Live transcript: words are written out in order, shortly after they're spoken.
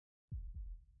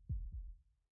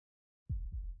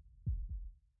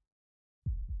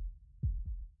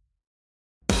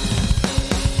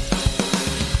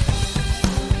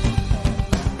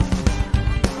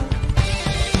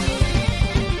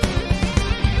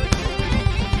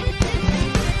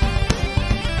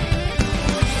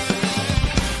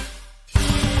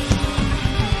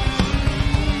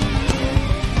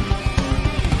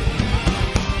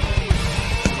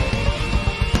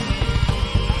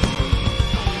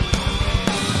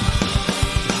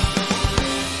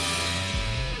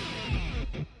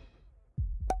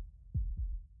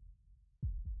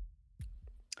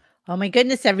Oh my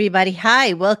goodness, everybody.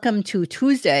 Hi, welcome to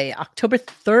Tuesday, October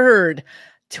 3rd,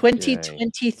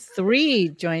 2023,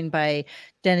 joined by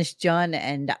Dennis, John,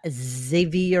 and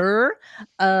Xavier.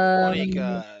 Monique,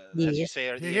 as you Yes. say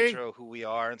at the intro, who we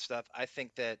are and stuff, I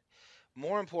think that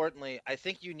more importantly, I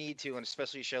think you need to, and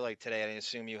especially a show like today, I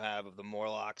assume you have of the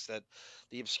Morlocks, that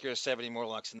the obscure 70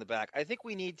 Morlocks in the back. I think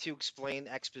we need to explain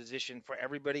exposition for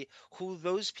everybody who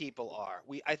those people are.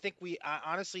 I think we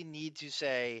honestly need to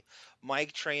say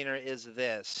Mike Trainer is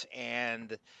this,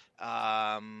 and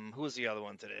who was the other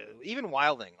one today? Even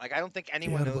Wilding. Like I don't think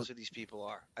anyone knows who these people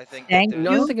are. I think that Thank there's.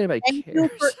 No, I don't you. think anybody Thank you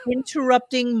for cares.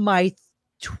 interrupting my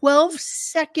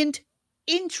 12-second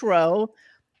intro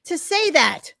to say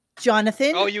that,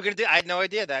 Jonathan. Oh, you're gonna do? I had no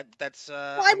idea that. That's Well,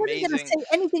 I wasn't going to amazing. say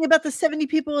anything about the 70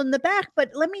 people in the back,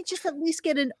 but let me just at least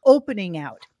get an opening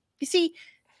out. You see,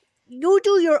 you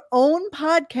do your own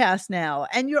podcast now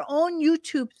and your own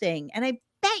YouTube thing, and I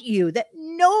bet you that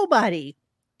nobody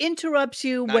interrupts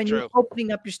you Not when you're true.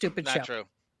 opening up your stupid Not show. true.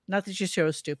 Not that your show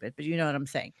is stupid, but you know what I'm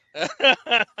saying.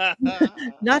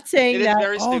 It Not saying is that.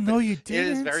 very Oh stupid. no, you It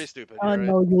is didn't. very stupid. Oh You're right.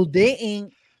 no, you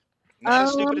didn't. Not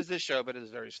as stupid as this show, but it is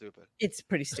very stupid. It's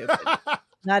pretty stupid.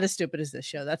 Not as stupid as this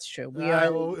show. That's true. We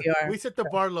set the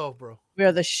bar low, bro. We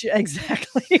are the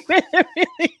exactly. It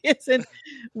really isn't.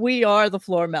 We are the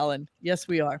floor melon. Yes,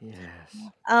 we are.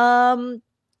 Yes.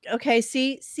 Okay,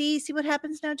 see what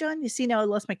happens now, John? You see now I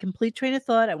lost my complete train of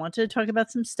thought. I wanted to talk about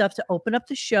some stuff to open up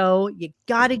the show. You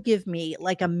gotta give me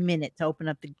like a minute to open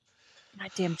up the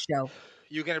goddamn show.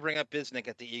 You're gonna bring up Bisnick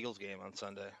at the Eagles game on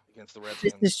Sunday against the This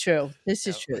Redskins. is true. This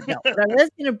is Yep. true. No, what I was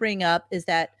gonna bring up is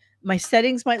that my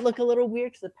settings might look a little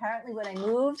weird because apparently when I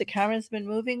move, the camera's been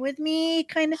moving with me,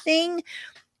 kind of thing.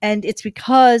 And it's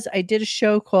because I did a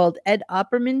show called Ed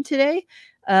Opperman today.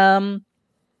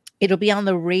 It'll be on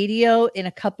the radio in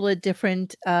a couple of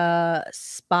different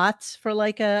spots for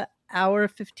like a hour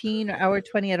 15 or hour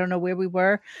 20. I don't know where we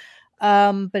were.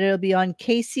 But it'll be on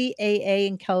KCAA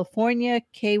in California,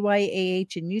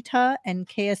 KYAH in Utah, and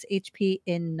KSHP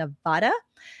in Nevada.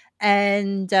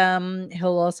 And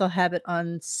he'll also have it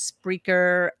on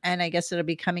Spreaker, and I guess it'll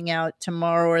be coming out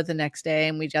tomorrow or the next day.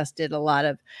 And we just did a lot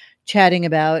of chatting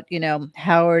about,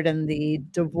 Howard and the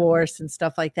divorce and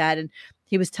stuff like that. And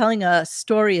he was telling a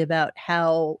story about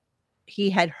how he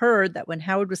had heard that when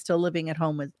Howard was still living at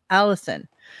home with Allison,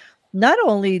 not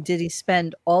only did he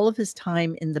spend all of his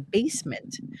time in the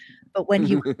basement, but when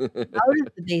he was out of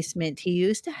the basement, he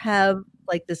used to have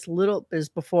like this little, there's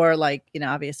before like,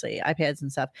 obviously iPads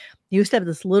and stuff. He used to have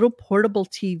this little portable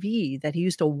TV that he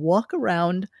used to walk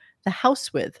around the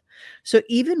house with. So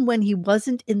even when he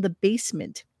wasn't in the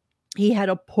basement, he had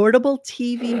a portable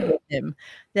TV with him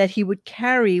that he would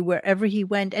carry wherever he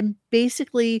went and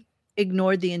basically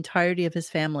ignored the entirety of his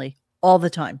family all the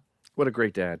time. What a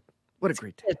great dad. What a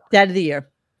great dad. Dad of the year.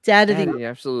 Dad of the year.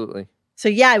 Absolutely. So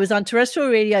yeah, I was on terrestrial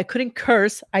radio. I couldn't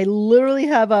curse. I literally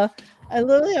have a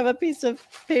piece of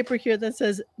paper here that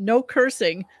says no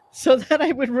cursing so that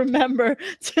I would remember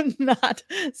to not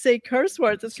say curse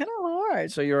words. It's kind of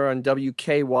hard. So you're on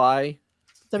WKY,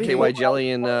 KY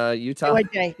Jelly in Utah?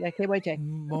 KYJ. Yeah, KYJ.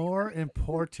 More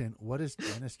important, what is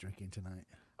Dennis drinking tonight?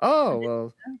 Oh,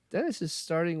 well, Dennis is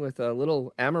starting with a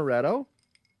little amaretto.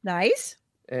 Nice.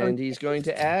 And he's going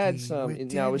to add some.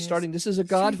 Now we're starting. This is a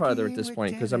Godfather at this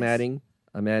point because I'm adding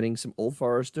some Old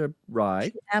Forester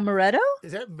rye. Amaretto?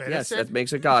 Is that medicine? Yes, that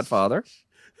makes a Godfather.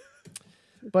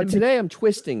 But today I'm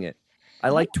twisting it. I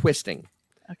like twisting.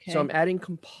 Okay. So I'm adding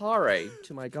Campari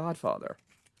to my Godfather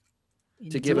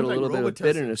to give it a little bit of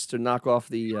bitterness to knock off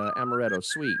the amaretto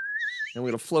sweet. And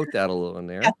we're going to float that a little in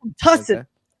there. Tussin.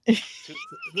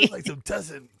 Looks like some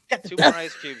tussin. 2 more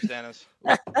ice cubes, Dennis.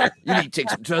 You need to take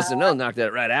some tussin. I'll knock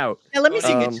that right out. Yeah, let me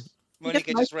see.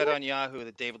 Monica just read on Yahoo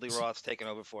that David Lee Roth's taken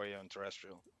over for you on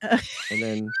terrestrial. And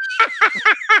then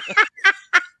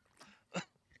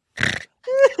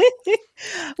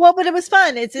well, but it was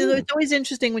fun. It's always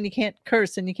interesting when you can't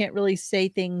curse and you can't really say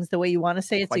things the way you want to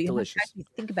say it. Quite so you delicious. have to actually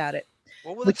think about it.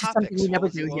 What were the Which is something topics? we never What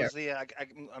was do the- what here. was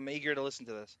the- I'm eager to listen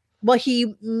to this. Well,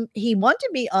 he wanted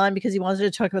me on because he wanted to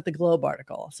talk about the Globe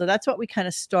article. So that's what we kind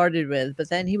of started with. But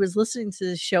then he was listening to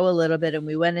the show a little bit, and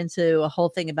we went into a whole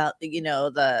thing about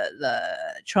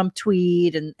the Trump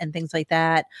tweet and things like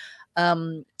that.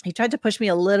 He tried to push me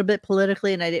a little bit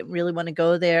politically, and I didn't really want to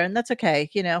go there, and that's okay,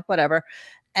 whatever.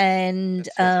 And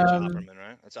That's Opperman,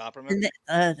 right? That's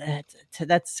Opperman.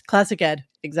 that's classic Ed,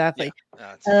 exactly.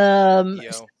 Yeah,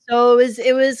 it's So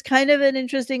it was kind of an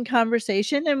interesting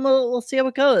conversation, and we'll see how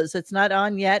it goes. It's not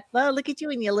on yet. Well, look at you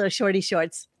in your little shorty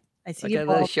shorts. I see your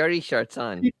little balls. shorty shorts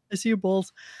on. I see your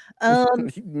balls.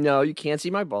 No, you can't see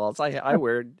my balls. I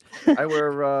wear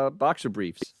boxer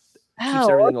briefs. Keeps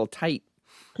everything all tight.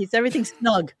 Keeps everything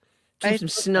snug. Keeps them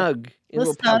snug in a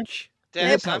little snug. pouch.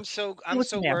 Dennis, Yeah, I'm so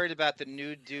What's in there? worried about the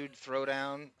nude dude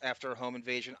throwdown after a home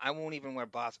invasion. I won't even wear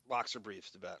boxer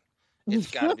briefs to bed.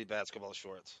 It's got to be basketball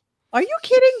shorts. Are you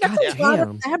kidding? That's God a lot of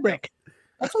damn. fabric.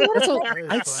 That's a lot of fabric.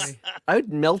 That's funny. I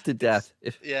would melt to death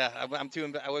if. Yeah, I'm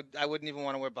too. I wouldn't even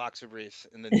want to wear boxer briefs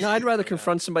in the. No, I'd rather throwdown.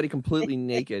 confront somebody completely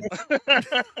naked.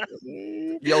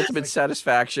 The ultimate Do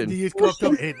satisfaction. you go up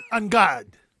to him and on guard?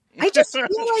 I just feel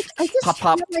like Pop,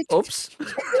 pop. feel like Oops.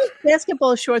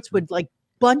 basketball shorts would like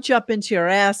bunch up into your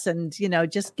ass and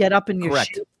just get up in your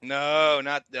Correct. shoe. No,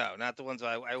 not the ones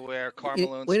I wear.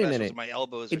 Carmelone wait a specials. minute. My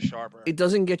elbows are sharper. It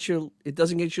doesn't get you. It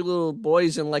doesn't get you little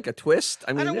boys in like a twist.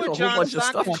 I mean, don't wear there's a whole John bunch of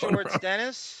stuff Stockton going shorts, around.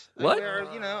 Dennis. What?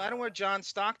 I don't wear John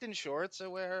Stockton shorts. I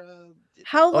wear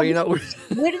How? Oh, you know.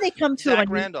 Where do they come to? Zach on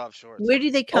your- Randolph shorts. Where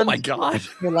do they come? Oh my to God.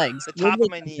 Your legs. The Where top do of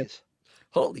they my come to? knees.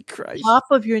 Holy Christ. Top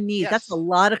of your knees. That's Yes. a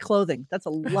lot of clothing. That's a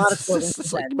lot of clothing.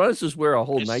 It's like, you might as well just wear a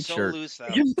whole It's so nightshirt. loose though.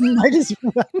 Might as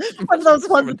well. One of those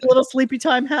ones with a little sleepy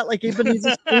time hat, like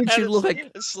Ebenezer Scrooge. You look like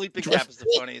A sleeping dress- cap is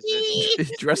the funniest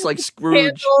visual. dressed like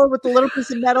Scrooge. Candle with the little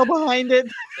piece of metal behind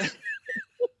it.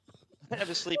 I have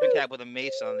a sleeping cap with a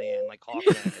mace on the end, like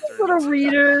Hawkman. Little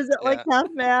readers at like Yeah. half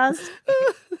mast.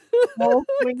 All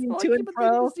swinging to and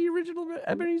fro. It's the original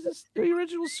Ebenezer's, the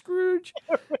original Scrooge.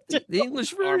 The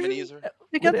English version. Armaneser.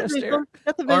 I got the Yes, visual. there.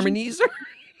 Got the visual. Armaneser.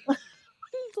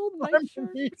 His old nightshirt.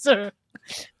 Armaneser.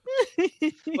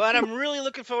 But I'm really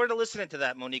looking forward to listening to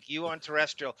that, Monique. You on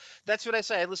terrestrial. That's what I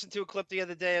say. I listened to a clip the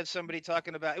other day of somebody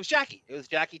talking about. It was Jackie. It was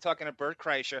Jackie talking to Bert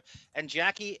Kreischer, and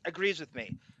Jackie agrees with me.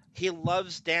 He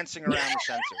loves dancing around the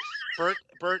sensors.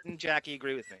 Bert and Jackie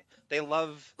agree with me. They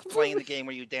love playing the game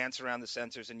where you dance around the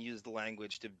sensors and use the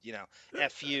language to,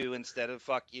 F you instead of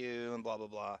fuck you and blah blah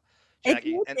blah.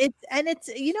 Jackie, It's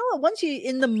what, once you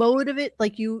in the mode of it,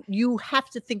 like you have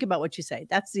to think about what you say.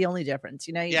 That's the only difference.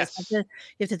 You Yes. just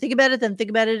have to think about it, then think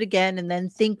about it again, and then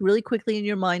think really quickly in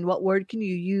your mind what word can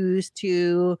you use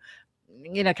to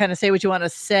kind of say what you want to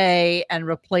say and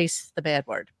replace the bad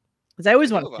word. Because I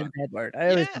always I want do to say a the bad word. I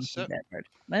always Yeah, want to say so- the bad word.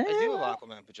 I do have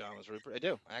Aquaman pajamas, Rupert. I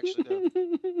do. I actually do.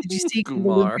 Did you see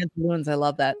Kumar. Pantaloons? I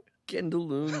love that.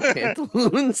 Gendaloon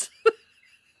pantaloons.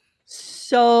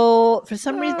 So for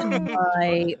some reason,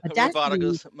 my Roboto audacity.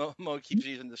 goes, Mo keeps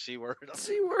using the C word.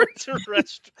 C word. To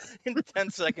rest in 10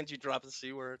 seconds, you drop the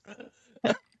C word.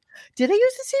 Did I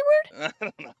use the C word? I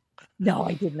don't know. No,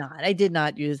 I did not. I did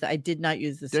not use. I did not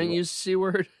use the C Didn't word. use C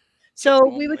word. So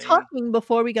Just we were roll, man. talking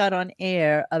before we got on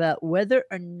air about whether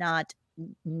or not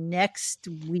next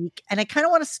week, and I kind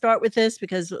of want to start with this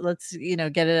because let's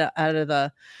get it out of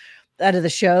the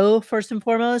show first and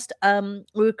foremost. We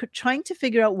were trying to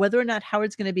figure out whether or not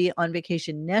Howard's going to be on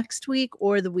vacation next week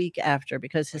or the week after,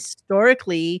 because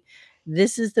historically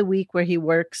this is the week where he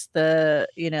works the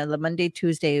Monday,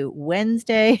 Tuesday,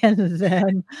 Wednesday,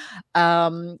 and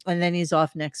then he's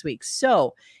off next week.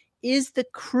 So is the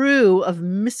crew of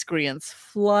miscreants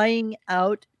flying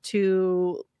out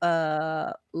to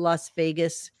Las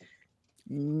Vegas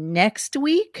next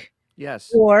week?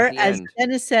 Yes. Or at the as end.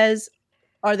 Dennis says,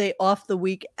 are they off the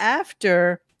week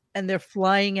after and they're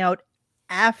flying out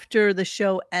after the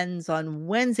show ends on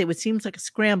Wednesday, which seems like a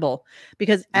scramble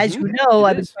because as you know, It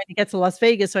I've been is. trying to get to Las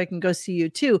Vegas so I can go see you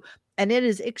too. And it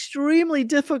is extremely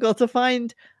difficult to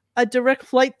find a direct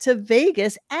flight to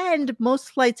Vegas, and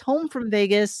most flights home from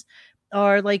Vegas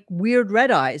are like weird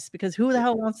red eyes because who the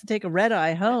hell wants to take a red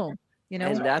eye home? And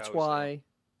what I that's always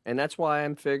say. why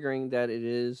I'm figuring that it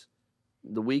is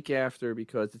the week after,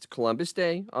 because it's Columbus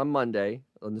Day on Monday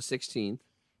on the 16th.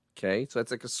 Okay, so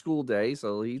that's like a school day.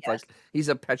 So he's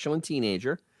a petulant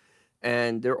teenager,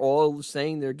 and they're all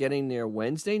saying they're getting there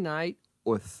Wednesday night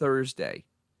or Thursday.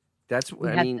 That's We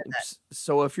I had mean. said that.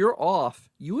 So if you're off,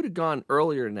 you would have gone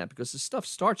earlier than that because the stuff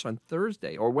starts on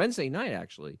Thursday or Wednesday night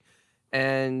actually,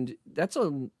 and that's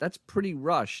pretty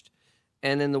rushed.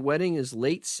 And then the wedding is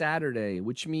late Saturday,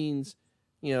 which means,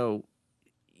 They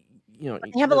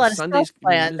have a lot of Sundays stuff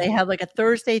planned. They have like a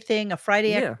Thursday thing, a Friday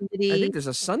Yeah, activity, I think there's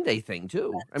a Sunday thing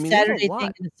too. I mean, there's Saturday a lot.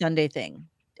 thing, and a Sunday thing.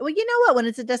 Well, you know what? When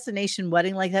it's a destination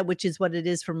wedding like that, which is what it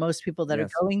is for most people that Yes.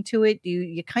 are going to it,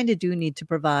 you kind of do need to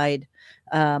provide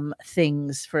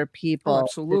things for people Oh, to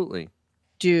absolutely.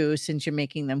 do since you're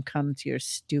making them come to your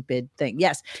stupid thing.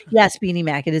 Yes, Beanie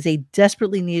Mac. It is a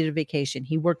desperately needed vacation.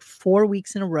 He worked 4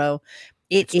 weeks in a row.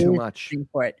 It's too much. Paying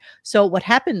for it. So what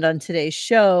happened on today's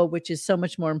show, which is so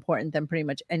much more important than pretty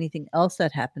much anything else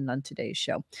that happened on today's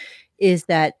show, is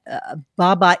that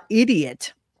Baba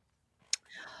Idiot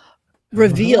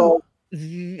revealed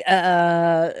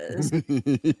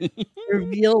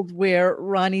revealed where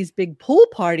Ronnie's big pool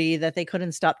party that they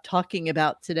couldn't stop talking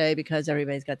about today because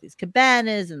everybody's got these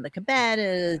cabanas and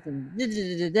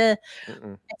and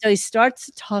so he starts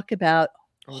to talk about,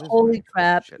 holy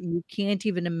crap, you can't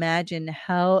even imagine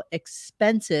how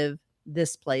expensive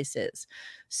this place is.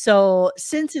 So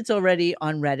since it's already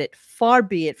on Reddit, far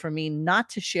be it for me not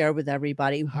to share with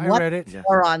everybody Hi, what Reddit.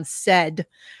 Moron said,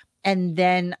 and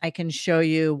then I can show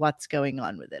you what's going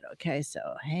on with it. Okay, so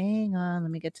hang on, let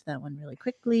me get to that one really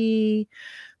quickly.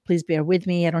 Please bear with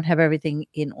me. I don't have everything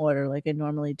in order like I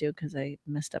normally do because I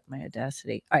messed up my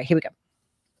Audacity. All right, here we go.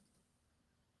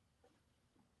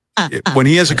 When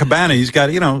he has a cabana, he's got,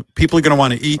 people are going to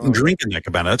want to eat and drink in that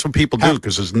cabana. That's what people do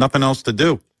because there's nothing else to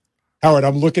do. Howard,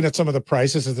 I'm looking at some of the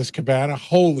prices of this cabana.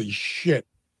 Holy shit.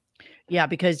 Yeah,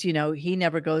 because, he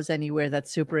never goes anywhere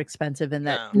that's super expensive and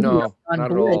that No, on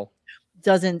not at board all.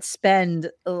 doesn't spend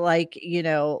like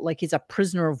he's a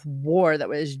prisoner of war that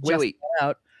was just Wait.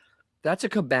 out. That's a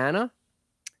cabana?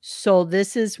 So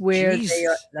this is where they are.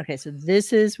 Jesus. Okay, so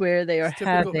this is where they are It's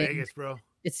typical having Vegas, bro.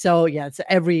 it's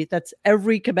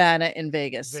every cabana in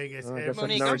Vegas. Vegas. Oh, I guess I've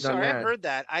Monique, never I'm sorry, done I've that. heard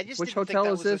that. I just Which didn't think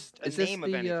hotel that is was this? a Is this name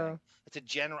of the, anything. It's a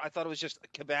general. I thought it was just a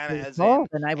cabana as Oh, in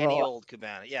then I any will. old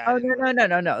cabana. Yeah. Oh,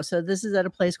 no. So this is at a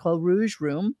place called Rouge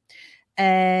Room.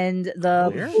 And the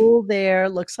Where? pool there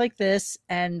looks like this.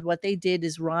 And what they did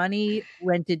is Ronnie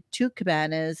rented 2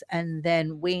 cabanas, and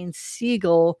then Wayne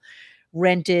Siegel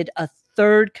rented a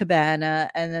 3rd cabana.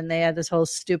 And then they had this whole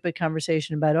stupid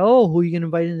conversation about, who are you going to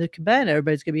invite in the cabana?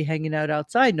 Everybody's going to be hanging out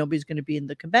outside. Nobody's going to be in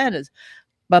the cabanas.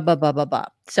 Blah, blah, blah, blah, blah.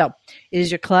 So it is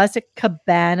your classic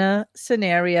cabana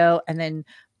scenario. And then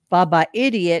Baba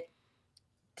Idiot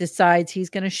decides he's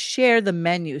going to share the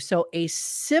menu. So a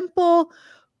simple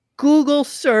Google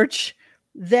search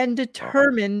then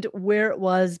determined where it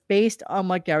was based on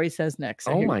what Gary says next.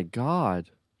 So Oh my God.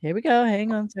 Here we go.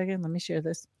 Hang on a second. Let me share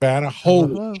this. Cabana.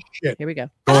 Holy shit. Here we go.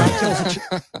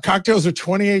 Cocktails are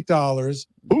 $28.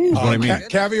 Ooh, what I mean.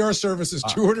 Caviar service is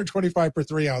 $225 per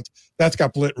 3 ounce. That's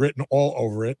got Blit written all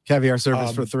over it. Caviar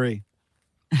service for 3.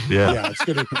 Yeah, it's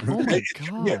good. Oh my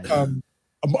God.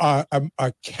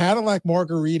 A Cadillac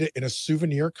margarita in a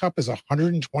souvenir cup is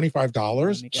 $125.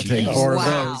 I'll take 4 of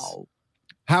those.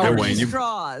 Howard, Wayne,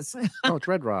 straws. Oh, it's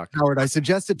Red Rock. Howard, I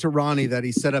suggested to Ronnie that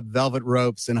he set up velvet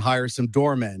ropes and hire some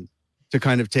doormen to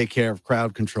kind of take care of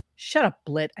crowd control. Shut up,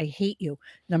 Blit. I hate you.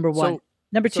 Number 1. So-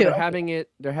 Number 2. So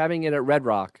they're having it at Red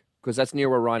Rock because that's near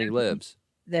where Ronnie lives.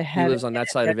 He lives on that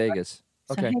side of Vegas.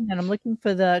 So Okay. hang on. I'm looking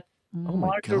for the Oh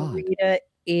my God. margarita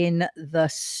in the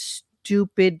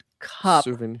stupid cup.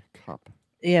 Souvenir cup.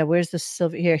 Yeah, where's the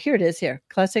silver? Here it is. Here,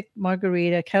 classic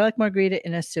margarita, Cadillac margarita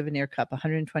in a souvenir cup,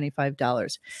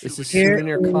 $125. Is the Here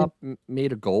souvenir is cup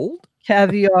made of gold?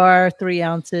 Caviar, 3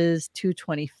 ounces,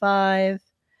 $225,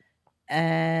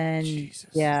 and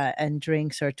Jesus. yeah, and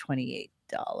drinks are $28.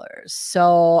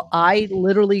 So I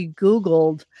literally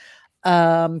Googled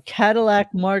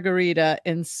Cadillac margarita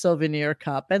in souvenir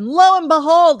cup, and lo and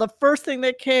behold, the first thing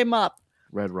that came up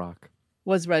Red Rock.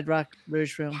 was Red Rock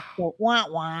Rouge Room. So, wah,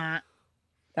 wah.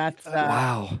 That's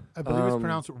Wow. I believe it's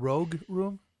pronounced Rogue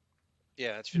Room.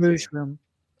 Yeah, it's Rouge Room.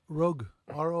 Rogue.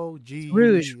 R-O-G.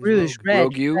 Rouge, red.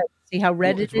 Rogue you? red. See how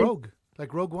red It's it is? Rogue.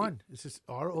 Like Rogue One. It's just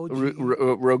R-O-G.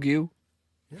 Rogue you?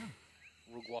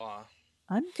 Uruguay.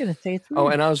 I'm gonna say it's Oh,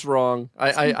 Rouge. and I was wrong.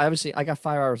 I obviously I got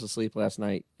 5 hours of sleep last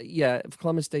night. Yeah, if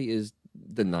Columbus Day is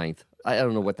the 9th. I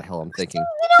don't know what the hell I'm thinking.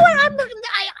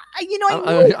 You know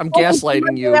what? I'm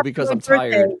gaslighting you because I'm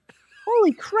tired.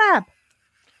 Holy crap!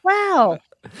 Wow.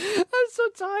 I'm so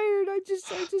tired. I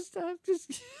just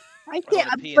I can't,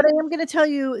 but I am going to tell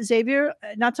you, Xavier,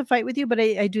 not to fight with you, but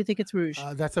I do think it's Rouge.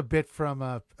 That's a bit from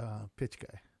Pitch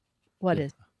Guy. What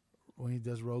is? When he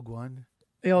does Rogue One.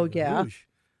 Oh, yeah. Rouge.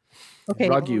 Okay.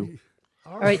 Rug you.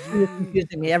 All right, you're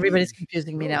confusing me. Everybody's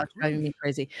confusing me now. It's driving me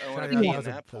crazy. I want Sorry, to be that in was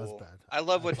that that was pool. bad. I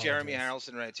love I what Jeremy apologize.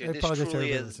 Harrelson writes here. I This apologize to truly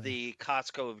everybody is listening. the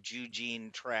Costco of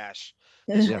Eugene trash.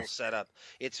 This whole setup.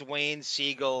 It's Wayne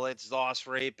Siegel. It's Lost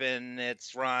Rapin.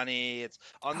 It's Ronnie. It's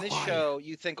on this show.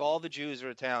 You think all the Jews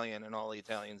are Italian and all the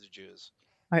Italians are Jews.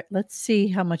 All right, let's see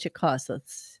how much it costs.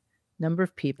 Let's number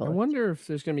of people. I wonder if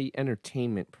there's going to be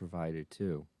entertainment provided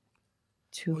too.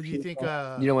 2 Well, do you think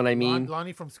people. You know what I mean?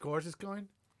 Lonnie from Scores is going?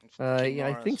 Jim Yeah,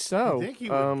 I Norris. think so. You think he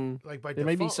would, like by there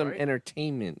may be default, some right?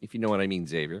 entertainment, if you know what I mean,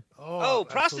 Xavier. Oh,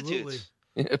 absolutely.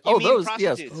 prostitutes. Oh, mean those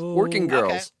prostitutes? yes, working Oh,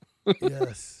 girls.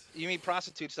 Yes. You mean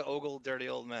prostitutes to ogle dirty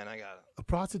old men? I got it. A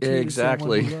prostitute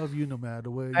Exactly. is someone who love you no matter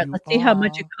where All right, you let's see how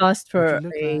much it are, costs what for you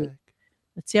look a. like.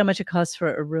 Let's see how much it costs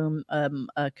for a room,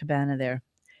 a cabana there.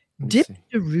 Let me Dip see.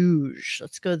 de Rouge.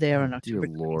 Let's go there on Dear October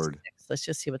Lord. 26th. Let's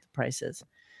just see what the price is.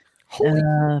 Holy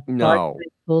no.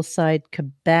 Poolside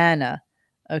cabana.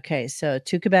 Okay, so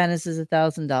 2 cabanas is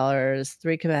 $1,000.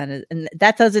 3 cabanas, and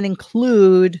that doesn't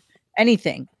include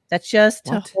anything. That's just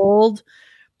to hold.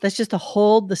 That's just to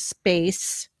hold the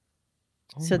space,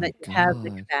 so that you have the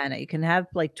cabana. You can have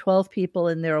like 12 people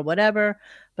in there or whatever,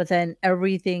 but then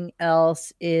everything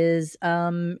else is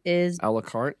a la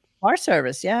carte bar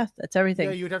service. Yeah, that's everything.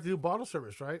 Yeah, you'd have to do bottle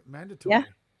service, right? Mandatory.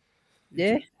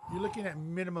 Yeah. You're looking at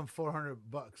minimum $400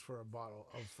 for a bottle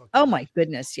of fucking. Oh my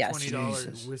goodness, yes.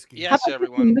 $20 whiskey. Yes,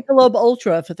 everyone. Michelob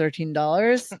Ultra for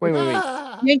 $13. Wait.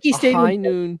 Yankee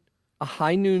Stadium. A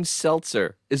high noon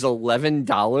seltzer is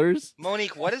 $11.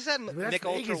 Monique, what is that? Mick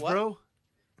Ultra, Vegas, what? bro.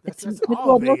 That's Michelob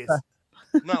all Vegas.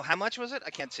 Ultra. No, how much was it?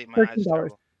 I can't see. My eyes are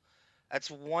terrible.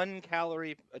 That's 1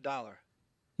 calorie a dollar.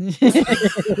 I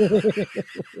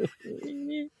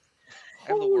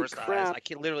have the worst eyes. I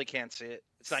literally can't see it.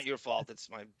 It's not your fault. It's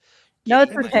my. No,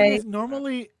 it's And the okay. thing is,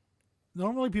 normally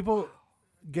people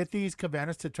get these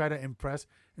cabanas to try to impress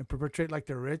and perpetrate like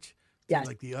they're rich. Yes.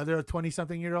 Like the other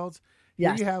 20-something-year-olds.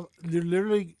 Yes. Here they're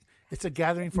literally, it's a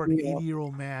gathering for an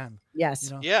 80-year-old man. Yes.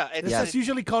 You know? Yeah. It's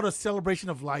usually called a celebration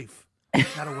of life,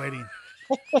 not a wedding.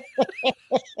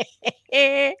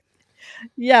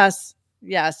 Yes.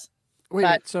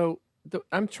 Wait, so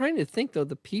I'm trying to think though.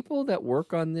 The people that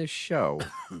work on this show,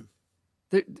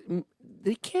 they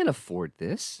can't afford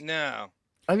this. No.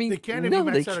 I mean, they can't even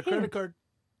max out a credit card.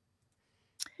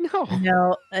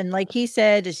 No, and like he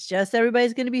said, it's just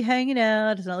everybody's going to be hanging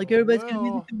out. It's not like everybody's going to be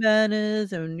in the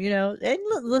cabanas, and and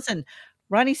listen,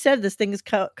 Ronnie said this thing is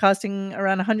costing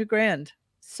around $100,000.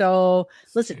 So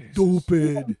listen,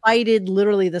 stupid. Invited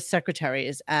literally the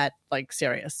secretaries at like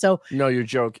Sirius. So no, you're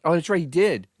joking. Oh, that's right, he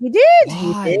did. He did.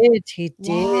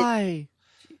 Why?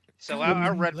 So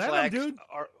our red flag,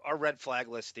 our red flag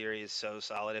list theory is so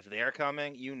solid. If they're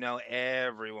coming,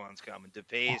 everyone's coming.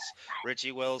 DePace,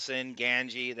 Richie Wilson,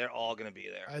 Ganji, they're all going to be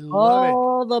there. I love it.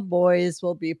 All the boys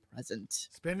will be present.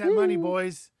 Spend that money,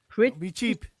 boys. Don't be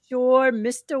cheap. Sure,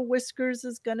 Mr. Whiskers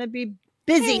is going to be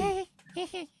busy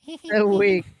the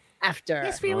week after.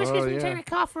 Mr. Whiskers been trying to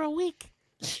call for a week.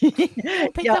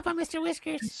 Picked up on Mr.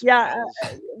 Whiskers. Yeah,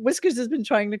 Whiskers has been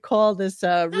trying to call this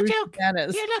no Ruth joke.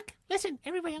 Janice. Here, look, listen,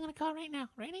 everybody, I'm going to call right now.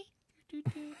 Ready? In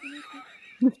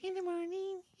the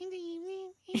morning, in the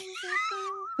evening, in the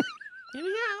afternoon. Here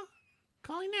we go.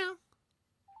 Calling now.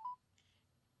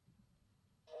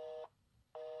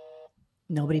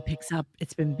 Nobody picks up.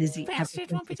 It's been busy.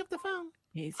 Bastard won't pick up the phone.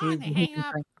 He's hang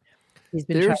up.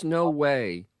 There's no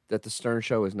way that the Stern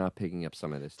Show is not picking up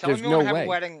some of this. Tell There's them you no want to have way. a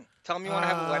wedding. Tell them you want to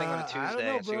have a wedding on a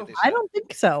Tuesday. I don't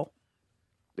think so.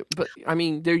 But I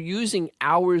mean, they're using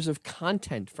hours of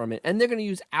content from it, and they're going to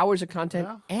use hours of content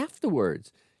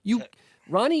afterwards.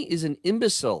 Ronnie is an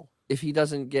imbecile if he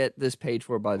doesn't get this paid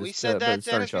for by the, we said by the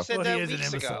Stern Show. We said that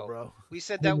weeks ago, bro. We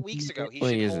said that weeks ago. He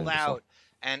should hold out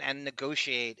and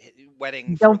negotiate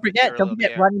wedding. Don't forget,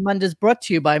 Ronnie Munda's brought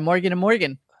to you by Morgan &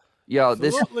 Morgan. Yo,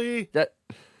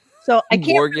 So I can't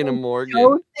Morgan & Morgan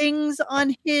show things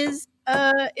on his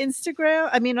Instagram.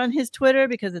 I mean, on his Twitter,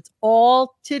 because it's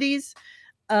all titties.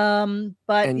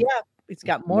 But it's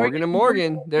got Morgan &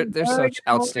 Morgan. They're such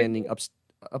outstanding,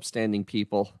 upstanding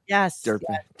people. Yes,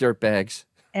 dirtbags,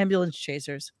 ambulance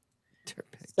chasers.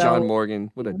 Dirtbag. John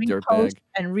Morgan, what a dirtbag.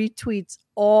 And retweets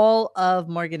all of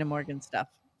Morgan & Morgan stuff.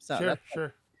 So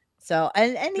sure. So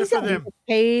and he's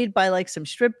paid by like some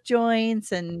strip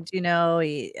joints, and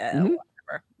whatever.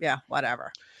 Yeah,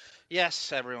 whatever.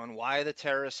 Yes, everyone. Why the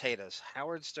terrorists hate us.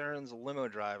 Howard Stern's limo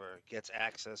driver gets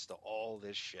access to all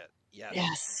this shit.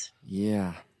 Yes.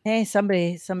 Yeah. Hey,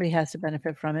 somebody has to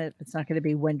benefit from it. It's not going to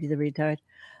be Wendy the retard.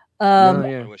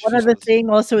 One other thing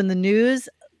also in the news.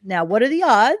 Now, what are the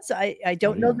odds? I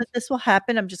don't know that this will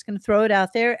happen. I'm just going to throw it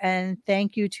out there. And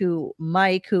thank you to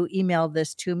Mike who emailed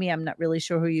this to me. I'm not really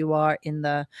sure who you are in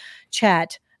the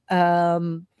chat.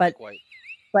 But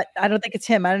I don't think it's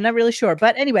him. I'm not really sure.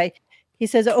 But anyway, he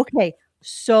says, okay,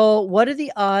 so what are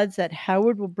the odds that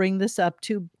Howard will bring this up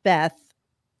to Beth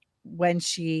when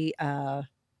she tries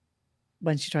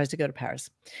to go to Paris?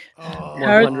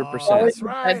 100%. That's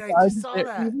right. I just saw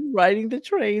that. Even riding the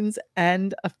trains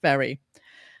and a ferry.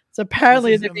 So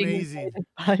apparently they're being amazing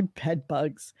by bed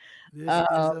bugs. This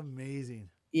is amazing.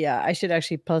 Yeah, I should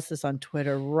actually post this on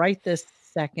Twitter right this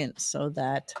second so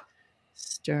that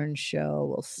Stern Show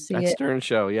will see it. Stern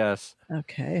Show, yes.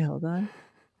 Okay, hold on.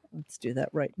 Let's do that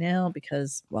right now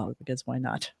because why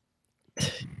not?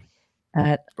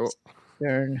 At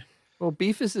Stern. Well,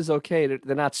 Beefus is okay.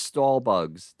 They're not stall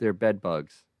bugs. They're bed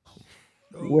bugs.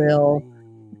 Of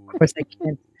course I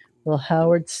can't. Will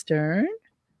Howard Stern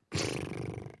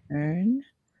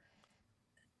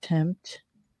attempt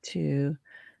to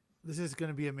This is going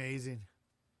to be amazing.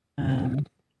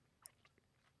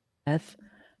 death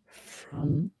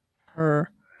from her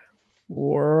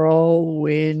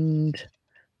whirlwind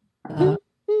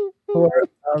tour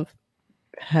of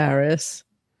Paris.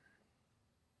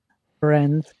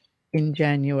 Friends in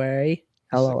January.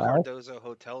 This is a LOL. Cardozo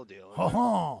hotel deal.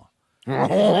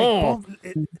 isn't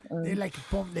it? Oh, they like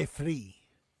pommes de free.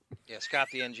 Yeah, Scott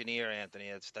the engineer,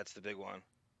 Anthony. That's the big one.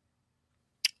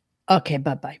 Okay,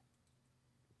 bye-bye.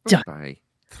 Bye.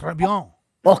 Très bien.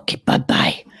 Okay,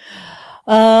 bye-bye.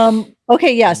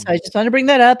 Okay, yes, I just want to bring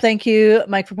that up. Thank you,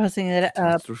 Mike, for posting that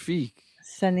Catastrophique.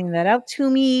 sending that out to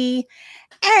me.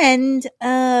 And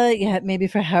yeah, maybe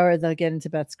for Howard, they'll get into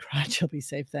Beth's crotch. He'll be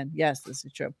safe then. Yes, this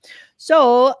is true.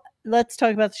 So let's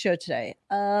talk about the show today.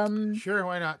 Sure,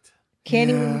 why not? Can't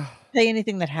even say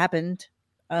anything that happened.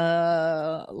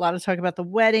 A lot of talk about the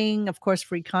wedding, of course,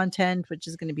 free content, which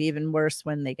is going to be even worse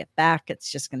when they get back. It's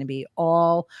just going to be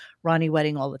all Ronnie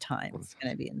wedding all the time. It's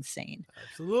going to be insane.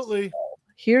 Absolutely. So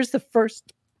here's the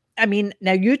first. I mean,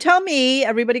 now you tell me.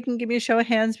 Everybody can give me a show of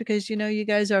hands because you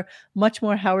guys are much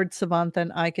more Howard savant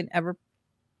than I can ever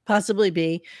possibly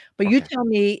be. But you tell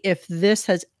me if this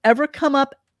has ever come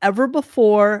up ever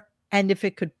before, and if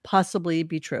it could possibly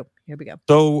be true. Here we go.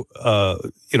 So,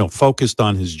 focused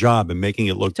on his job and making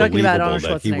it look Talking about believable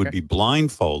Arnold that he would Schwarzenegger. be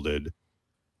blindfolded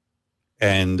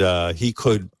and he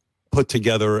could put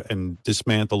together and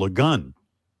dismantle a gun,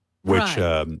 which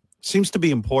seems to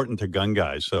be important to gun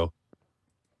guys. So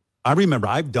I remember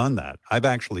I've done that. I've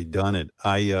actually done it.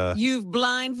 You've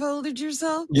blindfolded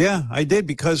yourself? Yeah, I did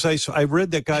because I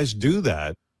read that guys do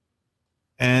that.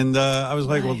 And I was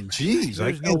like, well, geez,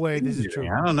 There's no way this is true.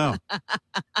 I don't know.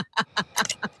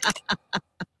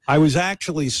 I was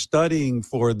actually studying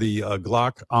for the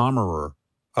Glock armorer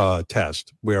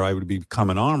test where I would become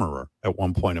an armorer at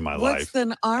one point in my life. What's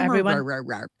an armor?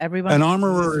 Everyone. An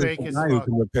armorer This is is fake a as guy who fuck.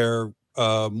 can repair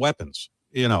weapons,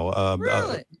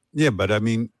 Really? yeah, but I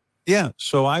mean, yeah.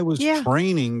 So I was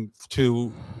training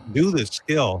to do this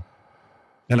skill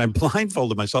and I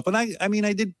blindfolded myself. And I mean,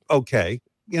 I did okay.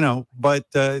 But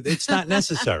it's not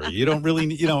necessary. You don't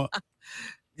really,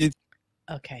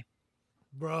 Okay.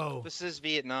 Bro. This is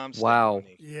Vietnam. Wow.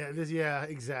 Yeah,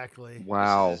 exactly.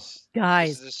 Wow. Guys.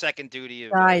 This is the second duty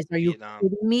of Guys, are you Vietnam.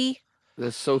 kidding me?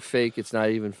 That's so fake. It's not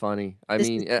even funny. I This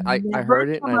mean, has I never heard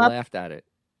it and come I up. laughed at it.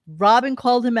 Robin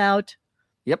called him out.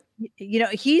 Yep.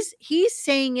 He's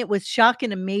saying it with shock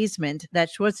and amazement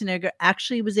that Schwarzenegger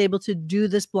actually was able to do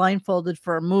this blindfolded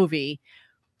for a movie.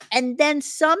 And then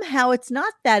somehow it's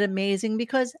not that amazing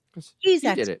because he's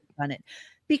actually done it.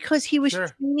 Because he was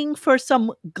training for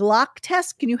some Glock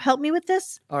test. Can you help me with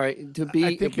this? All right. To be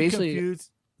I think you basically confused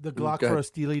the Glock for a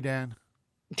Steely Dan.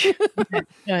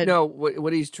 No,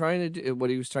 what he's trying to do, what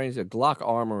he was trying to do, Glock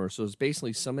armor. So it's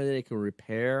basically somebody that can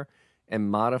repair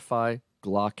and modify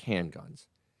Glock handguns.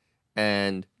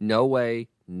 And no way,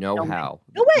 no how.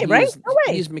 No way, right? No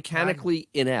way. He is mechanically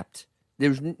inept.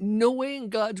 There's no way in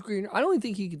God's green. I don't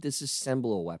think he could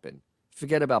disassemble a weapon.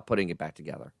 Forget about putting it back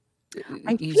together.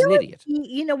 He's an idiot.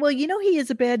 He is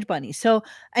a badge bunny. So,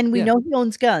 and we know he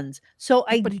owns guns. So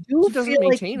he doesn't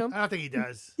maintain them. I don't think he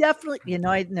does. Definitely, he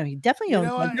definitely owns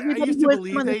guns. I used to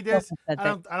believe that he does. I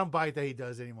don't buy that he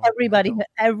does anymore.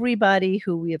 Everybody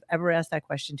who we have ever asked that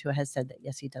question to has said that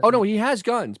yes, he does. Oh no, he has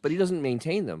guns, but he doesn't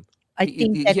maintain them. I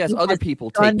think he has other people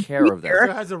take care of them.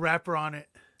 He has a wrapper on it.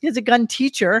 He has a gun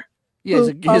teacher. He has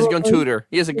a gun tutor.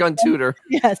 He has a gun tutor.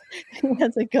 Yes, he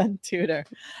has a gun tutor.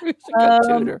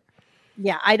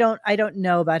 Yeah, I don't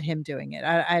know about him doing it.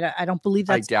 I don't believe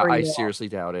that's. I seriously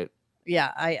doubt it.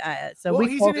 Yeah,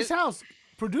 he's in his house.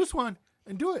 Produce one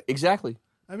and do it. Exactly.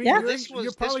 I mean, this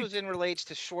was in relates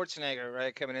to Schwarzenegger,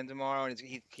 right? Coming in tomorrow, and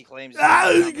he claims.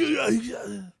 I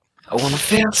want a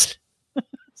fist.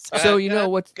 So you know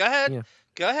what? Go ahead,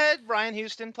 go ahead, Brian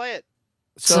Houston, play it.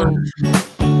 So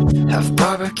have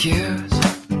barbecues.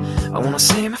 I want to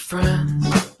see my friends,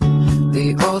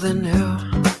 the old and new.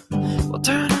 We'll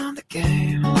turn on the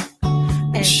game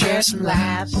and share some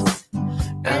laughs,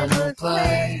 and we'll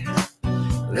play.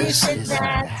 Listen to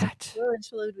that.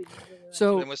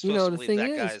 So the thing that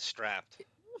is, guy is strapped.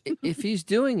 if he's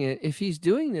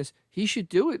doing this, he should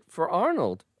do it for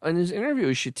Arnold. In his interview,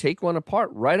 he should take one apart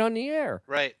right on the air.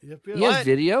 Right. He has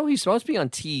video. He's supposed to be on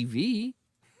TV.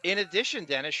 In addition,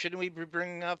 Dennis, shouldn't we be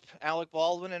bringing up Alec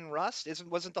Baldwin and Rust?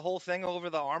 Wasn't the whole thing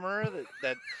over the armorer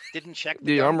that didn't check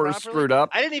the gun armorer properly? screwed up?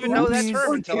 I didn't even know that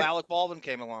term until Alec Baldwin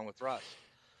came along with Rust.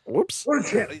 Whoops.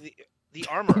 The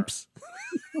armorer.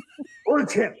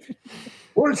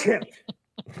 Bullshit.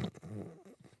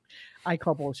 I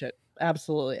call bullshit.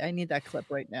 Absolutely. I need that clip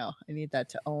right now. I need that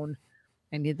to own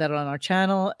I need that on our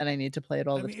channel, and I need to play it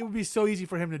all I the mean, it time. would be so easy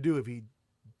for him to do if he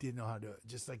didn't know how to do it.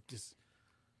 Just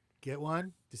get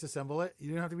one, disassemble it.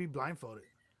 You don't have to be blindfolded.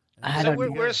 And I put So it don't know. we're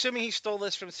together. assuming he stole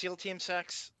this from SEAL Team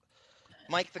Sex.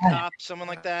 Mike the cop, someone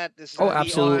like that. This is Oh, how he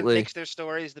absolutely. takes their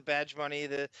stories, the badge money,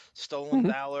 the stolen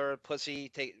valor,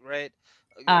 pussy, right?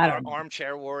 I don't know.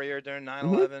 Armchair warrior during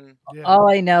 9/11. Yeah. All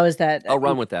I know is that I'll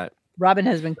run with that. Robin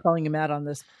has been calling him out on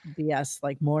this BS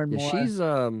like more and Yeah,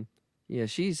 more.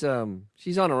 she's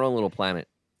on her own little planet.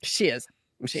 She is.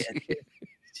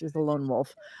 She's a lone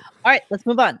wolf. All right, let's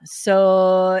move on.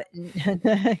 So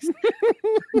next,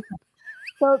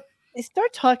 so they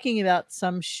start talking about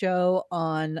some show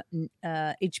on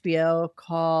HBO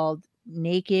called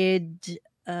Naked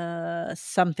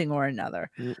something or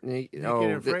another. Naked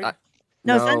and Afraid?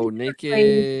 No, it's not no, Naked and Afraid.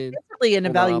 naked. It's basically an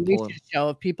Hold on, I'll pull evaluation it. show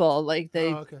of people like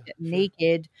they okay, get sure.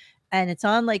 naked, and it's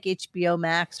on like HBO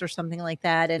Max or something like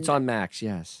that. And It's on Max,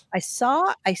 yes. I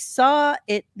saw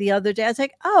it the other day. I was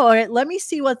like, oh, all right, let me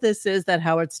see what this is that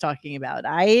Howard's talking about.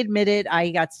 I admit it, I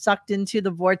got sucked into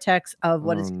the vortex of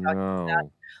what is he talking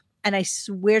about. And I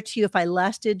swear to you, if I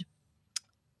lasted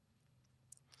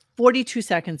 42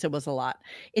 seconds, it was a lot.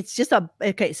 It's just so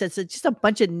it's just a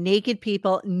bunch of naked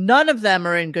people. None of them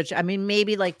are in good shape. I mean,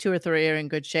 maybe like 2 or 3 are in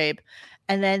good shape.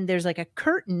 And then there's like a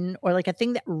curtain or like a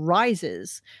thing that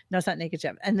rises. No, it's not naked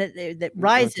chef. And that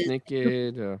rises. It's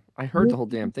naked. I heard the whole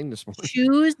damn thing this morning.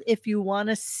 Choose if you want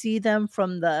to see them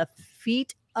from the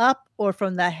feet up or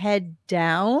from the head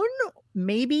down,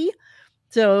 maybe.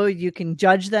 So you can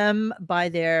judge them by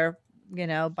their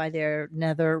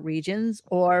nether regions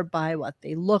or by what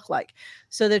they look like.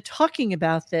 So they're talking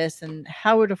about this, and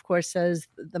Howard, of course, says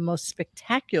the most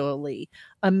spectacularly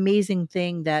amazing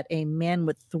thing that a man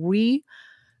with 3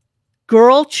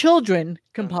 girl children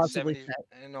can possibly say.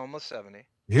 And almost 70.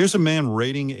 Here's a man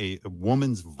rating a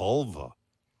woman's vulva,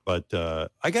 but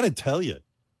I got to tell you,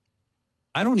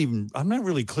 I'm not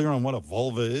really clear on what a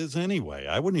vulva is anyway.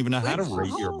 I wouldn't even know how to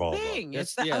rate your vulva.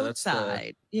 It's the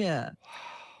outside. Yeah.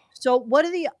 So what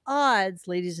are the odds,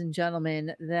 ladies and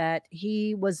gentlemen, that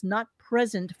he was not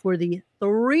present for the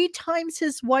 3 times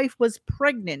his wife was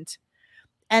pregnant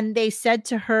and they said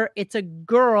to her, it's a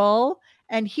girl,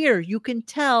 and here you can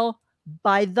tell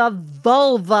by the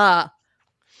vulva.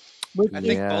 I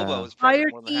think Bobo was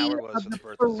present more than Howard was for the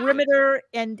birth of perimeter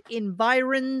and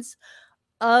environs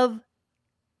of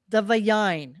the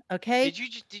vagina. Okay.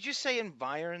 Did you say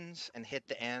environs and hit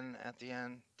the N at the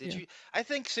end? Did you? I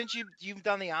think since you've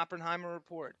done the Oppenheimer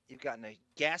report, you've gotten a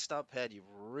gassed up head. You've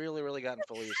really gotten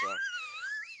full of yourself.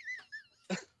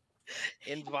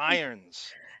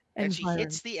 Environs. And she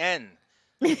hits the N.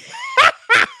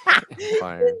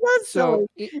 So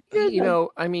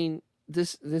I mean,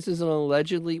 this is an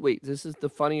allegedly. Wait, this is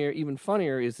even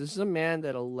funnier. Is this is a man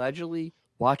that allegedly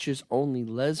watches only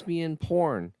lesbian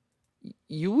porn?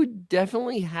 You would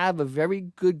definitely have a very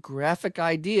good graphic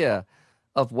idea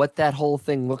of what that whole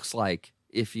thing looks like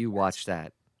if you watch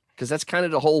that, because that's kind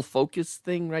of the whole focus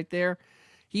thing right there.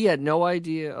 He had no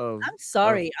idea of. I'm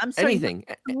sorry. Anything,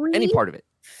 any part of it.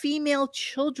 Female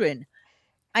children.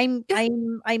 I'm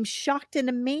shocked and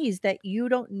amazed that you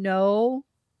don't know.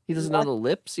 He doesn't know the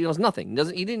lips. He knows nothing.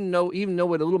 He didn't even know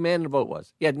what a little man in the boat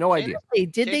was. He had no idea.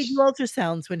 Did they do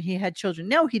ultrasounds when he had children?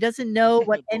 No, he doesn't know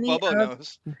what any. Bobo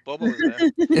knows. Bobo was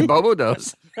there. And Bobo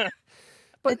knows.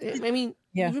 But I mean,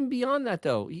 even beyond that,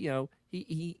 though, he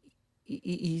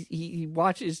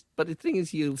watches. But the thing is,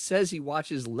 he says he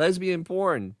watches lesbian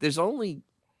porn. There's only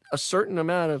a certain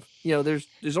amount of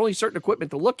there's only certain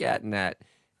equipment to look at in that.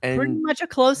 And pretty much a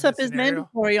close up is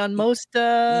mandatory on most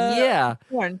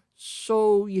porn.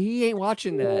 So he ain't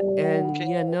watching that,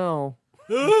 and no.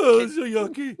 Oh, so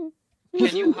yucky.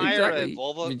 Can you hire a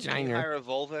vulva? Can you hire a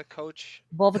vulva coach?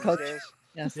 Vulva coach.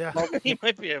 Yes. Yeah. He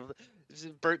might be able.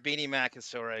 Bert Beanie Mac is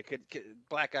so right. Could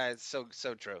black guy is so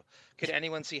true. Could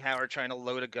anyone see Howard trying to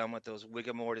load a gun with those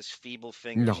rigor mortis feeble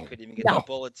fingers? No. You couldn't even get the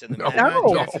bullets in the mag.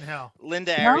 No.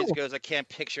 Linda Aries goes, I can't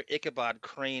picture Ichabod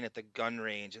Crane at the gun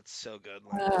range. It's so good.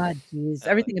 Ah, jeez.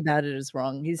 Everything about it is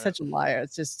wrong. He's such a liar.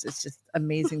 It's just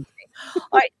amazing. All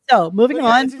right. So moving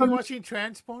on. Is he watching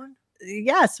trans porn?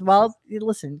 Yes. Well,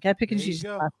 listen, can't pick and choose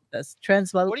this.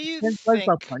 What do you think?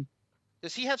 Porn.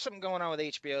 Does he have something going on with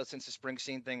HBO since the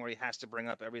Springsteen thing where he has to bring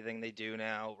up everything they do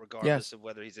now, regardless of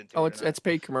whether he's into it or not? It's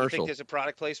paid commercial. You think there's a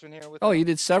product placement here? With he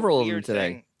did several of them today.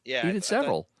 Thing. Yeah, he did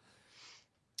several.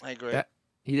 I agree.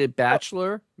 He did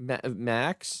Bachelor,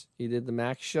 Max. He did the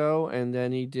Max show, and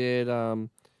then he did. There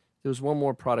was one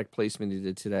more product placement he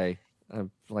did today. I'm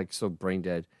like so brain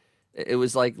dead. It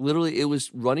was like literally, it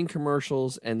was running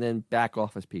commercials and then back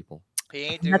office people. He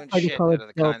ain't And that's doing why they shit call out it of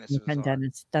the dope, kindness my of his friend heart.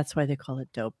 Dennis. That's why they call it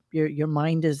dope. Your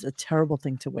mind is a terrible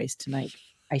thing to waste tonight.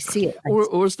 I see it. Or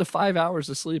was the 5 hours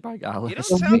of sleep I got You don't last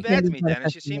sound night? bad to is me, Dennis. You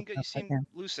manifesting seem good. You itself right seem now.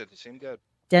 lucid. You seem good.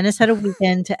 Dennis had a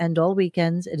weekend to end all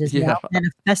weekends. It is Yeah. now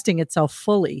manifesting itself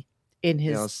fully in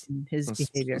You know, his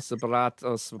behavior.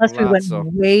 Sbrazzo Plus, we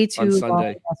went way on too long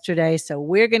Sunday. yesterday, so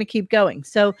we're going to keep going.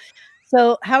 So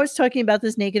Howard's talking about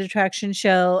this Naked Attraction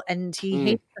show, and he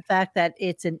hates the fact that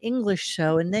it's an English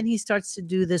show, and then he starts to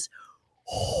do this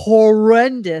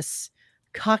horrendous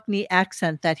Cockney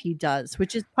accent that he does,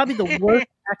 which is probably the worst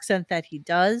accent that he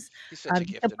does. He's such a I'm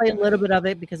just gifted gonna play a little mimic. bit of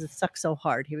it because it sucks so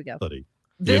hard. Here we go.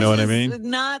 You know what I This mean? is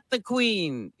not the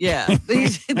Queen. Yeah,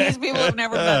 these people have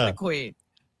never met the Queen.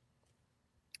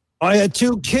 I had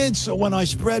 2 kids, so when I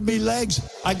spread me legs,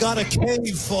 I got a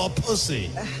cave for pussy.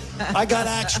 I got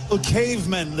actual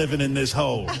cavemen living in this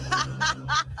hole.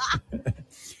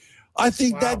 I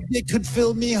think that dick could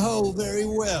fill me hole very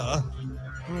well.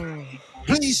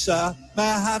 Please, sir, may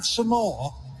I have some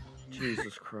more?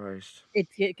 Jesus Christ. It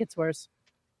gets worse.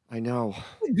 I know.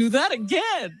 Do that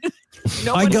again. I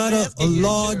Nobody's got asking you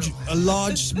a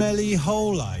large smelly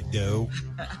hole, I do.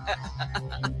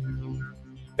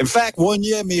 In fact, one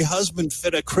year me husband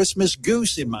fit a Christmas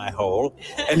goose in my hole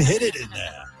and hid it in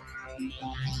there.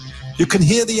 You can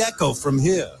hear the echo from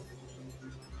here.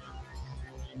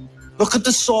 Look at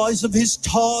the size of his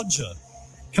tarja.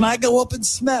 Can I go up and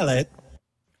smell it?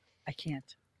 I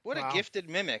can't. What a gifted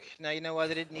mimic. Now you know why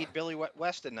they didn't need Billy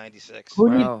West in '96. Who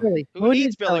needs Billy? Who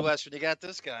needs Billy West when you got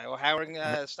this guy? Or Howard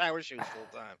Sour Shoes full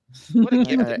time. What a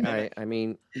gifted mimic. I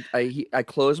mean, I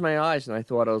closed my eyes and I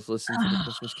thought I was listening to the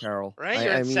Christmas Carol. Right?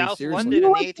 You're I in mean, South seriously. London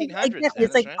in the 1800s.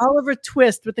 It's like right? Oliver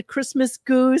Twist with the Christmas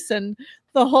goose and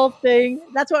the whole thing.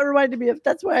 That's what it reminded me of.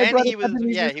 That's why I And brought he it was,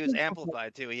 up. he was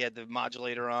amplified too. He had the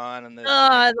modulator on and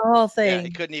the whole thing. Yeah, he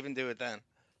couldn't even do it then.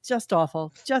 Just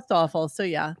awful. So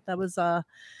yeah, that was a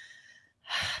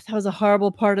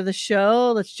horrible part of the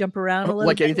show. Let's jump around a little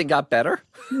Like bit. anything got better?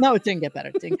 No, it didn't get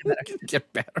better. It didn't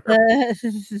get better.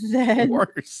 Then,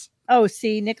 Worse. Oh,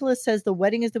 see, Nicholas says the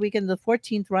wedding is the weekend of the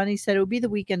 14th. Ronnie said it would be the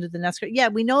weekend of the NASCAR. Yeah,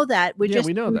 we know that. We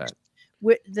know that.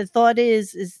 The thought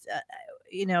is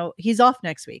he's off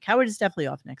next week. Howard is definitely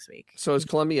off next week. So is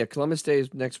Columbia. Columbus Day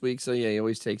is next week. So yeah, he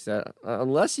always takes that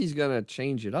unless he's gonna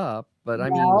change it up. But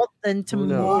I mean, then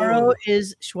tomorrow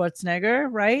is Schwarzenegger,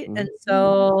 right? And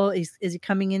so is he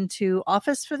coming into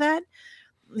office for that?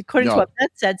 According to what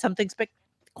Beth said,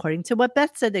 according to what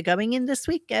Beth said, they're going in this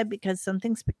weekend because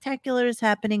something spectacular is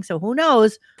happening. So who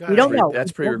knows? We don't know.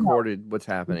 That's pre-recorded. What's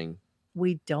happening?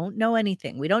 We don't know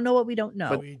anything. We don't know what we don't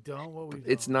know. But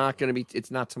it's not going to be. It's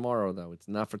not tomorrow though. It's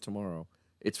not for tomorrow.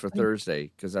 It's for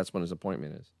Thursday because that's when his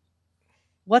appointment is.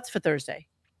 What's for Thursday?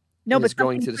 No, He's but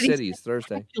going to the city. It's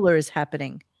Thursday. Spectacular is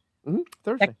happening.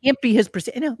 Thursday. That can't be his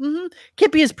procedure.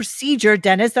 Can't be his procedure,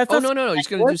 Dennis. That's no. He's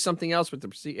going to do something else with the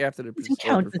procedure after the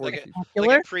procedure. Like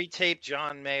a pre-taped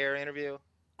John Mayer interview.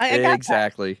 I got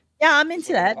exactly. That. Yeah, I'm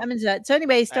into that. So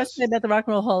anyway, he starts talking about the Rock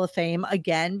and Roll Hall of Fame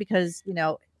again because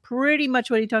pretty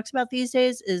much what he talks about these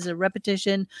days is a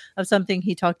repetition of something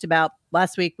he talked about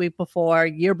last week before,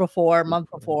 year before,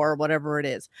 month before, whatever it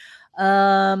is.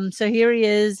 So here he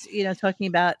is, talking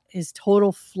about his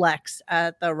total flex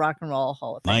at the Rock and Roll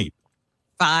Hall of Fame.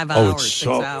 5 hours, 6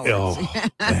 hours.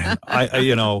 Oh,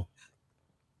 man.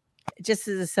 Just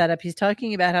as a setup, he's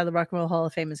talking about how the Rock and Roll Hall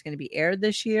of Fame is going to be aired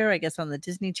this year, I guess on the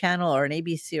Disney Channel or an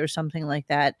ABC or something like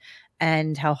that,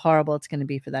 and how horrible it's going to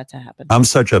be for that to happen. I'm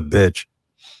such a bitch.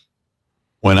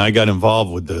 When I got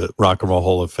involved with the Rock and Roll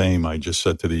Hall of Fame, I just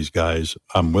said to these guys,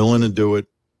 I'm willing to do it,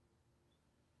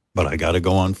 but I got to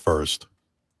go on first.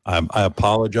 I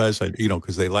apologize,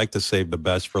 because they like to save the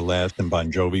best for last, and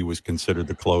Bon Jovi was considered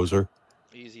the closer.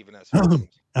 He's even as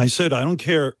I said, I don't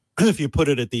care if you put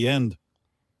it at the end.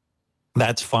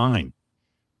 That's fine,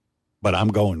 but I'm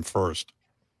going first.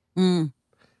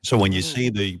 So when you see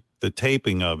the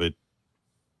taping of it,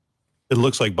 it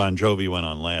looks like Bon Jovi went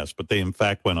on last, but they in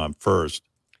fact went on first.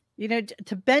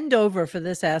 To bend over for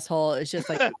this asshole is just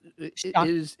like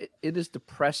it is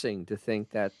depressing to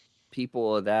think that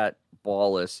people are that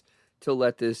ballless to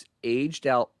let this aged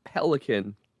out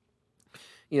pelican,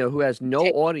 who has no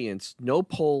audience, no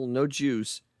pull, no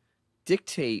juice,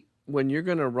 dictate when you're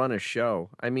going to run a show.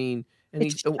 I mean,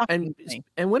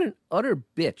 and what an utter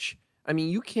bitch. I mean,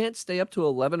 you can't stay up to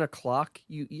 11 o'clock.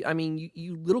 You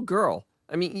little girl.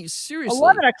 I mean, you seriously.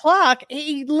 11 o'clock.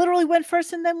 He literally went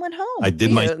first and then went home. I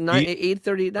did my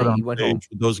 8:30 at night. He went home.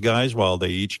 Those guys while they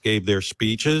each gave their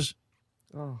speeches.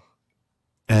 Oh.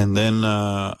 And then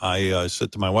I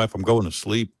said to my wife, I'm going to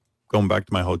sleep, going back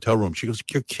to my hotel room. She goes,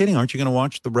 you're kidding. Aren't you going to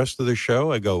watch the rest of the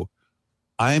show? I go,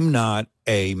 I'm not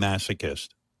a masochist.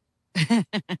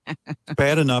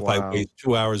 Bad enough I Wow. waste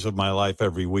 2 hours of my life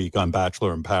every week on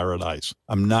Bachelor in Paradise.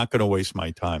 I'm not going to waste my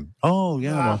time. Oh,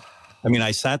 yeah. Well, I mean, I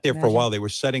sat there for a Imagine. while. They were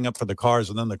setting up for the cars,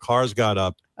 and then the cars got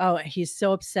up. Oh, he's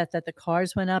so upset that the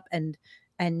cars went up, and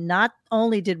not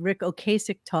only did Rick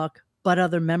Ocasek talk, but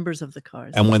other members of the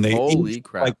cars. And when they Holy each,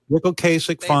 crap. like Rick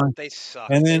Ocasek, fine. They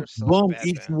suck. And then They're such a boom, bad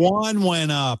each band. one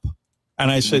went up. And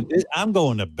I said, I'm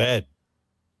going to bed.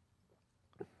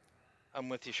 I'm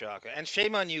with you, Shaka. And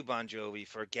shame on you, Bon Jovi,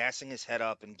 for gassing his head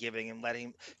up and giving and letting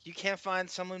him. You can't find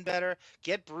someone better.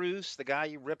 Get Bruce, the guy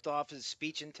you ripped off his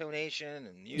speech intonation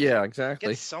and music. Yeah, exactly.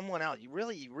 Get someone out. You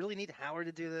really need Howard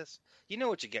to do this. You know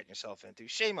what you're getting yourself into.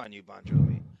 Shame on you, Bon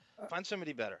Jovi. Find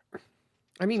somebody better.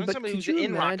 I mean, Find but somebody could who's you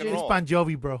in rock and imagine? It's roll. Bon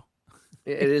Jovi, bro.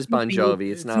 It is Bon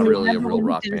Jovi. It's not Do you really a remember real when he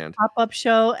rock did his band. pop-up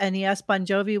show, and he asked Bon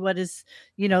Jovi what his,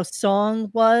 song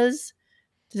was?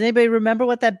 Does anybody remember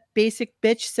what that basic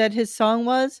bitch said his song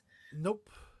was? Nope.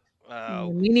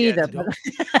 Me neither. Nope.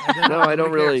 No, I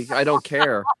don't really. I don't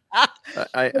care.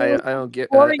 I don't get.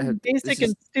 Boring, basic,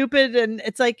 and stupid, and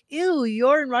it's like, ew,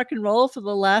 you're in rock and roll for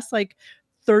the last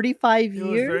 35 It years.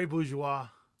 was very bourgeois.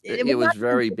 It was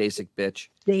very basic, bitch.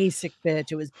 Basic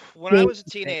bitch. It was. When I was a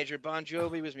basic. teenager, Bon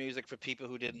Jovi was music for people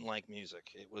who didn't like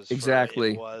music. It was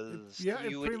Exactly. It was. Yeah,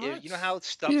 you pretty would. much. You know how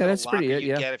stuff Yeah, in a that's locker pretty it, you'd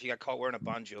yeah. get if you got caught wearing a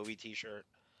Bon Jovi T-shirt.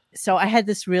 So I had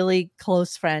this really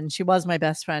close friend. She was my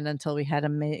best friend until we had a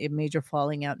major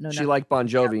falling out. She liked Bon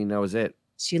Jovi, and that was it.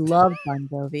 She loved Bon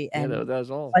Jovi, Yeah, and that was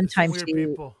all. one Some time weird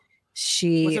people. What's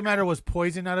she the matter? Was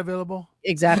Poison not available?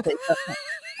 exactly.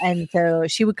 And so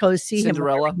she would go see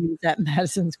Cinderella. him whenever he was at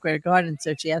Madison Square Garden.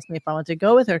 So she asked me if I wanted to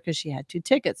go with her because she had 2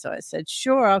 tickets. So I said,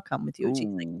 sure, I'll come with you. And she's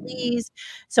like, please.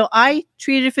 So I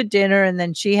treated her for dinner, and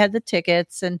then she had the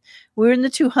tickets, and we were in the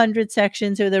 200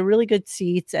 section. So they're really good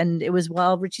seats. And it was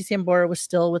while Richie Sambora was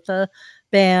still with the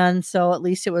band. So at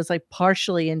least it was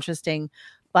partially interesting.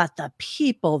 But the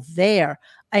people there,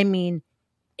 I mean,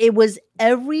 it was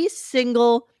every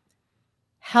single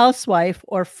housewife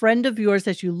or friend of yours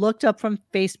that you looked up from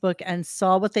Facebook and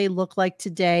saw what they look like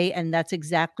today, and that's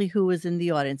exactly who was in the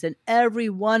audience. And every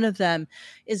one of them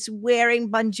is wearing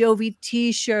Bon Jovi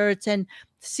t-shirts and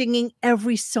singing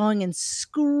every song and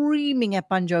screaming at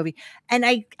Bon Jovi. And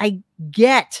I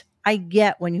get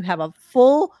when you have a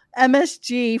full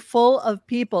MSG full of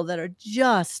people that are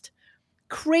just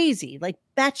crazy,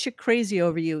 batshit crazy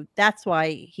over you. That's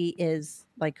why he is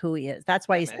who he is. That's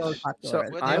why he's so popular.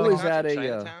 So I was at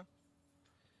a.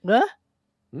 What?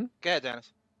 Go ahead,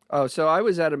 Dennis. Oh, so I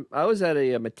was at a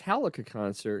Metallica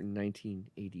concert in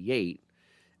 1988,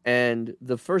 and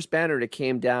the first banner that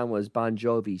came down was Bon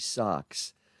Jovi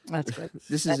sucks. That's good.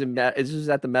 This is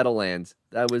at the Meadowlands.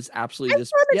 That was absolutely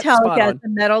just I saw spot Metallica on. at the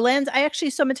Meadowlands. I actually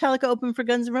saw Metallica open for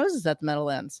Guns N' Roses at the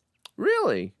Meadowlands.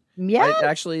 Really? Yeah.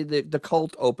 Actually, the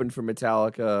Cult opened for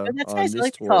Metallica That's on nice. I this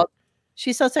like the tour. Cult.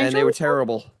 She saw And Sanctuary. they were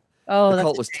terrible. Oh, the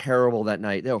Cult was terrible that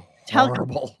night. They were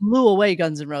horrible. Blew away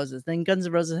Guns N' Roses. Then Guns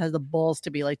N' Roses has the balls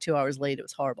to be 2 hours late. It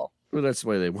was horrible. Well, that's the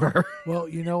way they were. Well,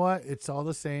 you know what? It's all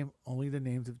the same. Only the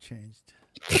names have changed.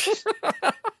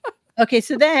 Okay,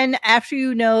 so then after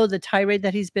the tirade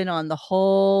that he's been on, the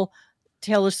whole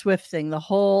Taylor Swift thing, the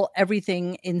whole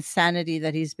everything insanity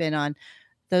that he's been on,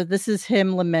 this is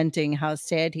him lamenting how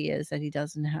sad he is that he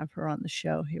doesn't have her on the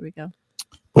show. Here we go.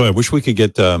 Boy, I wish we could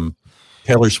get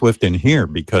Taylor Swift in here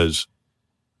because,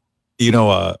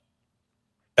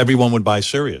 everyone would buy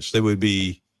Sirius. It would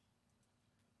be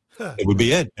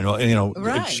it.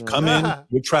 Right. Just come in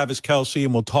with Travis Kelce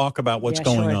and we'll talk about what's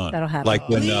going on. That'll happen. Like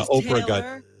when Please, Oprah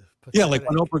Taylor. like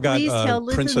when Oprah Please tell got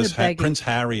Liz and the begging. Prince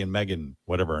Harry and Meghan,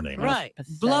 whatever her name is. Right.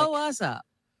 Pathetic. Blow us up.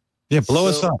 Yeah, blow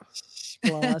us up.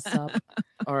 Blow us up.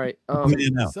 All right. Come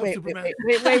in now. So Wait.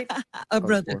 A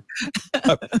brother.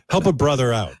 Help a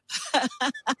brother out.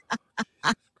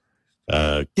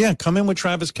 Come in with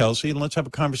Travis Kelce and let's have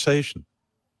a conversation.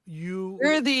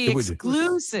 We're the It would-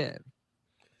 exclusive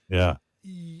Yeah.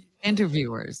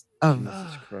 interviewers of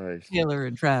Jesus Christ. Taylor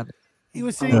and Travis. He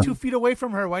was sitting 2 feet away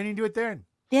from her. Why didn't you do it then?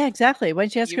 Yeah, exactly. Why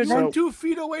didn't you ask her You then? were 2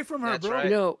 feet away from her, That's bro.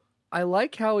 right. I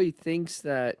like how he thinks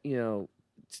that,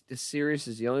 Sirius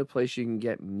is the only place you can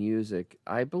get music.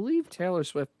 I believe Taylor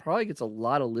Swift probably gets a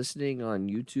lot of listening on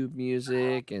YouTube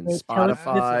Music and Taylor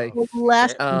Spotify. Swift,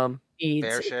 last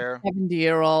Fair share.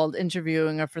 70-year-old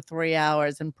interviewing her for 3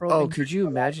 hours and probing. Oh, could you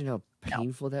imagine how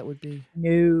painful that would be?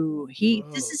 No,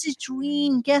 this is his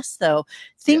dream guest, though.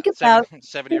 Think Yeah, about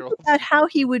 70-year-old. how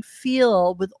he would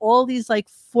feel with all these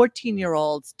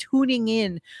 14-year-olds tuning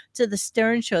in to the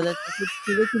Stern Show that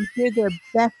they can hear their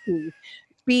besties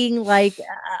being like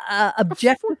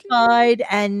objectified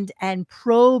and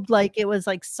probed like it was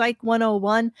like Psych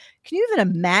 101. Can you even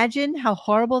imagine how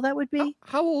horrible that would be?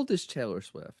 How old is Taylor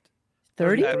Swift?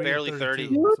 30? Barely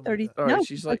 30. 30. All right, No,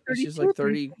 she's like 30,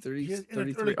 30, She's in her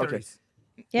 33. early Okay. 30s.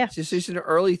 Yeah. She's in her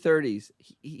early 30s.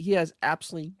 He has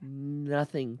absolutely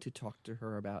nothing to talk to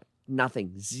her about.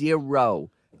 Nothing. Zero.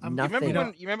 Nothing.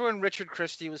 You remember when Richard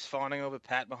Christie was fawning over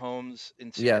Pat Mahomes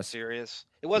in Yes. Sirius?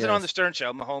 It wasn't on Yes. the Stern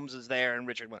Show. Mahomes is there and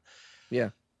Richard. Yeah.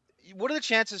 What are the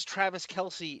chances Travis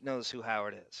Kelce knows who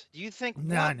Howard is? Do you think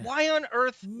None. why on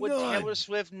earth would None. Taylor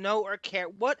Swift know or care?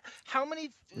 How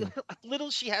many little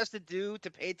she has to do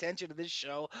to pay attention to this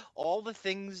show? All the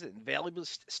things and valuable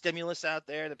stimulus out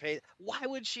there to pay. Why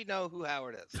would she know who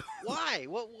Howard is? Why?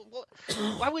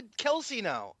 Why would Kelce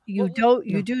know? You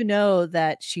do know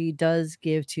that she does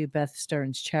give to Beth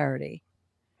Stearns charity.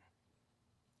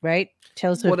 Right?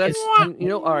 Taylor Swift. Well, that's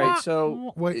all right.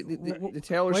 So the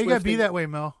Taylor Why Swift. you gotta be that way,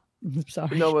 Mel? I'm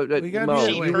sorry. No, but We gotta Mo, be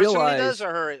that She way. you personally realize does,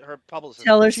 or her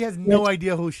publicist? She has no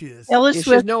idea who she is. Taylor she has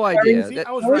Swift. no idea. See, That-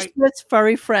 I was Taylor right. Swift's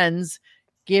furry friends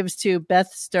gives to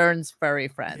Beth Stearns' furry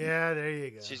friends. Yeah, there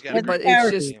you go. She's got With a but great it's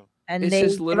charity. just And it's they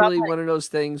just give literally out, like, one of those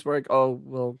things where, like, oh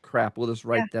well, crap, we'll just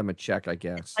write them a check, I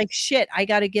guess. like shit. I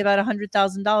got to give out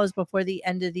 $100,000 before the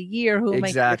end of the year. Who am I?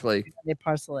 Exactly. They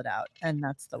parcel it out, and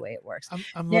that's the way it works.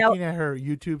 I'm Now- looking at her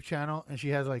YouTube channel, and she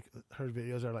has like her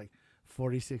videos are like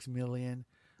 46 million,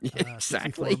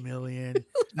 Exactly. 64 million,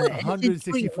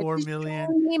 164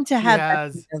 million. Seem to She have that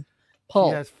has, kind of she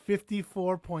pull. has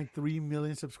 54.3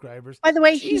 million subscribers. By the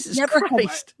way, Jesus he's never had,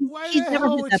 Christ. Why he's the never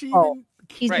hell had would that she pull. even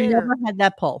He's Right. never had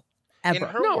that pull In ever.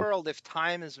 her No. world, if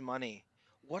time is money,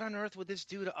 what on earth would this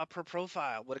do to up her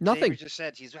profile? What Nothing. Xavier just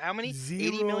said. She's how many? 80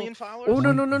 Zero. million followers? Oh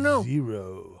no.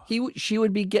 Zero. She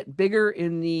would get bigger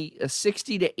in the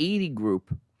 60 to 80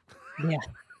 group.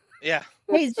 Yeah.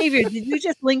 Hey Xavier, did you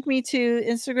just link me to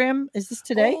Instagram? Is this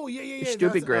today? Oh yeah.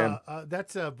 Stupid Graham.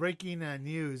 That's breaking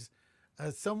news.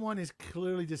 Someone is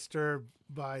clearly disturbed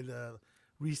by the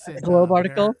recent The Globe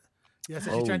article? Yeah,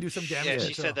 so she's trying to do some Yeah, damage.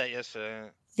 she said that yesterday.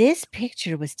 This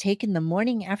picture was taken the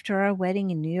morning after our wedding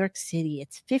in New York City.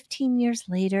 It's 15 years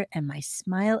later, and my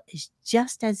smile is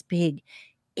just as big,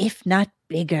 if not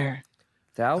bigger.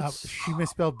 She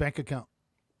misspelled bank account.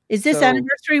 Is this So-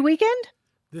 anniversary weekend?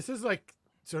 This is like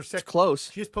her It's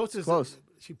close. She's posted. Close.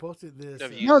 She posted this.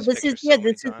 I've used No, this this picture is so many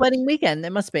this is times. wedding weekend. It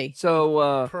must be.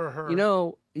 So per her. you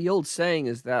know, the old saying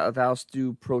is that thou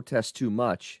do protest too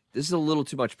much. This is a little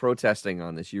too much protesting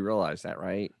on this. You realize that,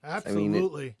 right?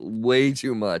 Absolutely. I mean, way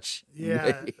too much.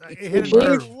 Yeah, Way it hit a too much.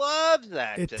 nerve. Love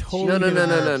that. It that totally No, no, hit no, a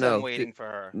no, nerve. no. I'm waiting for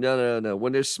her. No.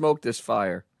 When there's smoke, there's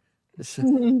fire.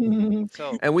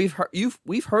 So And we've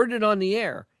heard it on the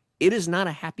air. It is not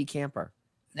a happy camper.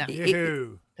 No.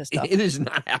 Ew. Pissed off. It is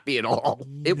not happy at all.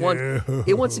 It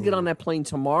wants to get on that plane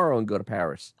tomorrow and go to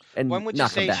Paris and when would you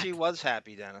not come say back. she was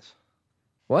happy, Dennis?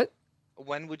 What?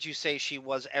 When would you say she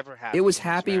was ever happy? It was in this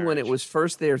happy when it marriage? was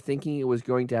first there, thinking it was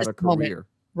going to have This a moment. career.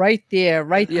 Right there,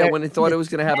 right Yeah, there. when it thought it was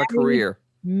going to have a career.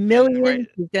 Millions. Right.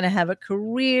 He's gonna have a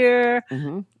career.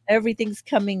 Mm-hmm. Everything's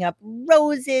coming up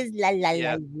roses. La la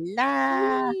Yeah. la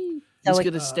la. He's So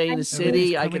going to stay in the everything's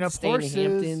city. I coming get to up stay in horses. the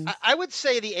Hamptons. I would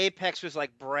say the apex was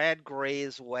like Brad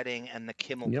Gray's wedding and the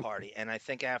Kimmel Yep. party, and I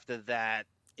think after that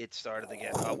it started to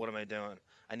get, oh, what am I doing?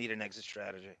 I need an exit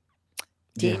strategy.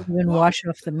 Didn't even Well, wash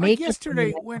off the Like makeup.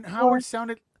 yesterday when Howard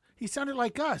sounded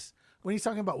like us when he's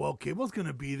talking about, well, Kimball's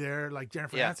gonna be there, like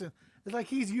Jennifer Yeah. Aniston. It's like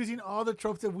he's using all the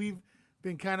tropes that we've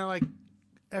been kind of like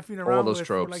effing around those with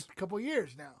tropes. for like a couple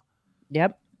years now.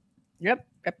 Yep. So Yep.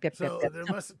 there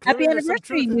must Happy clearly there's some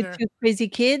anniversary, truth in you there. two crazy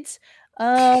kids.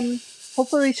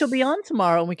 Hopefully she'll be on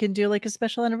tomorrow and we can do like a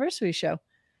special anniversary show.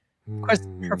 Of course,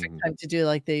 the perfect time to do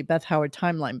like the Beth Howard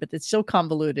timeline, but it's so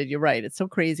convoluted. You're right. It's so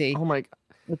crazy. Oh my!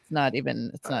 It's not even.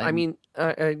 It's not. I mean,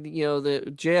 you know, the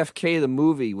JFK the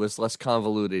movie was less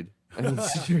convoluted. I mean,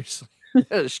 seriously,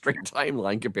 a straight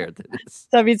timeline compared to this.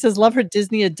 David says, love her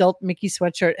Disney adult Mickey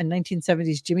sweatshirt and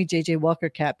 1970s Jimmy J.J. Walker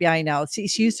cap. Yeah, I know. She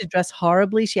used to dress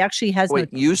horribly. She actually has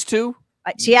Wait, used to?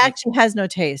 She actually has no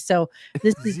taste. So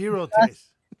this is Zero just- taste.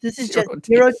 This is Zero just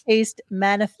zero taste. taste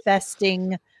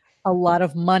manifesting a lot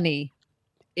of money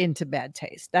into bad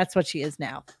taste. That's what she is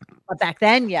now. But back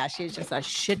then, yeah, she was just a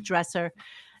shit dresser.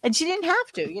 And she didn't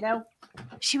have to, you know.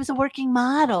 She was a working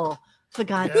model, for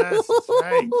God's sake. Yes, that's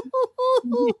right.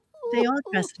 They all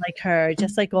dress like her,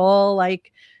 just like all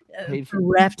like Paid for-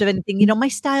 bereft of anything. You know, my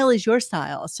style is your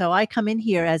style. So I come in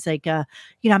here as like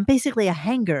I'm basically a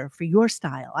hanger for your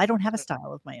style. I don't have a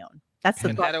style of my own. That's the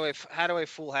And thought. how do I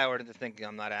fool Howard into thinking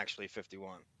I'm not actually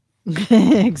 51?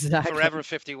 Exactly. Forever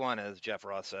 51, as Jeff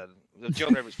Ross said. Joe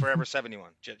Ray was forever 71.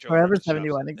 Forever Rogan's show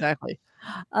 71, said, yeah. exactly.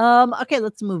 Okay,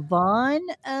 let's move on.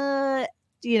 Some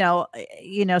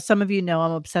of you know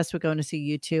I'm obsessed with going to see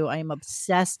you too. I am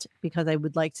obsessed because I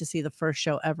would like to see the first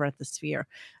show ever at the Sphere.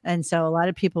 And so a lot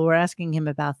of people were asking him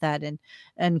about that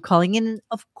and calling in. And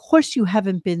of course you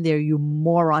haven't been there, you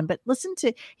moron. But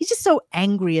he's just so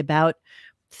angry about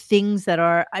things that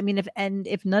are, I mean,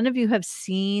 if none of you have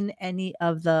seen any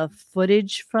of the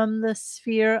footage from the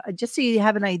Sphere, just so you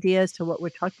have an idea as to what we're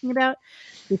talking about,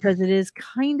 because it is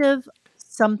kind of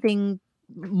something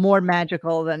more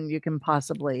magical than you can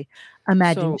possibly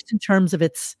imagine, So- just in terms of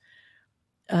its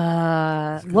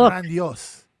It's look.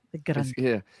 grandiose.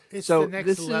 Yeah. It's So the next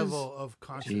this level of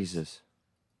concert. Jesus.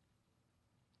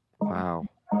 Wow.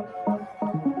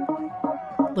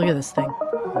 Look at this thing.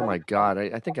 Oh my God.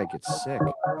 I think I get sick.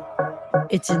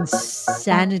 It's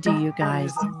insanity, you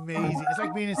guys. It's amazing. It's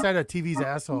like being inside a TV's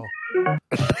asshole.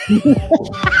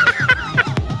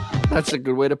 That's a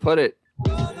good way to put it.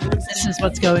 This is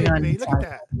what's going on. Look at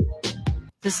that.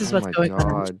 This is Oh what's my going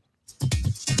on. God.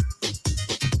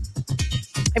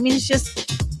 I mean, it's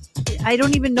just, I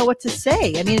don't even know what to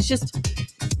say. I mean, it's just.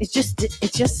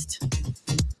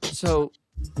 So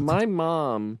my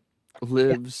mom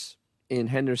lives in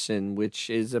Henderson, which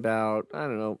is about, I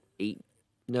don't know, eight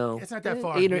It's not that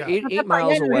far. eight yeah.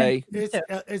 miles away.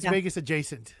 It's Vegas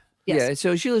adjacent. Yeah,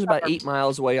 so she lives about 8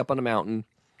 miles away up on a mountain.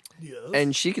 Yes.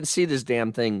 And she can see this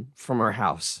damn thing from her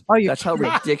house. Oh, that's how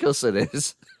ridiculous it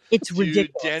is. It's Dude,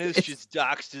 ridiculous. Dennis just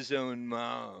doxed his own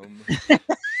mom.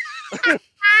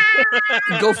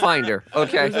 Go find her,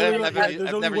 okay? I've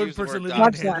never used the word living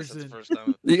dox. in That's the Henderson. first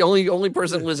time. The only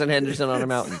person who lives in Henderson on a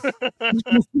mountain.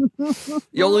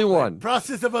 The only one.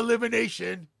 Process of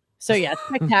elimination. So yeah,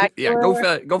 spectacular.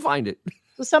 Yeah, go find it.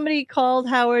 So somebody called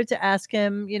Howard to ask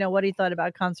him, what he thought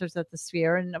about concerts at the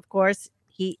Sphere, and of course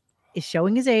he is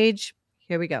showing his age.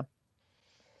 Here we go.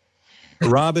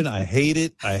 Robin, I hate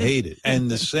it. And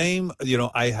the same,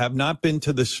 I have not been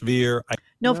to the Sphere.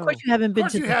 No, of course you haven't been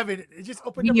Of to course you the haven't. It just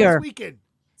opened up Sphere. this weekend.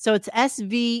 So it's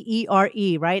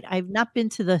SVERE, right? I've not been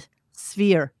to the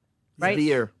Sphere, right?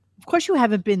 Sphere. Of course you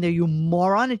haven't been there, you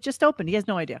moron. It just opened. He has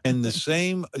no idea. And the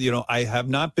same, I have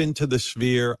not been to the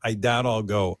Sphere. I doubt I'll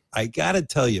go. I got to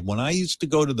tell you, when I used to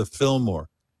go to the Fillmore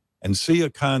and see a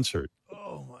concert,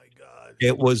 oh my God,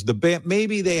 it was the band.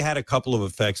 Maybe they had a couple of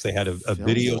effects. They had a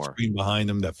video Fillmore. screen behind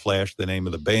them that flashed the name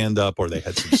of the band up, or they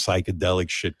had some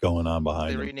psychedelic shit going on behind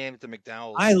They them. renamed it the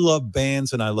McDowell's. I love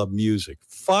bands and I love music.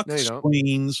 Fuck No, you don't.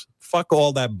 screens. Fuck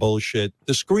all that bullshit.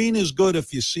 The screen is good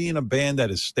if you're seeing a band at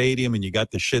a stadium and you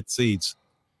got the shit seats.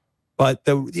 But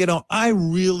I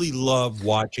really love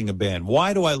watching a band.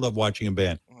 Why do I love watching a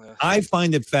band? I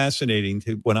find it fascinating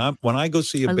to when I go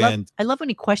see a band. I love when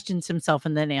he questions himself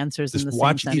and then answers in Just the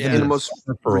watch same even sentence. In the most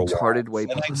for a while. retarded way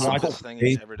And I possible. watch the Thing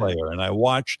bass every day. player and I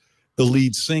watch the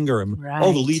lead singer and the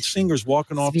Right. lead singer's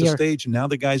walking off the Sphere. stage and now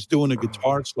the guy's doing a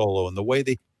guitar solo and the way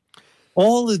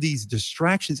all of these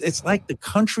distractions. It's like the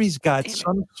country's got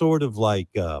some sort of like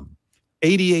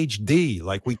ADHD.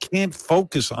 Like we can't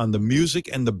focus on the music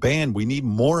and the band. We need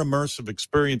more immersive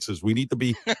experiences. We need to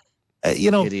be,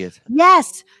 Idiot.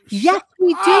 Yes,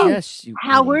 we do. Yes, you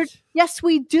Howard. idiot. Yes,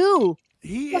 we do.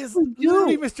 he Yes, is we do.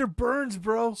 literally Mr. Burns,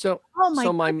 bro. So, Oh my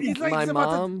so my goodness. He's like my he's about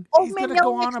to- mom. Oh he's man, gonna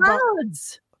go no, on the about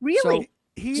clouds. Really?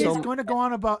 he So- is going to go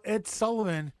on about Ed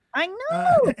Sullivan I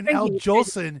know. and Thank Al you.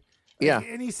 Jolson. Yeah.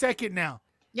 Any second now.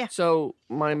 So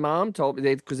my mom told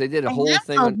me because they did a My whole mom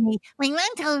thing told on. me. My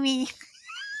mom told me.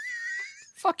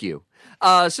 Fuck you.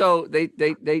 So they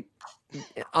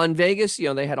on Vegas,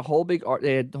 they had a whole big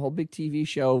TV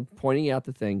show pointing out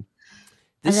the thing.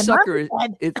 This And then sucker,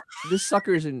 Mom said- this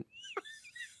sucker is in.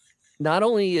 Not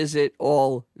only is it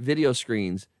all video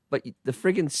screens, but the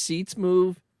friggin' seats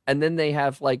move, and then they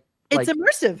have like It's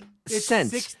immersive. It's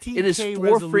sense. 16K It is 4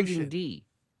 resolution. friggin' D.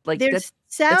 Like There's that's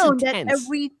sound at intense.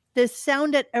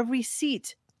 every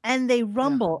seat, and they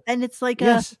rumble, and it's like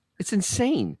yes, it's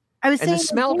insane. I was And saying the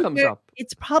smell comes earlier, up.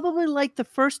 It's probably like the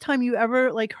first time you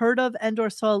ever heard of and or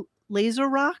saw laser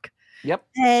rock. Yep.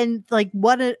 And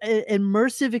what an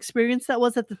immersive experience that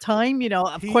was at the time.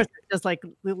 Of course, it's just like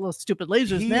little stupid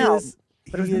lasers He now. is,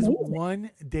 but it was he is amazing. one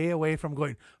day away from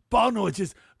going, Bono is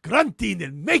just grunting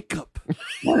and makeup.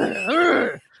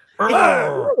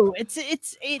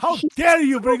 It's How dare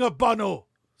you bring up Bono?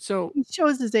 So he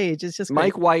shows his age. It's just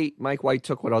Mike White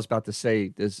took what I was about to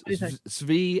say. There's What do you think?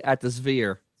 Svi at the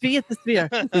Sphere. Svi at the Sphere.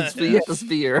 Svi at the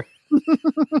Sphere.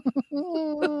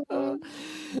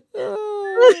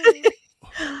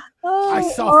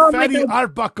 I saw Fatty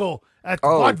Arbuckle at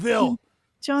Oh. Vaudeville.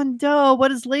 John Doe.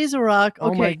 What is Laser Rock?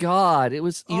 Okay. Oh my God! It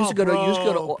was. You used to go to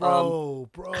bro.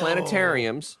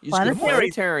 planetariums. You used to go to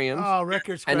Planetarium. planetariums. Oh,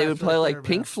 record And they scratch would play right like there,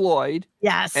 Pink man. Floyd.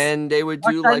 Yes. And they would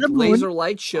Dark do Side like of the Moon. laser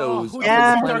light shows who up did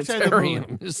at the Dark Side of the Moon?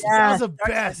 planetariums. That was the Dark Side of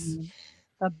best. the Moon.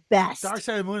 The best. Dark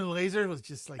Side of the Moon and Laser was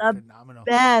just like The phenomenal.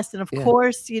 best. And of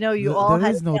course, you know, you all There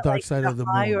had is to no get, Dark like, Side of the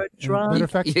high Moon. or And drunk. matter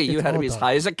of fact, Yeah, you it's had to all be as dark.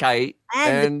 high as a kite,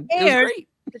 And and it was great.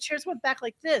 the chairs went back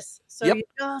like this. So Yep. you're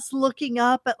just looking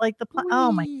up at like the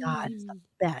oh my God, it's the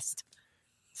best.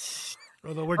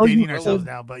 Although we're Oh, you dating ourselves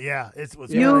did. now, but yeah, it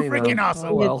was You freaking did. awesome.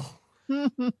 Oh, well. We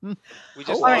just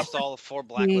All right. lost all the 4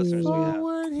 black listeners we have.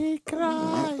 Forward he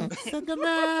cried, said the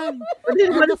man, What did-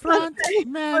 and what the does that front say?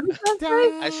 man What does that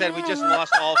died. I said we just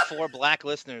lost all 4 black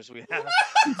listeners we have.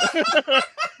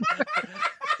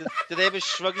 Did they have a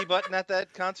shruggy button at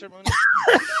that concert, Mooney?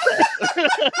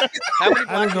 How many black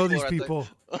I don't know these are at people.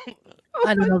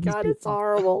 I don't know these God, it's people.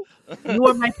 horrible. You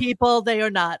are my people. They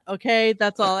are not. Okay,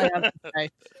 that's all I have to say.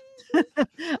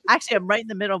 Actually, I'm right in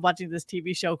the middle of watching this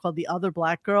TV show called The Other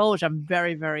Black Girl, which I'm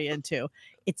very, very into.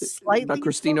 It's slightly Not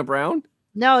Christina Brown?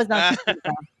 No, it's not. Christina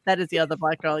Brown. That is The Other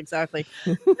Black Girl, exactly.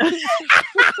 Did you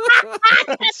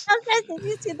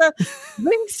see the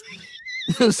links?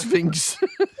 Sphinx.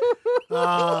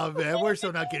 Oh man, we're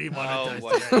so not getting monetized.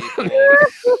 what today.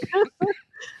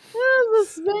 The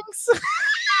Sphinx.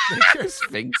 Make sure,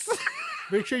 Sphinx.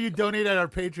 make sure you donate at our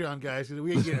Patreon, guys, because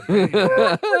we ain't getting paid.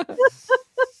 Man.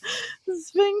 The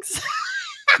Sphinx.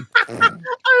 I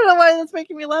don't know why that's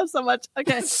making me laugh so much.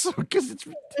 Okay. Because it's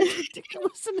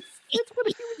ridiculous. And it's what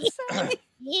he would say.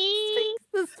 Sphinx,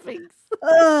 the Sphinx.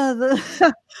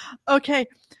 Okay.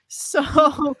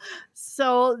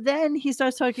 So then he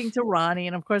starts talking to Ronnie,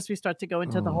 and of course we start to go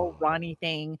into the whole Ronnie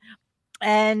thing.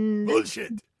 And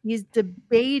Bullshit. he's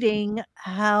debating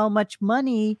how much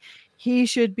money he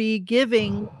should be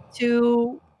giving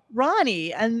to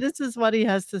Ronnie. And this is what he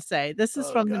has to say. This is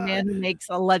from the man who makes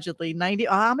allegedly 90.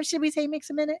 How much did we say he makes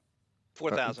a minute?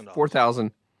 $4,000.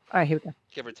 4,000. All right, here we go.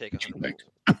 Give or take 100.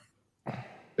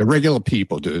 They're regular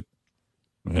people, dude.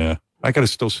 Yeah. I got to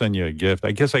still send you a gift.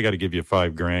 I guess I got to give you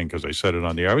 $5,000 because I said it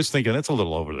on the air. I was thinking that's a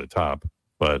little over the top,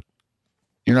 but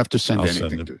you don't have to send I'll anything,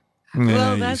 send it. dude.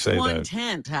 Well, you that's say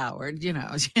 1/10, Howard. You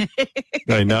know.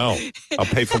 I know. I'll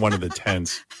pay for one of the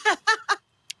tents.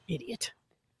 Idiot.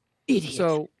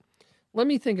 So let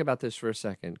me think about this for a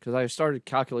second, because I started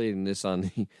calculating this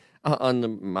on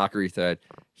the mockery thread.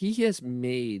 He has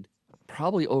made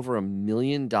probably over $1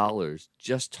 million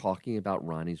just talking about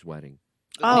Ronnie's wedding.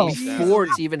 Oh, before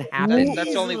it's even happened.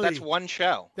 That's one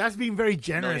show. That's being very $1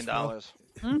 generous. million.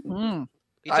 Mm-hmm.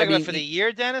 You talking about for the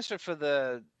year, Dennis, or for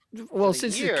the? Well, for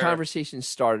since year? the conversation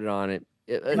started on it,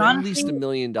 at Honestly, least $1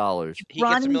 million. He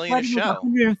gets $1 million a show.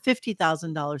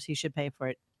 $150,000 he should pay for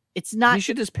it. It's not. He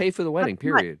should just pay for the wedding,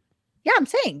 too much. period. Yeah, I'm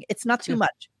saying it's not too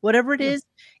much. Whatever it is,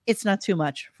 it's not too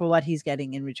much for what he's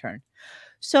getting in return.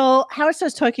 So Howard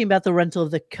starts talking about the rental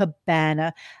of the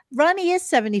cabana. Ronnie is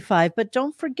 75, but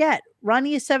don't forget,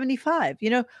 Ronnie is 75. You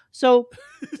know, so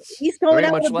he's going Very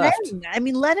out much with a left. bang. I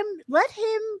mean, let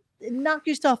him knock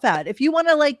yourself out. If you want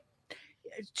to like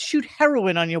shoot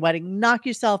heroin on your wedding, knock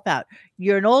yourself out.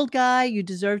 You're an old guy. You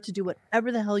deserve to do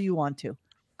whatever the hell you want to.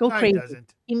 Go No, he crazy.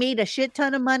 doesn't. He made a shit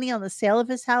ton of money on the sale of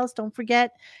his house. Don't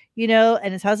forget, you know,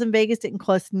 and his house in Vegas didn't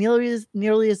cost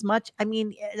nearly as much. I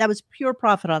mean, that was pure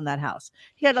profit on that house.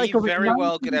 He had like He over very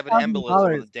well could have an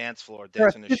embolism on the dance floor, for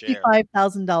a dancing to share.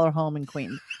 $55,000 home in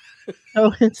Queens.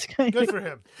 So it's kind Good for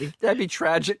him. That'd be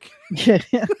tragic. Yeah.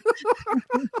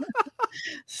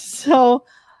 So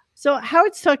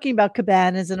Howard's talking about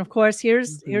cabanas, and of course,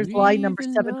 here's line number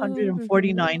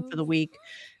 749 for the week,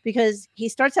 because he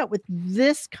starts out with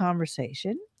this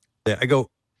conversation. Yeah, I go,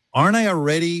 aren't I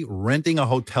already renting a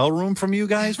hotel room from you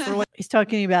guys for like? He's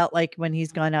talking about like when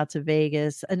he's gone out to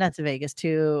Vegas, not to Vegas,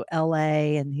 to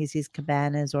LA, and he sees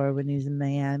cabanas, or when he's in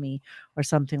Miami or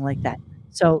something like that.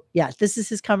 So yeah, this is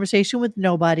his conversation with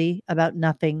nobody about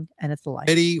nothing, and it's a lie.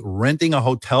 Already renting a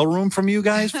hotel room from you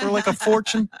guys for like a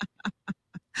fortune?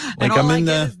 And Like all I'm I in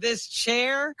get the. is this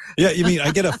chair. Yeah, you mean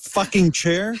I get a fucking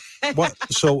chair? What?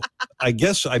 So I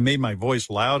guess I made my voice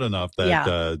loud enough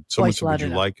that someone voice said, loud "Would you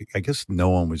enough. like?" I guess no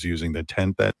one was using the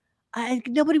tent that.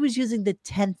 Nobody was using the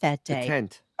tent that The day.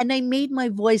 tent. And I made my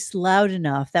voice loud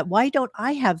enough that why don't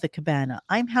I have the cabana?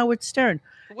 I'm Howard Stern.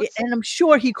 And I'm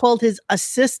sure he called his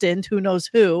assistant, who knows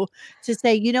who, to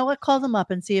say, you know what, call them up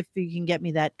and see if you can get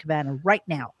me that cabana right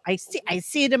now. I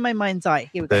see it in my mind's eye.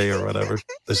 Here we go. Day or whatever.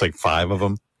 There's like 5 of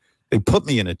them. They put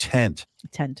me in a tent.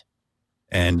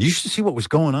 And you should see what was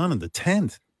going on in the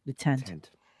tent. The tent.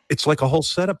 It's like a whole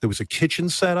setup. There was a kitchen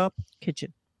set up.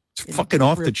 Kitchen. It's fucking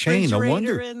off the chain. No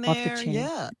Refrigerator wonder. in Off the there. chain.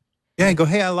 Yeah. Yeah, I go,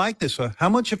 hey, I like this. How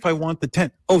much if I want the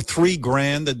tent? Oh,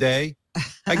 $3,000 a day.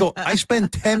 I go, I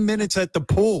spend 10 minutes at the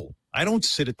pool. I don't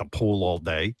sit at the pool all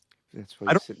day. That's I why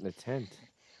you don't sit in a tent.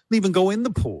 even go in the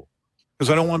pool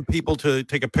because I don't want people to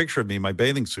take a picture of me in my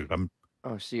bathing suit.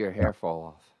 Oh, see your hair fall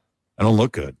off. I don't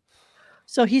look good.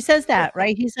 So he says that,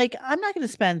 right? He's like, I'm not going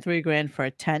to spend $3,000 for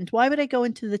a tent. Why would I go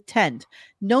into the tent?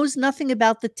 Knows nothing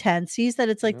about the tent, sees that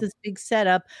it's like this big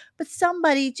setup, but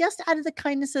somebody just out of the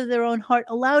kindness of their own heart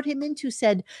allowed him into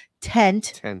said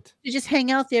tent to just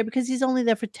hang out there because he's only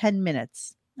there for 10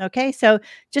 minutes. Okay. So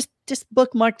just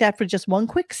bookmark that for just one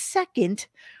quick second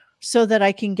so that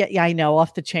I can get, I know,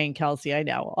 off the chain, Kelsey. I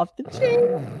know, off the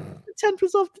chain. The tent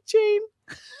was off the chain.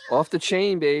 Off the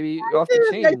chain, baby. Off the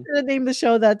I chain. should have named the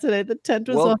show that today. The tent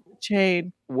was off the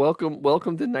chain. Welcome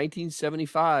to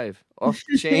 1975. Off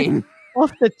the chain.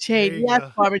 Off the chain.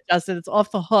 Yes, Barbara Justin. It's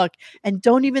off the hook. And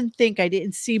don't even think I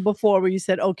didn't see before where you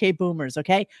said, okay, boomers.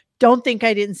 Okay. Don't think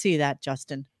I didn't see that,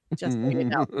 Justin. Just so you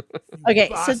know. Okay.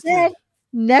 So then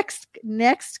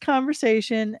next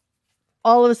conversation,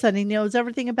 all of a sudden he knows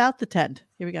everything about the tent.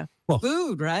 Here we go. Well,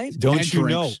 food, right? Don't you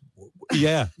know?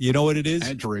 Yeah. You know what it is?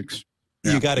 And drinks.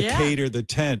 You got to cater the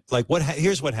tent. Like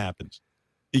here's what happens.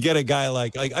 You get a guy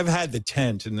like I've had the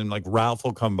tent, and then like Ralph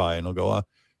will come by and he'll go, all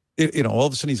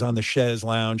of a sudden he's on the chaise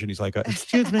lounge and he's like,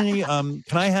 excuse me, can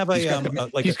I have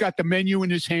he's got the menu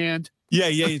in his hand. Yeah,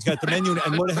 he's got the menu.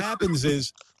 And what happens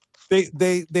is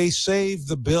they save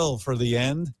the bill for the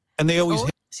end, and they always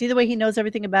see the way he knows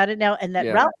everything about it now, and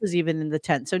that Ralph is even in the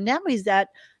tent. So now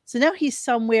he's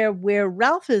somewhere where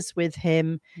Ralph is with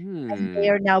him, and they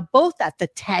are now both at the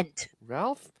tent.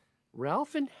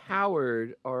 Ralph and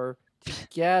Howard are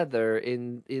together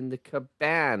in the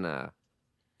cabana.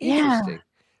 Interesting.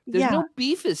 There's no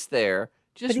beefus there.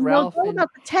 Just Ralph and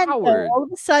about the tent, Howard. All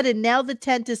of a sudden, now the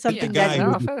tent is something that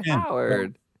Ralph and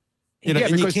Howard. You know,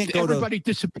 and because you can't go everybody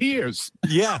disappears.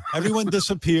 Yeah, everyone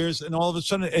disappears, and all of a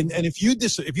sudden, and if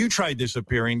you try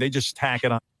disappearing, they just tack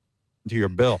it on to your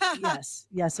bill.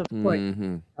 Yes, of course,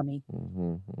 dummy.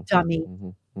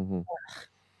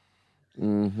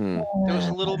 There was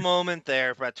a little moment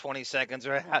there for about 20 seconds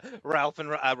where Ralph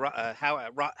and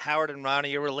Howard and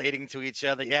Ronnie are relating to each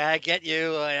other. Yeah, I get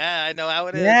you. Yeah, I know how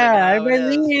it is. Yeah,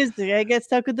 everybody leaves. I get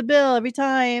stuck with the bill every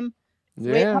time.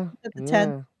 Yeah, at the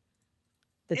tent.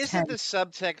 Isn't the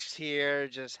subtext here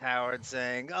just Howard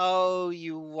saying, "Oh,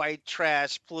 you white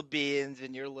trash plebeians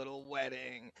in your little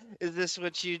wedding. Is this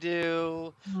what you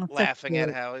do?" Laughing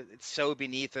at how it's so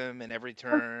beneath him in every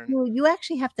turn. Well, you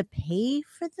actually have to pay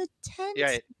for the tent.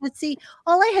 Yeah. Let's see.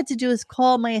 All I had to do is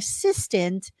call my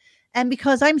assistant, and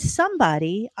because I'm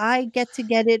somebody, I get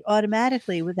it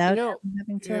automatically without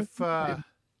having to.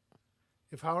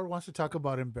 If Howard wants to talk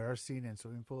about embarrassing and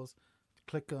swimming pools,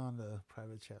 click on the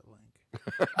private chat link.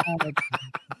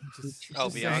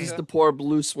 He's the poor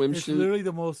blue swimsuit. It's literally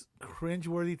the most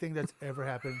cringeworthy thing that's ever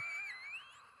happened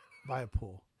by a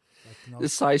pool. The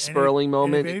Cy Sperling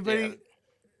moment. If anybody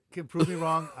can prove me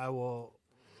wrong, I'll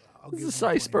this is a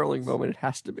Cy Sperling moment. It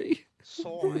has to be.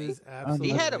 He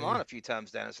had him on a few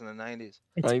times, Dennis, in the 90s.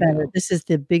 It's better. This is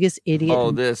the biggest idiot.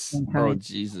 Oh, this. Oh,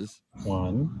 Jesus.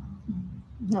 One.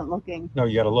 Not looking. No,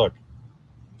 you got to look.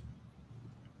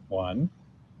 1,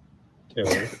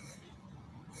 2.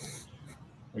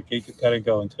 Okay, you gotta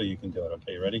go until you can do it.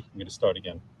 Okay, ready? I'm gonna start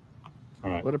again.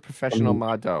 All right. What a professional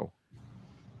motto.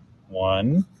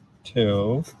 1,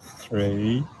 2,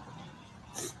 3.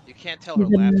 You can't tell her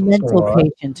She's a laughing. mental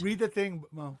patient. Read the thing,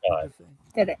 Mo.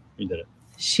 Did it. You did it.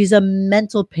 She's a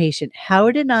mental patient.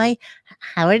 Howard and I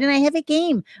have a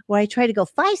game where I try to go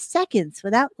 5 seconds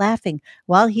without laughing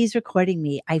while he's recording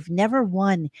me. I've never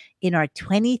won in our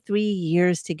 23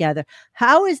 years together.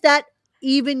 How is that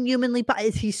even humanly possible?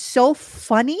 Is he so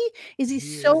funny? Is he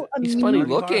so amusing? He's funny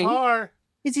looking.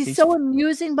 Is he so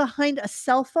amusing behind a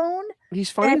cell phone? He's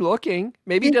funny looking.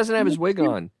 Maybe he doesn't have his wig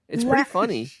on. It's pretty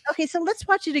funny. Okay, so let's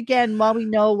watch it again while we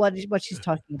know what she's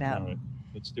talking about. All right,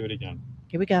 let's do it again.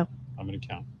 Here we go. I'm going to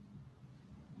count.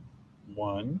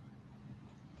 1.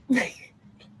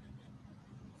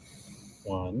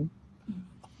 1.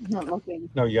 Not looking.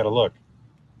 No, you got to look.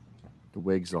 The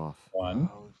wig's off. 1,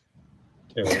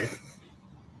 2.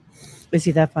 Is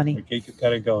he that funny? Okay, you got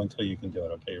to go until you can do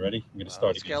it. Okay, ready? I'm going to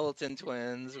start again. Skeleton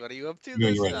twins. What are you up to Yeah,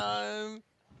 this you're right. time?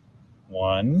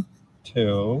 1,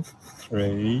 2,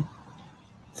 3,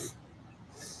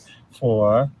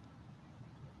 4,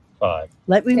 5.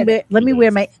 Let me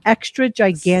wear my extra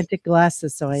gigantic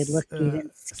glasses so I look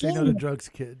Say no to drugs,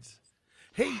 kids.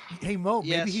 Hey, Mo.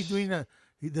 Yes. Maybe he's doing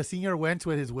the senior went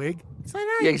with his wig.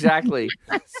 Yeah, exactly.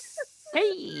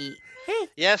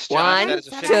 Yes, John. 1, That is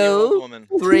a 50-year-old woman.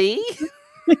 2, 3.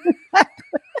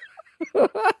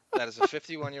 That is a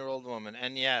 51-year-old woman,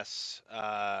 and yes,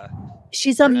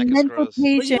 She's a her neck is mental gross. But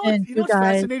you know patient, what? You know what's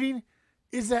guys. fascinating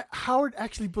is that Howard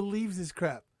actually believes this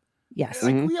crap. Yes.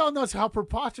 Like we all know how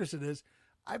preposterous it is.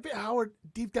 I bet Howard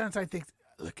deep down inside thinks,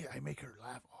 "Look, I make her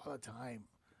laugh all the time.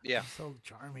 Yeah. I'm so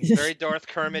charming." Very Darth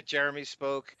Kermit. Jeremy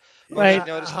spoke. Right.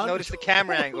 Notice the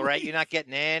camera angle, right? You're not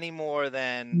getting any more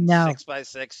than No.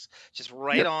 6x6, just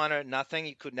right Yep. on her. Nothing.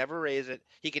 You could never raise it.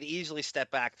 He could easily step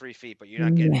back 3 feet, but you're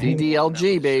not getting any more than that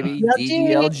DDLG, with a baby. shot.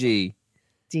 DDLG.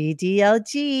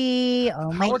 DDLG.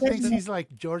 Oh my Howard thinks goodness. he's like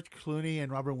George Clooney and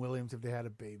Robin Williams if they had a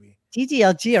baby.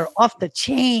 DDLG are off the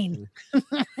chain.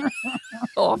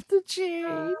 Off the chain.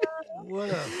 What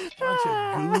a bunch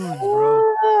of goons,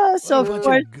 bro. So What a of bunch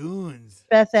course, of goons.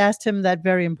 Beth asked him that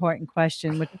very important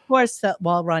question, which of course,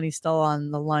 while Ronnie's still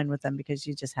on the line with them, because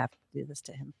you just have to do this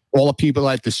to him. All the people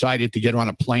that decided to get on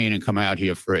a plane and come out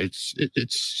here for it's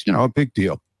a big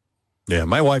deal. Yeah,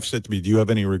 my wife said to me, "Do you have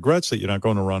any regrets that you're not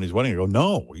going to Ronnie's wedding?" I go,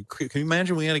 "No." Can you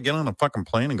imagine we had to get on a fucking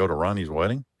plane and go to Ronnie's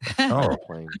wedding? Oh,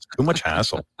 it's too much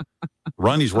hassle.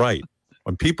 Ronnie's right.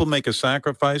 When people make a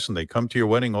sacrifice and they come to your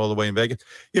wedding all the way in Vegas,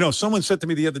 someone said to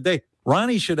me the other day,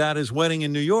 Ronnie should add his wedding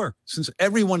in New York since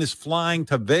everyone is flying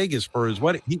to Vegas for his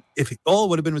wedding. All it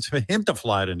would have been was for him to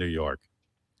fly to New York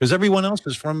because everyone else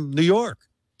is from New York.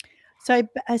 So,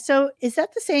 so is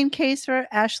that the same case for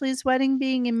Ashley's wedding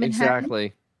being in Manhattan?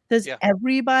 Exactly. Does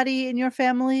everybody in your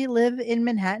family live in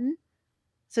Manhattan?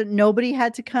 So nobody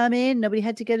had to come in. Nobody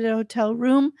had to get a hotel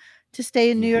room to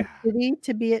stay in New York City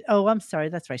to be at. Oh, I'm sorry.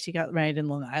 That's right. She got married in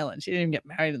Long Island. She didn't even get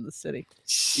married in the city.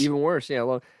 Even worse. Yeah.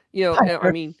 Well,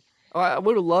 I mean, I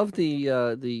would have loved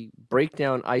the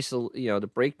breakdown the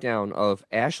breakdown of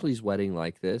Ashley's wedding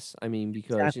like this. I mean,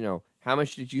 because how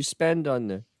much did you spend on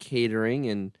the catering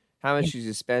and how much did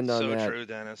you spend on that? True,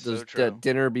 Dennis. The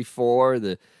dinner before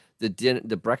the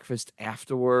breakfast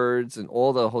afterwards and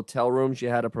all the hotel rooms you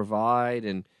had to provide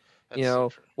and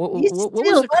what was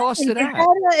the cost of that?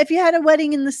 If you had a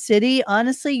wedding in the city,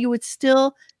 honestly, you would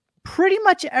still pretty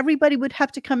much everybody would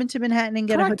have to come into Manhattan and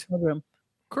get a hotel room.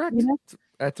 Correct.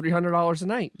 At $300 a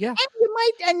night. Yeah.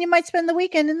 And you might spend the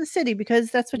weekend in the city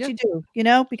because that's what you do,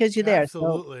 because you're there.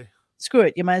 Absolutely. So screw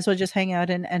it. You might as well just hang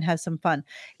out and have some fun.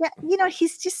 Yeah.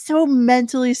 He's just so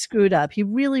mentally screwed up. He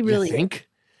really, really is.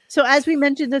 So as we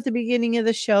mentioned at the beginning of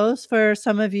the shows, for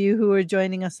some of you who are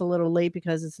joining us a little late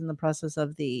because it's in the process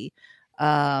of the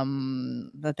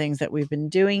things that we've been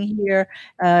doing here,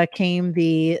 came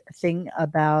the thing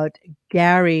about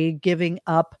Gary giving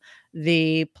up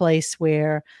the place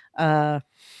where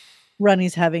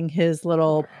Ronnie's having his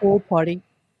little pool party.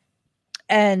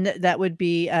 And that would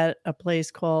be at a place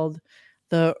called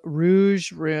the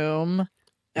Rouge Room.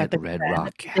 At Red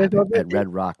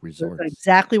Rock Resort. That's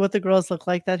exactly what the girls look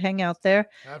like that hang out there.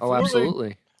 Oh,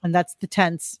 absolutely. And that's the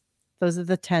tents. Those are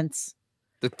the tents.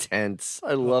 The tents.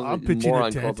 I love it.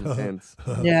 Moron called them tents.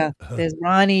 Yeah. There's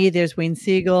Ronnie. There's Wayne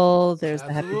Siegel. There's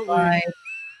the Happy Five.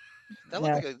 That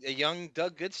looked like a young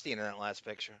Doug Goodstein in that last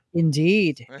picture.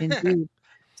 Indeed.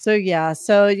 So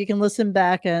you can listen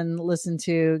back and listen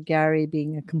to Gary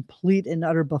being a complete and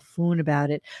utter buffoon about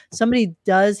it. Somebody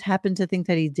does happen to think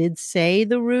that he did say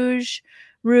the Rouge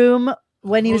Room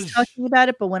when he was talking about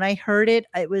it, but when I heard it,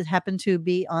 it happened to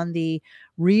be on the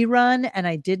rerun and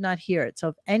I did not hear it. So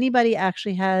if anybody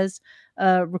actually has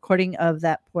a recording of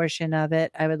that portion of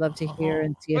it, I would love to hear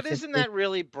and see. But isn't that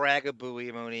really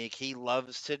bragabooey, Monique? He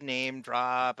loves to name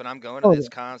drop, and I'm going to this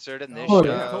concert and this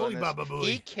show. And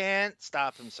he can't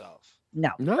stop himself. No.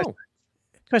 Of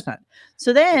course not.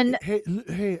 So then,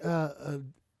 hey,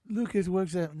 Lucas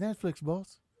works at Netflix,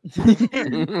 boss. So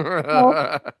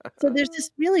there's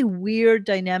this really weird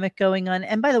dynamic going on.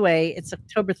 And by the way, it's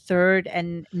October 3rd,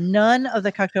 and none of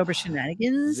the Cocktober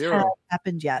shenanigans have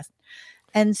happened yet.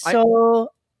 And so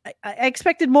I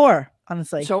expected more,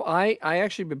 honestly. So I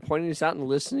actually been pointing this out in the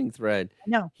listening thread.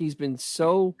 No, he's been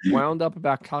so wound up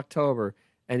about Cocktober,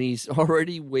 and he's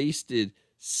already wasted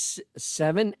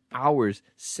 7 hours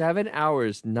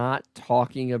not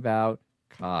talking about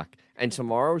cock. And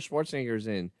tomorrow Schwarzenegger's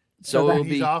in. So it'll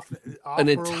be off an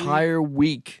entire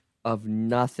week of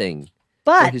nothing.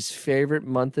 But for his favorite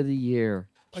month of the year.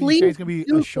 Please, it's gonna be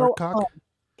a short cock.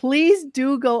 Please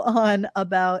do go on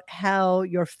about how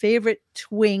your favorite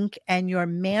twink and your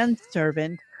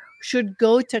manservant should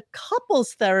go to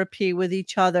couples therapy with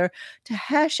each other to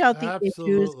hash out the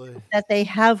issues that they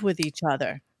have with each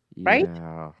other. Right?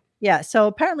 Yeah. So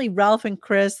apparently Ralph and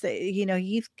Chris,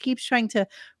 he keeps trying to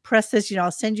press this,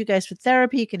 I'll send you guys for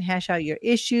therapy. You can hash out your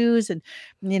issues. And,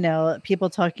 people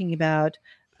talking about,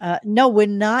 no, we're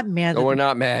not mad. No, we're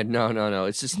not mad. No.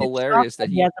 It's just hilarious that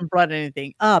he hasn't brought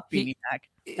anything up.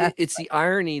 It's the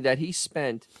irony that he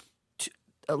spent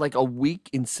like a week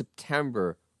in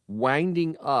September,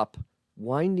 winding up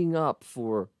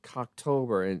for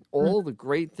October and all the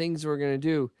great things we're going to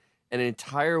do. An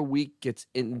entire week gets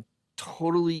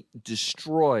totally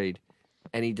destroyed,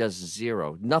 and he does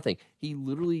zero, nothing. He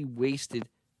literally wasted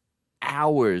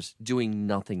hours doing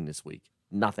nothing this week.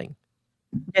 Nothing.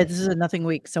 Yeah, this is a nothing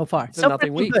week so far. It's a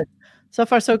nothing week. Good. So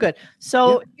far, so good.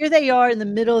 So here they are in the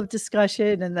middle of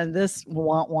discussion, and then this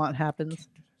want happens.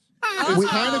 It's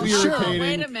kind of irritating.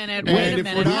 Wait a minute. And Wait a if we're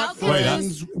minute. not How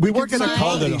friends, can we work at a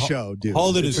Hold it, comedy show, dude.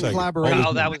 hold it a It's second. collaboration.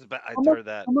 Oh, that was bad. I heard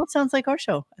that. Almost sounds like our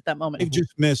show at that moment. You've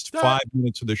just missed 5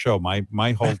 minutes of the show.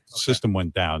 My whole system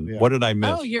went down. Yeah. What did I miss?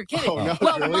 Oh, you're kidding. Oh, no,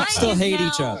 well, really? mine Still is hate now,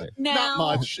 each other. Now, Not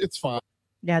much. It's fine.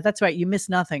 Yeah, that's right. You missed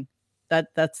nothing.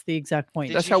 That's the exact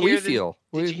point. That's you how we hear the- feel.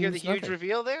 Did We you hear the miss huge nothing.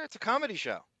 reveal there? It's a comedy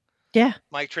show. Yeah.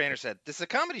 Mike Trainer said, "This is a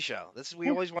comedy show. We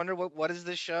always wonder what is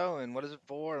this show and what is it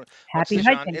for? What's Happy the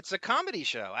genre?" hiking. It's a comedy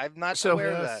show. I'm not So-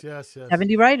 aware of Yes, that. yes, yes.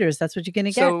 70 writers. That's what you're going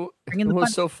to get. So Bring in the what was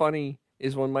fun. so funny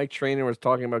is when Mike Trainer was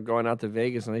talking about going out to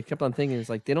Vegas, and I kept on thinking, it's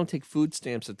like they don't take food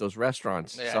stamps at those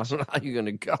restaurants. Yeah, So I don't know how you're going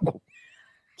to go.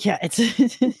 Yeah, it's.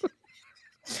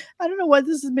 I don't know why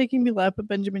this is making me laugh, but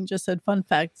Benjamin just said, fun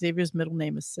fact, Xavier's middle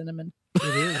name is Cinnamon. It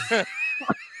is.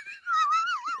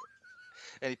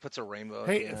 And he puts a rainbow.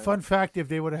 Hey, at the end. fun fact: if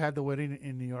they would have had the wedding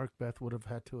in New York, Beth would have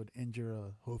had to injure a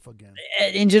hoof again.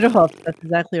 Injured a hoof. That's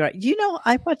exactly right. You know,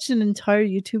 I watched an entire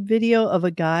YouTube video of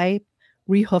a guy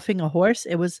rehoofing a horse.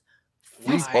 It was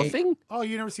Rehoofing? Oh,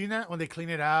 you never seen that when they clean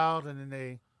it out and then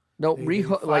they No, they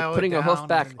like file it putting a hoof down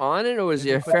back and- on it, or was and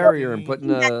it they a put the farrier and thingy- putting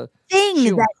that a thing,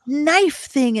 shoe? that knife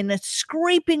thing, and it's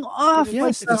scraping off.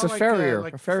 Yes, like it's the- a farrier.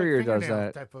 A farrier does fingernail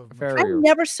that. type of A I farrier.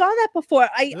 never saw that before.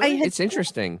 I Really? had It's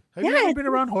interesting. Have you Yeah, ever been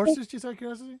around horses? Just out of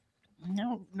curiosity.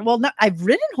 no. Well, not, I've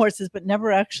ridden horses, but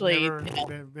never actually Never you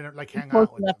know, been like hang close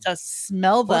out with enough them. to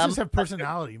smell them. Horses have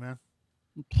personality, man.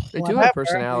 They do Whatever. have They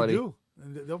personality. do.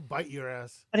 And they'll bite your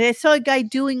ass. But I saw a guy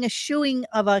doing a shoeing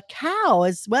of a cow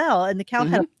as well, and the cow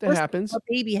had a That blister. happens. The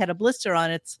baby had a blister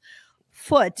on its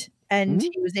foot, and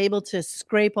he was able to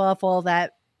scrape off all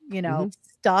that,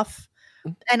 stuff.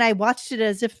 And I watched it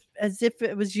as if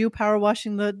it was you power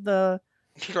washing the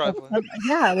Driveway.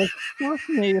 yeah, I was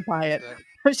fascinated by it.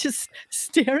 I was just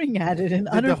staring at it and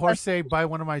Did the horse say, "Buy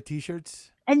one of my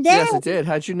T-shirts"? And then Yes, it did.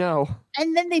 How'd you know?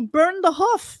 and then they burned the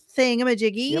hoof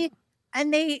thingamajiggy. Yep.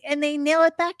 And they nail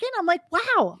it back in. I'm like,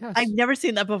 wow, Yes. I've never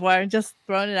seen that before. I'm just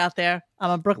throwing it out there.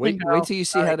 I'm a Brooklyn girl. Wait till you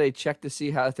see how they check to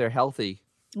see how if they're healthy.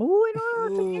 Oh, I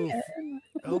don't know. Oof.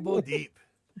 Elbow deep.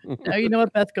 Now you know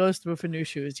what Beth goes through for new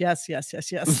shoes. Yes.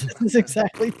 This is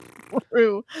exactly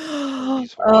true.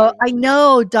 I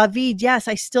know, David. Yes,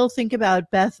 I still think about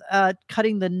Beth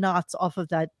cutting the knots off of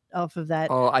that.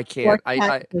 Oh, I can't. pork I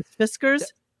hat with Fiskars.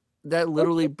 that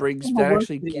literally brings in the that worst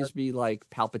actually video. gives me like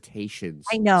palpitations.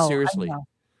 I know. Seriously.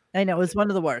 I know. It was one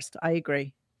of the worst. I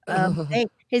agree. Hey,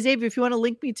 Xavier, if you want to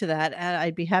link me to that,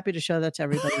 I'd be happy to show that to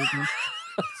everybody.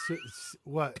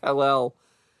 What? Hell,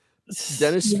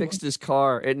 Dennis fixed his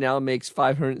car. It now makes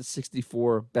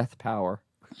 564 Beth power.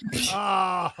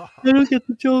 Ah, I don't get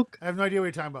the joke. I have no idea what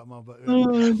you're talking about, Mom. But I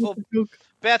don't get Well, the joke.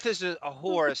 Beth is a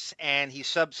horse, and he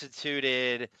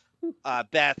substituted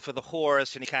Beth for the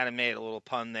horse, and he kind of made a little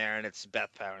pun there, and it's Beth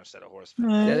Power instead of horse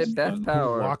power. Get it, Beth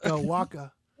power.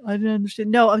 Waka. I didn't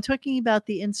understand. No, I'm talking about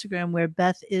the Instagram where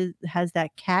Beth has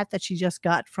that cat that she just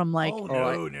got from like Oh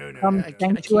no. from I can't-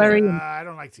 sanctuary and I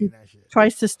don't like seeing that shit.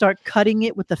 tries to start cutting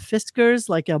it with the Fiskars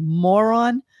like a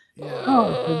moron. Yeah.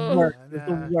 Oh, the worst. It's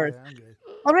the worst. I'm good.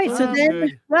 All right, so I'm then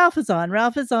good. Ralph is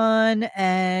on,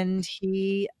 and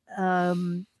he,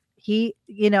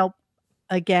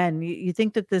 again, you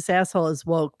think that this asshole is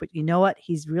woke, but you know what?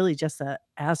 He's really just an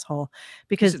asshole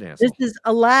because an this asshole. is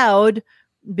allowed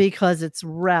because it's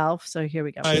Ralph. So here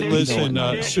we go. All right,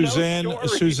 listen, Suzanne, I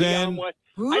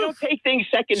don't take things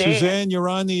secondhand. Suzanne, you're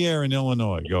on the air in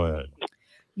Illinois. Go ahead.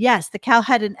 Yes, the cow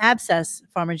had an abscess,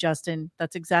 Farmer Justin.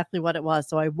 That's exactly what it was.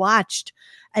 So I watched,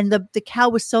 and the cow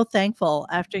was so thankful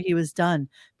after he was done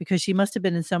because she must have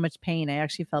been in so much pain. I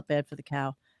actually felt bad for the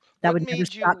cow. That What would never made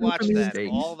you stop me watch from that?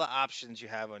 eating. All the options you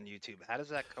have on YouTube. How does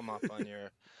that come up on your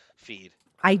feed?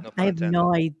 I No pun have intended.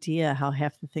 no idea how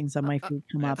half the things on my feed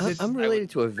come up. I'm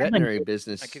related to a veterinary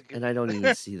business, and I don't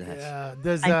even see that. Yeah.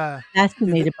 Does I'm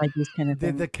fascinated by these kind of did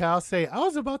things. the cow say? I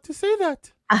was about to say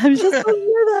that. I was just going to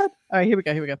hear that. All right, here we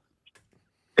go.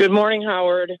 Good morning,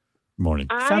 Howard. Morning.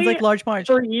 Sounds like Large Marge.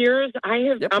 For years,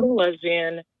 I'm a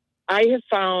lesbian. I have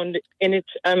found, and it's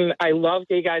I love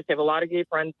gay guys. I have a lot of gay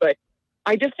friends, but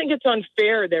I just think it's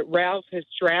unfair that Ralph has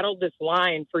straddled this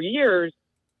line for years,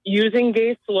 using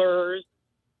gay slurs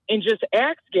and just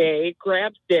acts gay,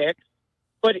 grabs dicks,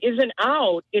 but isn't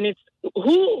out. And it's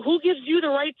who gives you the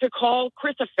right to call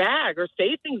Chris a fag or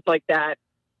say things like that?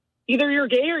 Either you're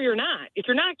gay or you're not. If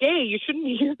you're not gay, you shouldn't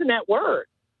be using that word.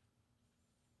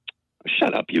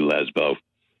 Shut up, you lesbo.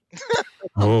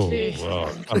 Oh,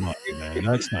 well, come on, man.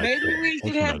 That's not Maybe fair. we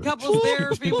should That's have not- couples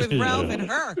therapy with Ralph Yeah. and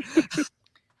her.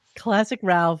 Classic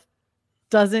Ralph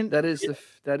doesn't. That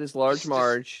is Large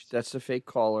Marge. That's the fake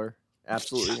caller.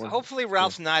 Absolutely. Hopefully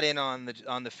Ralph's not in on the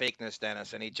fakeness,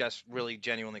 Dennis, and he just really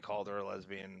genuinely called her a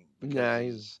lesbian. Nah,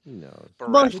 He's he knows. Well,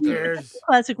 bereft her. that's a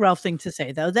classic Ralph thing to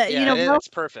say, though. That Yeah, you know, Ralph, it's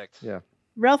perfect. Yeah.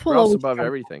 Ralph will Ralph's always above strike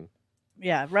everything. out.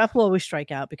 Yeah, Ralph will always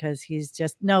strike out because he's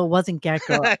just no, it wasn't Gat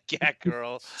Girl. Cat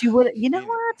girl. She would, you know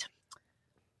what?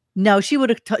 No, she would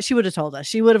have. She would have told us.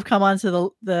 She would have come onto the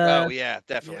Oh yeah,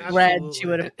 definitely. thread. She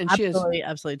would have And she has-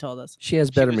 absolutely told us. She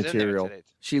has better was in there material. today.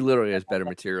 She literally has better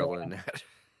material than that.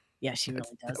 Yeah, she really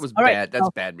does. That was All right, bad. That's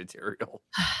well, bad material.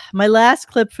 my last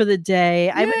clip for the day.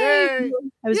 I Yay!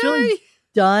 was really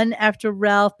done after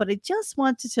Ralph, but I just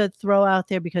wanted to throw out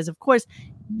there because, of course,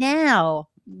 now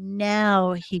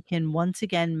he can once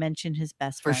again mention his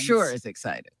best For friends. sure is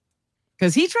excited.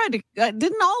 Because he tried to,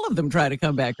 didn't all of them try to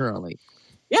come back early?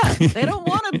 Yeah, they don't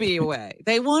want to be away.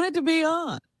 They wanted to be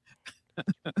on.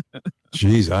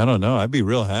 Jeez, I don't know. I'd be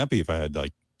real happy if I had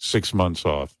like 6 months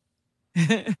off.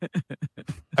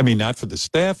 I mean, not for the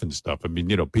staff and stuff. I mean,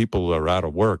 people are out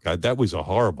of work. That was a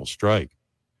horrible strike.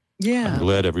 Yeah. I'm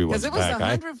glad everyone's Because it was back.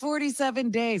 147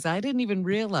 days. I didn't even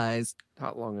realize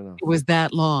Not long enough. it was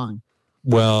that long.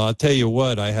 Well, I'll tell you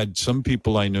what, I had some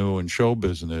people I knew in show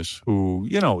business who,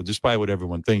 despite what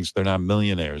everyone thinks, they're not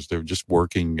millionaires. They're just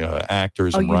working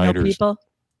actors and writers. People?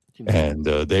 And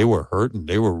they were hurting.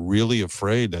 They were really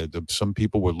afraid that some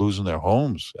people were losing their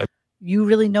homes. You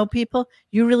really know people?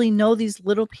 You really know these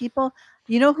little people?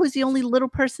 You know who's the only little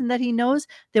person that he knows?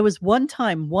 There was one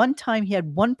time he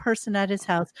had one person at his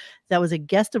house that was a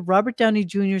guest of Robert Downey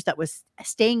Jr.'s that was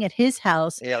staying at his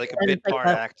house. Yeah, like a And bit it's like part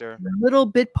a actor. Little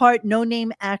bit part, no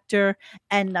name actor.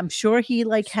 And I'm sure he had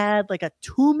like a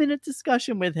 2-minute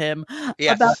discussion with him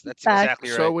Yes, about the that's fact exactly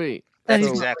right. So wait. That's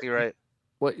so- exactly right.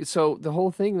 So the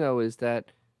whole thing though is that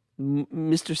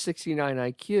Mr. 69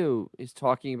 IQ is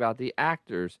talking about the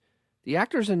actors. The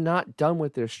actors are not done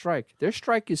with their strike. Their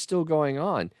strike is still going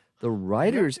on. The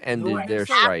writers ended their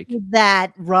strike.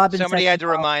 that Robin Somebody said had to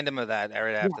remind him of that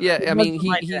right after. Yeah, that. I mean,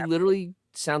 he literally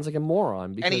sounds like a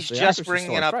moron because And he's the just actors are bringing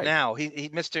still it on up strike. now.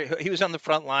 He was on the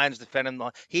front lines defending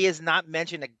the. He has not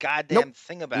mentioned a goddamn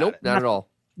thing about Nope, it. not at all.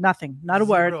 Nothing, not a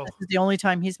word. This is the only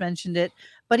time he's mentioned it,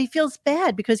 but he feels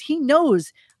bad because he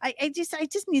knows. I just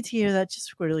need to hear that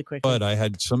just really quick. But I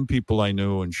had some people I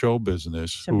knew in show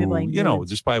business Some people I who, knew.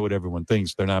 despite what everyone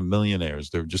thinks, they're not millionaires.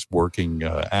 They're just working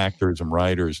actors and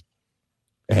writers.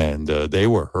 And they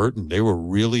were hurting. They were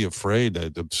really afraid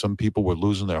that some people were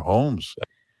losing their homes.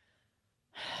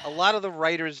 A lot of the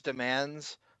writers'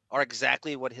 demands are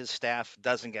exactly what his staff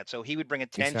doesn't get. So he would bring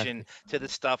attention to the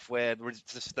stuff with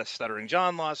the Stuttering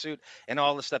John lawsuit and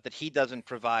all the stuff that he doesn't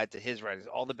provide to his writers,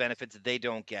 all the benefits they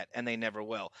don't get, and they never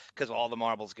will, because all the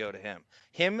marbles go to him.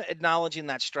 Him acknowledging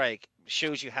that strike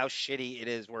shows you how shitty it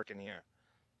is working here.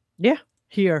 Yeah,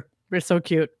 here we're so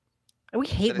cute. We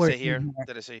hate Did I say working here? here.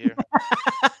 Did I say here?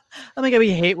 Oh my god,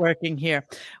 we hate working here.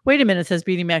 Wait a minute, says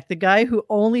Beanie Mac. The guy who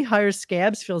only hires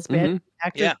scabs feels bad. for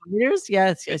Actors, Yeah. writers?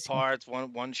 Yes, Good yes. parts,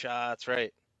 one shots,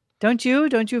 right? Don't you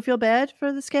feel bad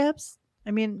for the scabs?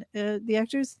 I mean, the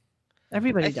actors.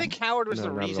 Everybody. I does. think Howard was No, the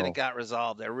not at reason all. it got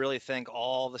resolved. I really think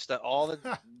all the stuff, all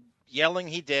the yelling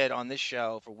he did on this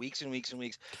show for weeks and weeks and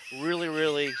weeks really,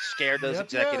 really scared those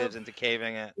executives into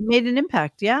caving it. It made an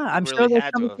impact. Yeah, I'm really sure those had to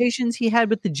have. conversations he had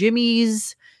with the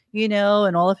Jimmies,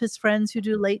 and all of his friends who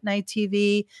do late night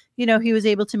TV. He was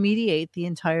able to mediate the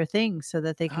entire thing so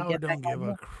that they could get back don't give on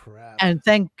a it. crap. And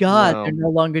thank God they're No. no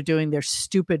longer doing their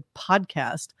stupid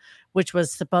podcast, which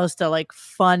was supposed to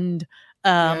fund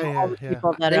all the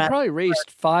people that They are probably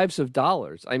raised $5s of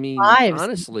dollars. I mean, fives,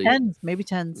 honestly, tens, maybe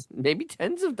tens. maybe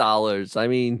tens of dollars. I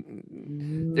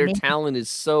mean, their Maybe. talent is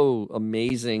so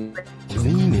amazing.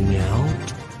 Cleaning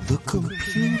out the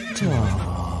computer.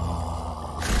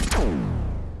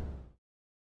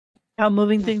 How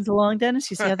moving things along, Dennis?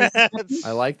 You see how this is happening?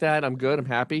 I like that. I'm good. I'm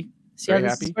happy. See how Very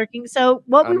this happy. is working? So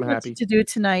what we I'm wanted happy. to do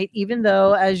tonight, even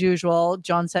though, as usual,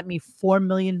 John sent me 4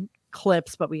 million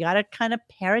clips, but we got to kind of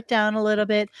pare it down a little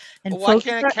bit and Well, why focus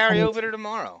can't our it carry energy. over to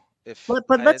tomorrow? But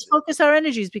I let's focus our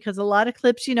energies because a lot of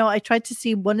clips, I tried to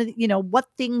see one of the, what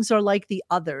things are like the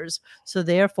others. So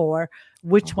therefore,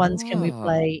 which ones can we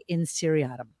play in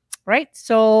seriatim? Right?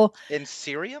 So in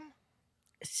Syrium?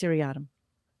 seriatim.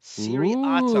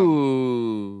 Seriatim.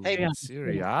 Ooh, Hey,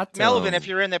 seriatim. Melvin, if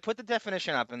you're in there, put the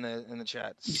definition up in the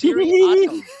chat.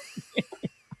 Seriatim.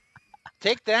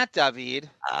 Take that, David.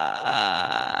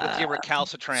 With your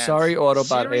recalcitrance. Sorry,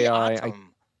 Autobot AI. Seriatim.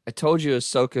 I told you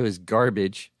Ahsoka is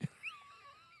garbage.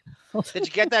 Did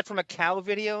you get that from a cow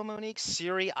video, Monique?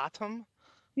 Seriatim?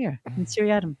 Here, in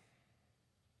Seriatim.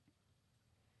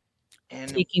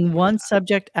 And Taking one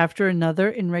subject after another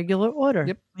in regular order.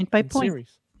 Yep. Point by point.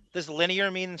 Series. does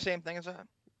linear mean the same thing as that?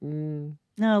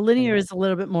 No, linear is a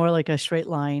little bit more like a straight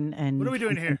line. And What are we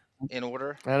doing here? In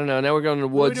order? I don't know. Now we're going to the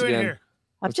What are we woods doing again. here?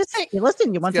 I'm just saying.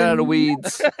 Listen, you want Get out of the to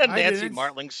weeds. Nancy didn't.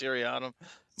 Martling Seriatim.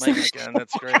 Mike again,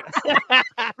 that's great.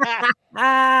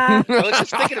 I was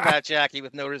just thinking about Jackie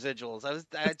with no residuals.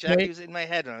 Jackie was in my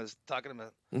head when I was talking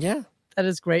about. Yeah. That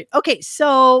is great. Okay,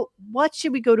 so what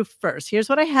should we go to first? Here's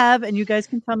what I have, and you guys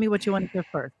can tell me what you want to hear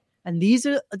first. And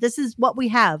this is what we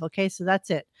have. Okay, so that's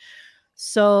it.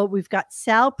 So we've got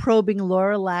Sal probing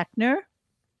Laura Lackner.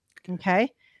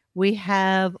 Okay, we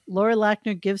have Laura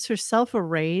Lackner gives herself a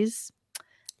raise,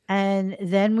 and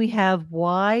then we have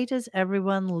why does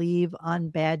everyone leave on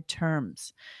bad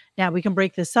terms? Now we can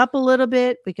break this up a little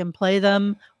bit. We can play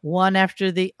them one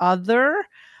after the other.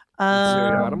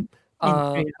 Seriatim.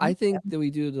 Seriatim, I think that we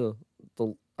do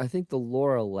the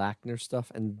Laura Lackner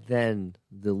stuff and then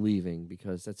the leaving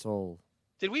because that's all.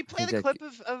 Did we play think the that-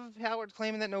 clip of Howard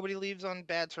claiming that nobody leaves on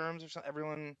bad terms or something?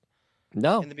 Everyone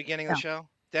No. in the beginning of the show?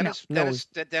 No.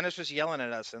 Dennis was yelling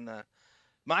at us in the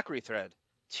mockery thread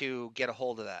to get a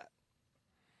hold of that.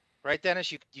 Right,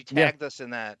 Dennis? You tagged us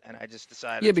in that, and I just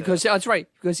decided. Yeah, because that's right.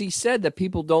 Because he said that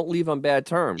people don't leave on bad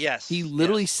terms. Yes, he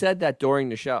literally said that during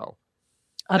the show.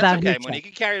 That's About okay, his Monique.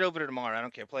 You can carry it over to tomorrow. I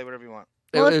don't care. Play whatever you want.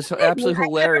 It was absolutely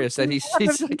hilarious that he's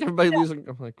like everybody losing.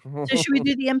 I'm like, So should we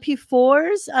do the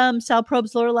MP4s? Sal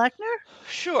probes Laura Lackner?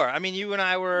 Sure. I mean, you and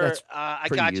I were. That's I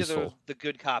pretty got you useful. the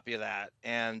good copy of that,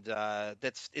 and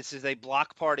this is a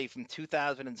block party from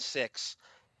 2006.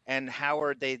 And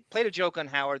Howard, they played a joke on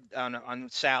Howard on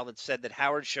Sal that said that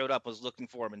Howard showed up, was looking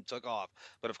for him, and took off.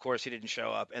 But of course, he didn't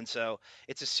show up. And so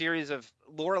it's a series of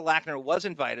Laura Lackner was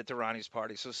invited to Ronnie's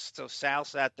party. So Sal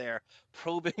sat there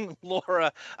probing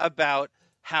Laura about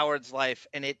Howard's life,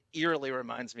 and it eerily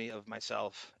reminds me of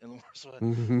myself in Laura's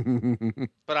life.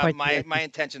 But my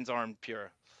intentions aren't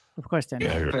pure. Of course, then.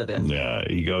 Yeah,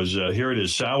 he goes, here it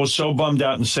is. Sal was so bummed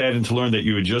out and saddened to learn that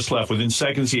you had just left. Within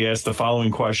seconds, he asked the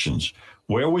following questions.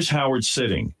 Where was Howard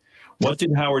sitting? What did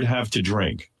Howard have to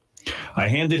drink? I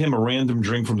handed him a random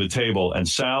drink from the table, and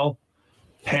Sal,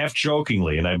 half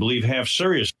jokingly, and I believe half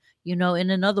serious. You know, in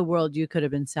another world, you could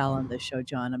have been Sal on this show,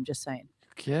 John. I'm just saying.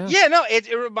 Yeah, no,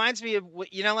 it reminds me of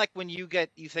like when you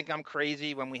think I'm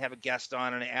crazy when we have a guest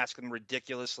on and I ask them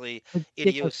ridiculously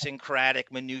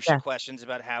idiosyncratic minutia questions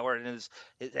about Howard, and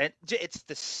it's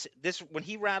this when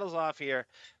he rattles off here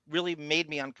really made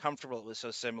me uncomfortable. It was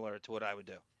so similar to what I would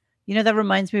do. You know, that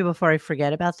reminds me, before I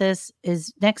forget about this,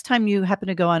 is next time you happen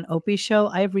to go on Opie's show,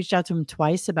 I have reached out to him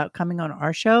twice about coming on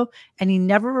our show, and he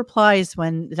never replies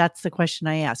when that's the question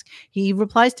I ask. He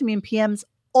replies to me in PMs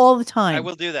all the time. I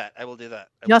will do that.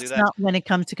 Just not when it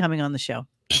comes to coming on the show.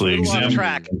 I'm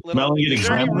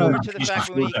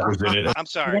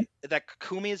sorry. That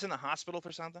Kumi is in the hospital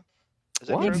for something? Is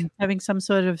that He's true? having some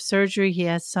sort of surgery. He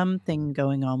has something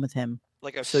going on with him.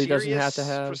 Like a So he serious doesn't have to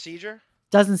have- procedure?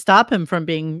 Doesn't stop him from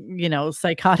being,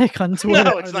 psychotic on Twitter.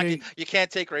 No, it's not. You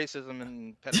can't take racism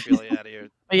and pedophilia out of your.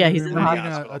 But yeah, he's Are in we the reading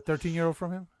hospital. a 13-year-old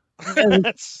from him?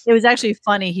 It was actually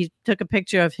funny. He took a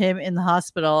picture of him in the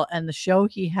hospital, and the show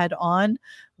he had on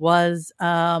was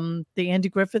the Andy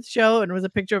Griffith show, and it was a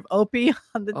picture of Opie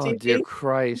on the Oh, TV. dear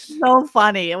Christ. So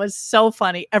funny. It was so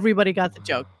funny. Everybody got the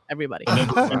joke. Everybody.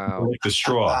 Like the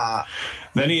straw.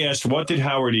 Then he asked, what did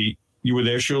Howard eat? You were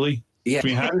there, Shirley? Yeah. I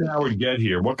mean, how did Howard get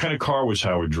here? What kind of car was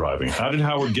Howard driving? How did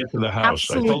Howard get to the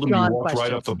house? I told him you John walked right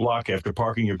questions. up the block after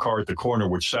parking your car at the corner,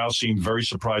 which Sal seemed very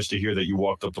surprised to hear that you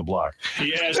walked up the block.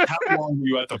 He asked, how long were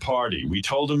you at the party? We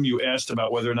told him you asked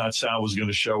about whether or not Sal was going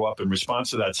to show up. In response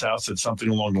to that, Sal said something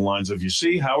along the lines of, you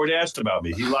see, Howard asked about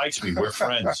me. He likes me. We're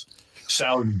friends.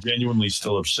 Sal is genuinely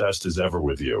still obsessed as ever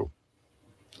with you.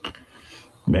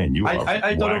 Man, you are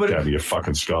I thought it whacked would- out of your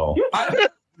fucking skull.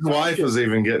 His wife was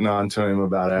even getting on to him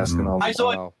about asking all I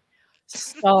saw it.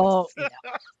 So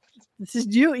this is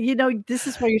this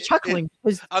is why you're chuckling.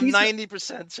 because I'm these are-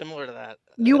 90% similar to that.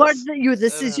 You are you.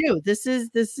 This is you. This is.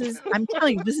 I'm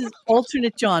telling you, this is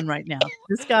alternate John right now.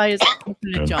 This guy is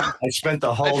alternate John. I spent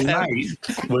the whole night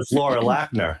with Laura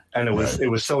Lackner, and it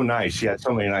was so nice. She had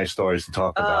so many nice stories to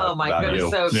talk about. Oh, my about goodness,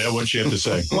 you. so- Yeah, what'd she have to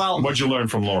say? Well- What'd you learn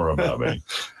from Laura about me?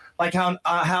 Like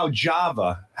how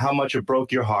Java, how much it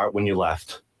broke your heart when you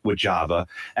left. with Java,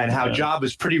 and how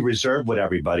Java's pretty reserved with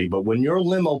everybody. But when your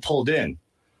limo pulled in,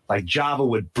 like Java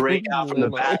would break out from the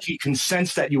back. He can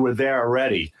sense that you were there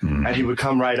already, and he would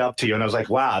come right up to you. And I was like,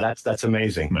 "Wow, that's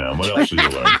amazing." Man, what else did you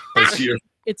learn?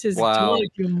 It's his dog,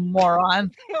 you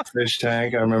moron. Fish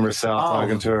tank. I remember Sal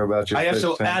talking to her about your I have fish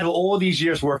to tank. add all these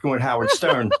years working with Howard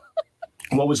Stern.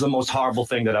 What was the most horrible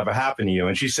thing that ever happened to you?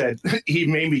 And she said, he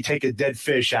made me take a dead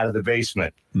fish out of the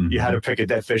basement. You had to pick a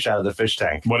dead fish out of the fish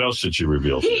tank. What else did she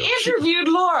reveal to you? He interviewed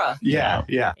Laura. Yeah.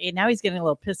 Hey, now he's getting a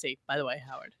little pissy, by the way,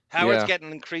 Howard. Howard's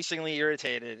getting increasingly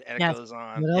irritated, and it goes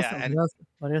on.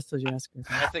 What else did you ask her?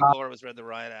 I think Laura was read the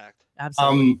riot act.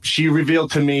 Absolutely. She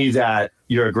revealed to me that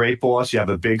you're a great boss. You have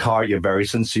a big heart. You're very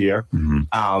sincere.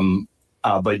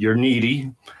 But you're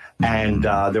needy. And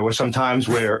there were some times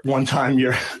where one time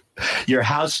your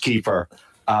housekeeper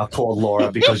called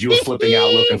Laura because you were flipping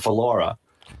out looking for Laura.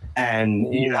 And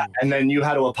then you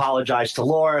had to apologize to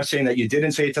Laura, saying that you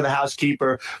didn't say it to the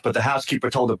housekeeper, but the housekeeper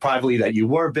told her privately that you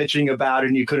were bitching about it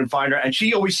and you couldn't find her. And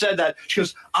she always said that. She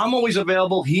goes, "I'm always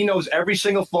available. He knows every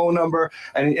single phone number."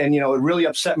 And it really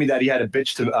upset me that he had to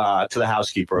bitch to the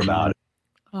housekeeper about it.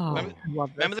 Oh,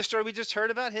 remember the story we just heard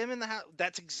about him in the house?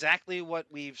 That's exactly what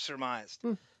we've surmised.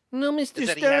 No, Mr.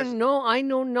 that he Stern. has- No, I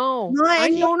know no. No, I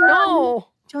know no.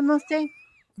 Yo no sé.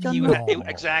 He would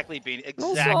exactly be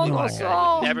exactly no, like that. He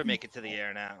no. would never make it to the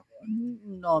air now.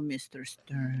 No, Mr.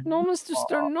 Stern. No, Mr.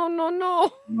 Stern. No, no,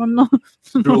 no. No, no.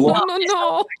 Through Laura, No,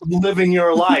 no. living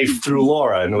your life through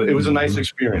Laura, and it was a nice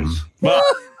experience. Well,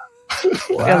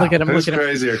 Yeah, look at him. Who's Look at him.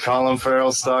 crazier, Colin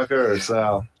Farrell stalker or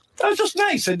Sal? That was just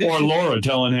nice. or Laura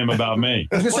telling him about me.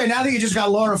 I was gonna say now that you just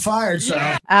got Laura fired, so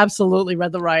Absolutely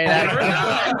read the riot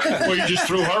act. Well, you just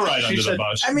threw her right under the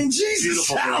bus. I mean,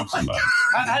 Jesus.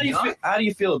 How do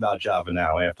you feel about Java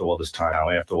now after all this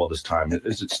time?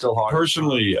 Is it still hard?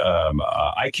 Personally,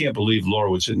 I can't believe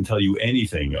Laura would sit and tell you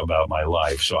anything about my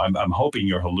life. So I'm hoping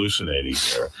you're hallucinating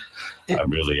there. I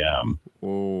really am. I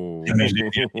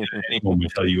mean, anyone would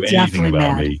tell you anything Definitely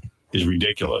about mad. me is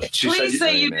ridiculous. Please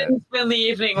say you didn't spend the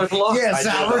evening with Laura. Yes,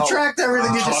 I'll retract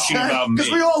everything you just Talking said about because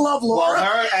me. we all love Laura. Well,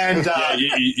 her and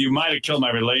Yeah, you might have killed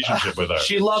my relationship with her.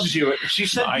 she loves you. She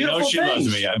said I beautiful know she things.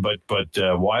 loves me,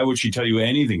 but why would she tell you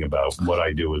anything about what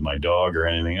I do with my dog or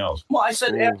anything else? Well, I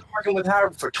said after working with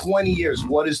Howard for 20 years,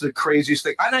 what is the craziest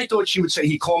thing? And I thought she would say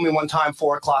he called me one time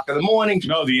 4:00 in the morning.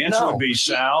 No, the answer No. would be,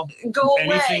 Sal, Go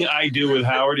anything away. I do with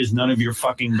Howard is none of your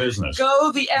fucking business.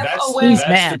 Go the F That's, away. He's that's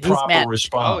mad. the He's proper mad.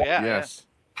 response. Oh yeah. Yes.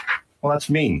 Well, that's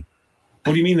mean.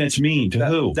 What do you mean that's mean? To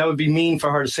who? That would be mean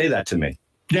for her to say that to me.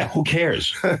 Yeah, who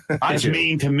cares? It's do.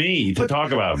 mean to me to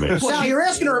talk about me. Sal, you're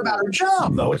asking her about her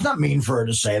job, though. It's not mean for her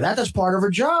to say that. That's part of her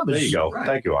job. There you go.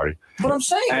 Thank you, Artie. But I'm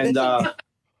saying. And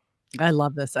I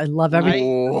love this. I love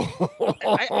everything.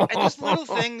 I just little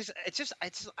things.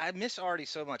 I miss Artie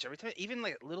so much. Every time, even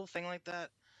like a little thing like that,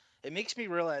 it makes me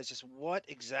realize just what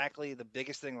exactly the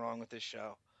biggest thing wrong with this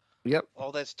show. Yep.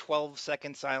 All those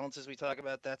 12-second silences we talk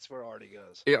about, that's where Artie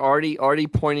goes. Artie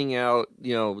pointing out,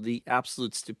 the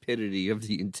absolute stupidity of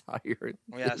the entire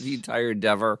Yes. the entire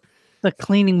endeavor. The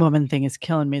cleaning woman thing is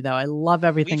killing me, though. I love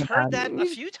everything We've about heard that it. a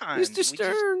few times. Mr. We just-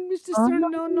 Stern, Mr. Stern, no,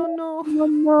 no, no. No,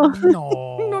 no.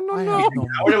 No, I have no.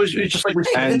 Howard, it was just like,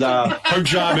 and Her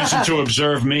job isn't to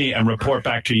observe me and report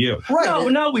back to you.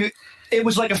 Right. no, it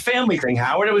was like a family thing,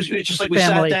 Howard. It's just like we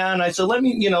Family. sat down. And I said, "Let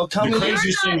me, tell me." The You're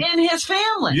craziest not thing. in his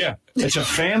family. Yeah, it's a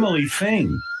family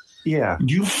thing. Yeah,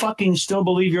 Do you fucking still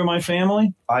believe you're my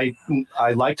family? I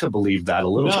like to believe that a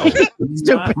little. No, bit.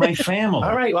 you're not my family.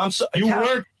 All right, well, I'm so. You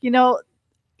work.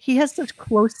 He has such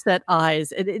close set eyes.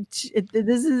 This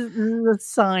is a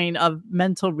sign of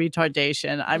mental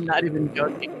retardation. I'm not even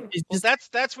joking. It's Well,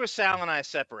 just that's where Sal and I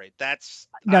separate.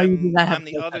 No, you do not have I'm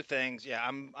to the do other that. things. Yeah,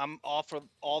 I'm all for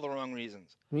all the wrong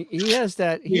reasons. He has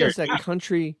that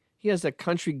country. He has that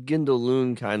country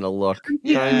Gindaloon kind of look.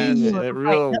 Yes.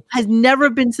 Real. has never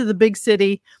been to the big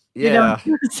city. Yeah.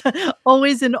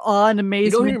 Always in awe and You know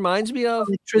amazement. who he reminds me of?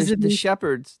 The Electricity.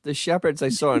 shepherds. The shepherds I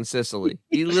saw in Sicily.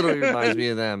 He literally reminds me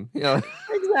of them.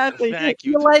 Exactly. Thank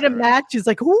you, You light a Tara. match. He's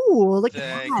like, ooh, look at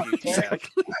Thank that. you, Tara.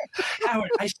 Howard,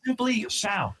 I simply,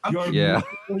 Sal, you're Yeah.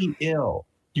 mentally ill.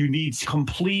 You need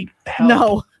complete help.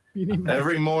 No.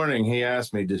 Every morning he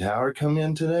asked me, "Did Howard come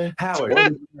in today?" Howard,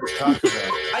 What did you guys talk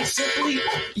about? I simply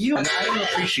and I don't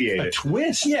appreciate A it.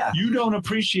 twist? Yeah. You don't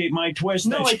appreciate my twist.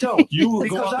 No, I don't. You go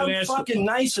Because up and I'm ask. fucking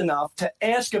nice enough to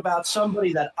ask about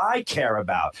somebody that I care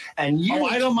about, and you. Oh,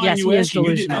 I don't mind Yes, you he is asking. You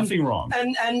did delusional. nothing wrong.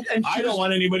 And I don't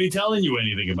want anybody telling you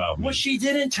anything about me. Well, she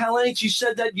didn't tell anything. She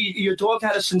said that your dog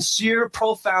had a sincere,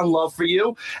 profound love for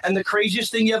you, and the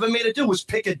craziest thing you ever made it do was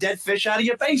pick a dead fish out of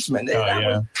your basement. Oh, That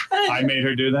yeah. was- I made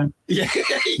her do that.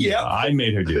 Yeah, I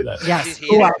made her do that. Yes. She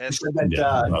said that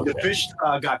the okay. fish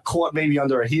got caught maybe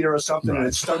under a heater or something, and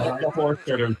it stuck. I forced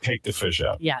her to take the fish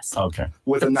out. Yes. Okay.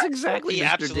 With a That's knife. exactly He Mr.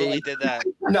 absolutely D. did that.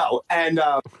 No, and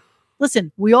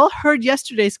Listen, we all heard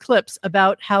yesterday's clips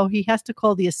about how he has to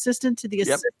call the assistant to the Yep.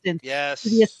 assistant Yes. to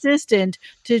the assistant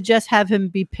to just have him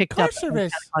be picked Car up at 10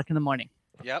 service. o'clock in the morning.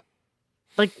 Yep.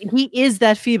 Like he is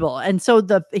that feeble, and so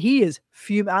he is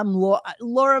fuming.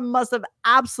 Laura must have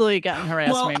absolutely gotten her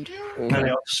ass reamed. and I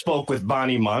also spoke with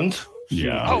Bonnie Mund.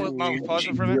 Yeah. Oh, pause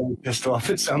it for a minute. Really pissed off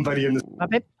at somebody in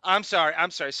the. I'm sorry.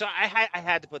 So I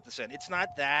had to put this in. It's not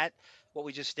that what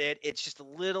we just did. It's just a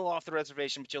little off the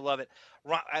reservation, but you'll love it.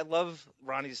 I love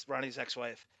Ronnie's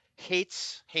ex-wife.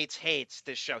 Hates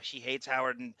this show. She hates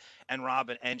Howard and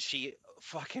Robin, and she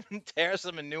fucking tears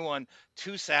them a new one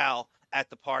to Sal at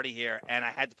the party here, and I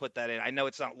had to put that in. I know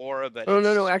it's not Laura, but Oh it's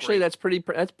no! Actually, great.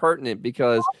 that's pertinent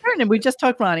because Pertinent. We just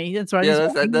talked Ronnie. That's right. yeah,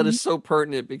 that is so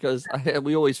pertinent because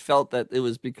we always felt that it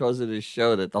was because of this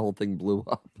show that the whole thing blew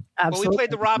up. Absolutely. Well, we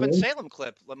played the Robin Salem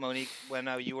clip, Monique, when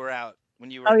you were out. When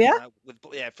you were Oh,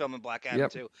 yeah? filming Black Adam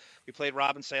Yep. too. We played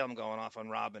Robin Salem going off on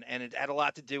Robin, and it had a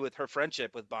lot to do with her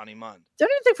friendship with Bonnie Mund. Don't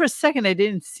even think for a second I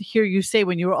didn't hear you say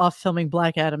when you were off filming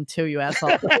Black Adam 2, you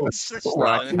asshole.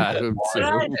 Black Adam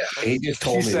too. He just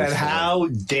told She me. said, this. "How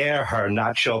dare her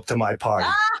not show up to my party?"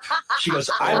 She goes,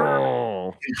 "I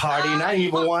Oh. party and I didn't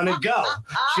even want to go."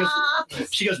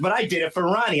 She goes, "But I did it for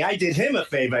Ronnie. I did him a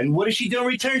favor." And what does she do in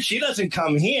return? She doesn't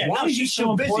come here. Why No, is it she's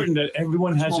so too busy. important that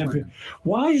everyone has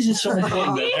Why is it so important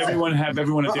that everyone have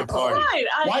everyone at their party? Right,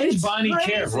 Why does it's Bonnie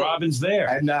care if crazy. Robin's there?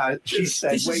 And she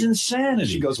said, This is "Wait." insanity.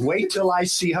 She goes, "Wait till I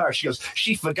see her." She goes,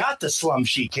 "She forgot the slum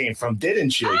she came from,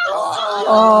 didn't she?"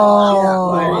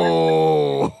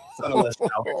 Oh. It's on the list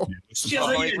now. She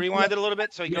goes, Monique, rewind it a little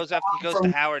bit. So he goes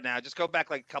to Howard now. Just go back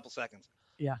like a couple seconds.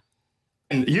 Yeah.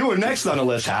 And you were next on the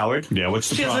list, Howard. Yeah, what's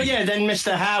the She goes, problem? "Yeah, then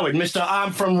Mr. Howard, Mr.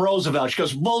 I'm from Roosevelt." She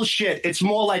goes, "Bullshit. It's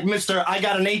more like Mr. I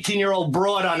got an 18-year-old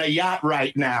broad on a yacht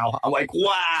right now." I'm like,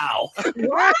 "Wow."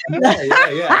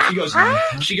 Yeah.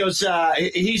 She goes,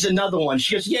 "He's another one."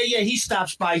 She goes, "Yeah, he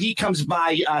stops by. He comes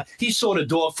by. He saw the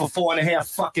dog for 4.5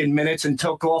 fucking minutes and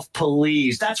took off.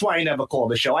 Please. That's why I never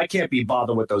called the show. I can't be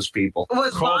bothered with those people."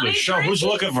 Was Call the Bonnie show. Who's drinking?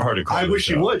 looking for her to call I the wish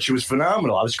she show? would. She was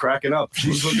phenomenal. I was cracking up.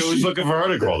 Who's looking for her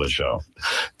to call the show?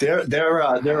 They're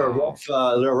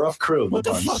a rough crew. What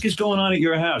the fuck is going on at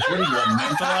your house? What are you, a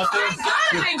mental out there?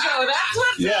 Gotta go. That's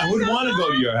what. Yeah, who'd want to go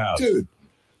to your house? Dude,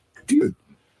 do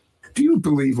you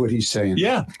believe what he's saying?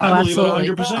 Yeah, Oh, I believe it absolutely.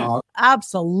 100%.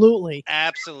 Absolutely.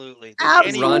 Absolutely.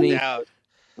 Absolutely. Ronnie. Doubt.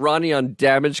 Ronnie on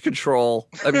damage control.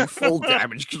 I mean, full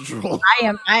damage control.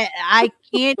 I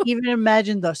can't even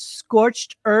imagine the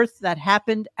scorched earth that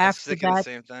happened I was after thinking the that.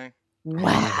 same thing.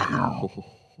 Wow.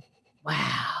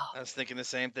 Wow. I was thinking the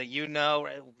same thing. You know,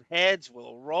 heads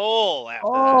will roll after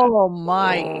Oh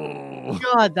my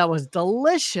God, that was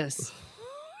delicious.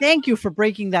 Thank you for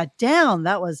breaking that down.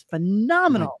 That was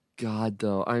phenomenal. God,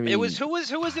 though. I that. mean, It was who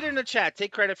was it in the chat?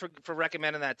 Take credit for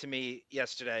recommending that to me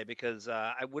yesterday because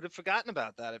I would have forgotten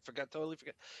about that. Totally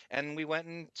forgot. And we went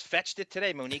and fetched it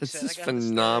today. Monique this said, is "I got this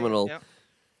phenomenal. thing."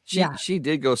 Yeah. She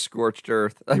did go scorched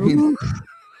earth. I mean,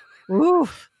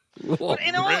 Oof. But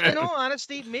in all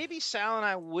honesty, maybe Sal and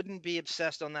I wouldn't be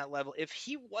obsessed on that level if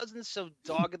he wasn't so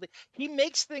doggedly. He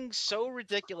makes things so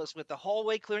ridiculous with the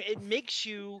hallway clearing. It makes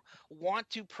you want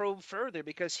to probe further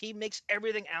because he makes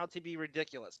everything out to be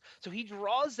ridiculous. So he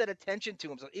draws that attention to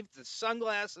himself. If the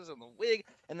sunglasses and the wig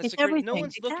and the It's security, no everything,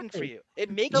 one's looking for exactly. you.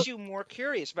 It makes you more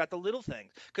curious about the little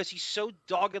things because he's so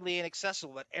doggedly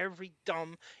inaccessible at every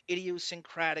dumb,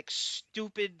 idiosyncratic,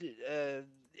 stupid,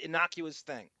 innocuous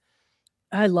thing.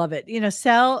 I love it.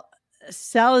 Sal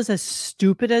is as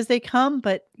stupid as they come,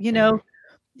 but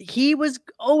he was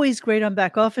always great on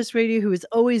Back Office Radio. He was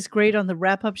always great on the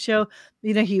wrap-up show.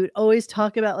 He would always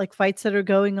talk about like fights that are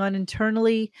going on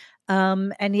internally.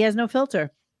 And he has no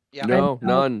filter. Yeah. no,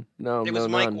 none. No, It no, was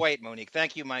Mike none. White, Monique.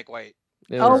 Thank you, Mike White.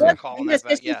 Yeah, Oh, it was what? calling Yes,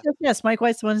 that back, yes. Mike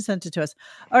White's the one who sent it to us.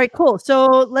 All right, cool. So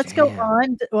let's go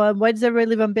on. Why does everybody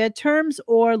leave on bad terms?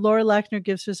 Or Laura Lackner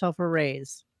gives herself a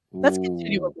raise. Let's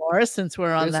continue with Laura since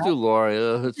we're on Let's that. do Laura.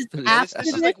 Let's finish This that.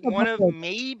 is like one of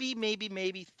maybe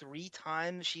 3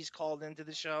 times she's called into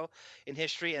the show in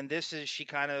history, and this is she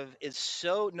kind of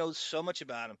knows so much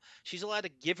about him. She's allowed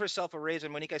to give herself a raise.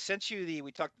 And Monique, I sent you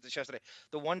we talked about this yesterday,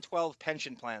 the 112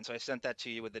 pension plan. So I sent that to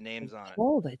you with the names on it.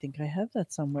 Hold, I think I have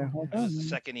that somewhere. Hold It was on. the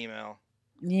second email.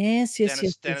 Yes.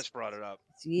 Dennis brought it up.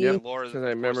 Yeah. Laura, Because I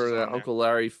remember that Uncle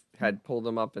Larry had pulled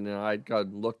them up, and then I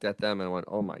looked at them and went,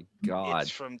 "Oh my God!"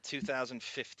 It's from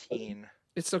 2015.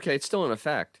 It's okay. It's still in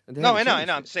effect. They No, haven't I know.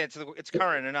 changed I'm it. saying it's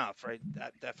current enough, right?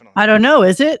 Definitely. I don't know.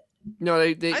 Is it? No,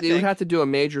 I they would think have to do a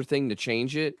major thing to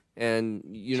change it, and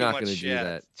you're too not going to much. do Yeah,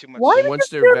 that. too much. Why would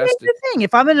Once you they're do a vested, major thing?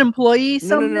 If I'm an employee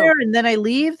No, no, no. somewhere and then I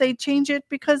leave, they change it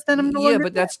because then I'm no yeah, longer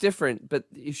but that's different. But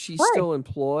if she's Why? still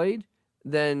employed,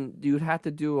 then you'd have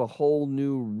to do a whole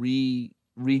new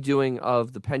redoing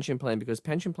of the pension plan because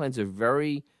pension plans are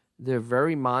they're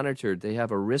very monitored. They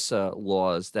have ERISA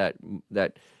laws that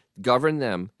govern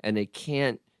them, and they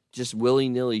can't just willy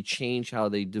nilly change how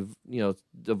they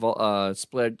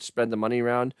spread the money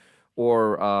around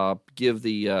or give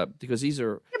the because these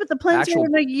are Yeah, but the plans are actual.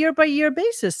 on a year by year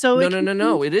basis. So No, it no, can no, be-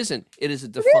 no. It isn't. It is a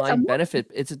I'm defined looking-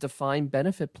 benefit. It's a defined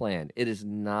benefit plan. It is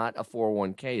not a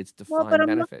 401k. It's Well, defined but I'm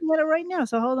benefit. looking at it right now.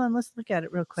 So hold on, let's look at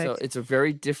it real quick. So it's a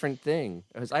very different thing.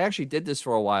 Because I actually did this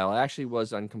for a while. I actually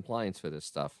was on compliance for this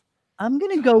stuff. I'm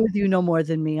going to go with you no more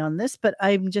than me on this, but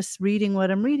I'm just reading what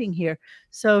I'm reading here.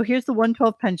 So here's the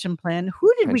 112 pension plan.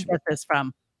 Who did we get this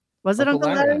from? Was it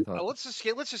Uncle Larry? Let's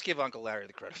just give Uncle Larry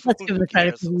the credit. Let's give him the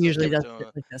credit Cares? because he Let's just usually give it does to shit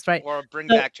him. like this, right? Or bring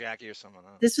So back Jackie or someone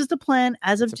else. This was the plan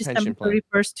as of It's a December pension plan.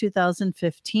 31st,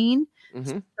 2015.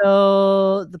 Mm-hmm.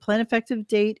 So the plan effective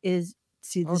date is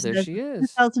Oh, there she is.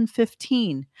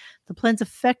 2015. The plan's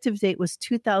effective date was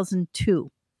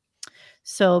 2002.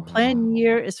 So plan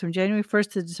year is from January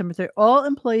 1st to December 3rd. All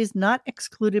employees not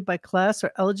excluded by class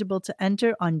are eligible to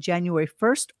enter on January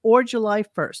 1st or July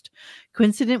 1st,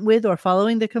 coincident with or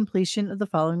following the completion of the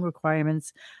following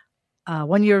requirements.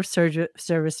 1 year of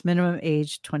service, minimum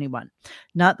age 21.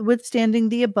 Notwithstanding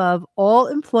the above, all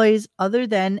employees other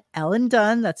than Ellen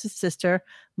Dunn, that's his sister,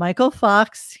 Michael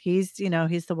Fox, he's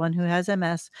the one who has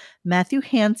MS, Matthew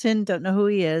Hansen, don't know who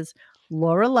he is,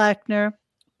 Laura Lackner,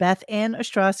 Beth Ann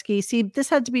Ostrowski. See, this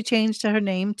had to be changed to her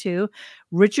name too.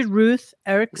 Richard Ruth,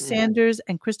 Eric Sanders,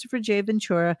 and Christopher J.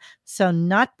 Ventura shall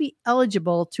not be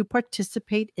eligible to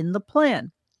participate in the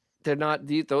plan. They're not.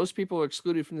 Those people are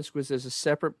excluded from this because there's a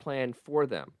separate plan for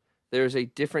them. There's a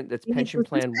different. That's Yeah, pension this is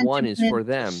plan pension 1 is plan for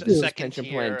them. two. This is Second pension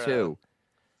tier, plan 2.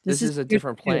 This This is is a tier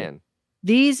different 2. plan.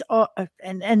 These are,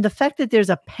 and the fact that there's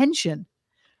a pension,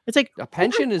 it's like A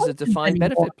pension is a defined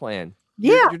benefit plan.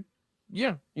 Yeah.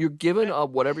 You're given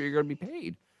whatever you're going to be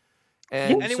paid.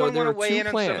 And Anyone so there want are to two weigh in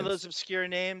on some of plans. those obscure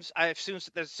names? I assume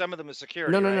there's some of them are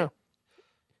security. No, no, right? no.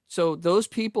 So those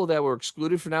people that were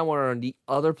excluded from that one are on the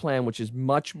other plan, which is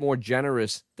much more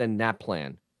generous than that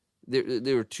plan.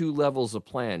 There are two levels of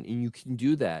plan, and you can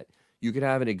do that. You could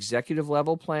have an executive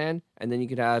level plan, and then you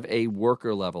could have a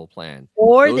worker level plan.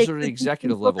 Or those they are could the be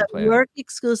executive people level that plan. work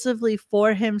exclusively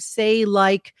for him. Say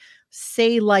like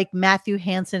Matthew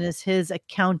Hansen is his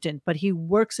accountant, but he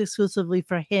works exclusively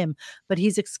for him, but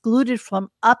he's excluded from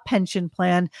a pension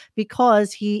plan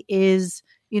because he is,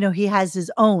 he has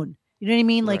his own. You know what I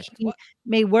mean? Like Correct. he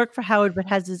may work for Howard, but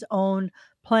has his own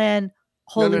plan.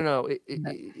 No. That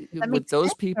With makes those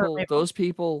sense, or people, am I those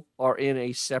people are in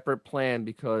a separate plan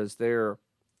because they're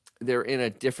in a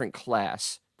different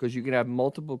class. Because you can have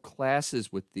multiple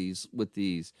classes with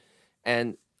these,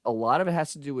 and a lot of it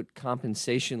has to do with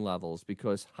compensation levels.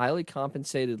 Because highly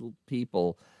compensated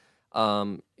people,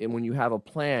 and when you have a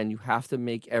plan, you have to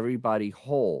make everybody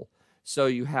whole. So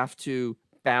you have to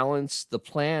balance the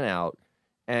plan out,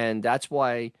 and that's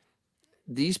why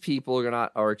these people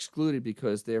are excluded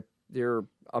because their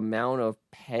amount of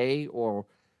pay or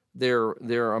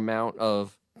their amount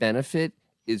of benefit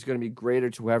is going to be greater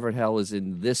to whoever the hell is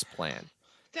in this plan.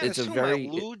 Dennis, It's a who am very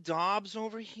I, Lou Dobbs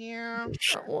over here.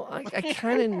 well, I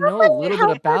kind of know a little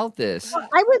bit about this.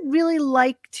 I would really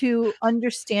like to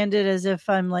understand it as if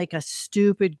I'm like a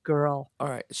stupid girl. All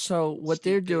right, so what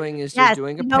they're doing is Yes, they're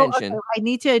doing a okay, pension. I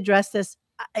need to address this.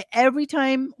 Every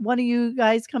time one of you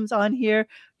guys comes on here,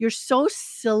 you're so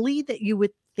silly that you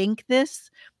would think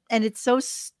this, and it's so.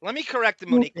 Let me correct the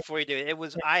Monique before you do it. It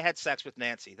was I had sex with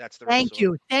Nancy. That's the real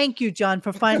story. Thank you, John,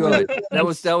 for finally. Good. That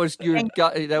was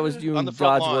you On the front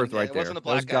God's lawn, worth yeah, right it there. wasn't the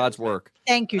That was black guy, God's it was me. work.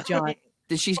 Thank you, John.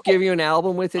 Did she give you an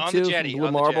album with it On the too? jetty, From Blue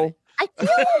on the Marble.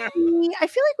 I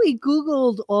feel like we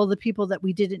Googled all the people that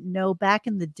we didn't know back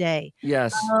in the day.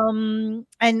 Yes. And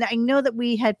I know that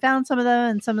we had found some of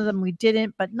them and some of them we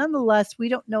didn't, but nonetheless, we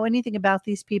don't know anything about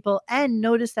these people. And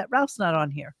notice that Ralph's not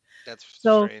on here. That's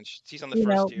So, strange. He's on the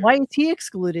first tier. why is he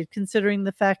excluded? Considering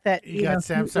the fact that He got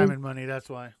Sam Simon money. That's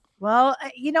why. Well,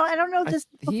 I don't know this.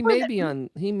 He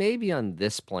may be on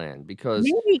this plan because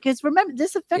Maybe because remember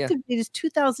this effective date is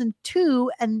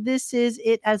 2002 and this is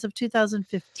it as of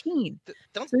 2015.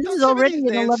 Don't So this some is of already these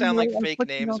an names 11 sound like year- fake 14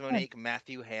 names, year old Monique?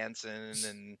 Matthew Hansen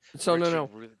and So Richard no.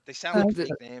 Ruth. They sound like fake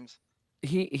names.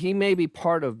 He may be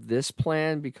part of this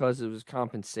plan because of his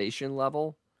compensation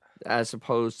level, as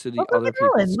opposed to the Look other at people.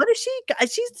 Ellen. What is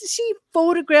she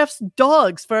photographs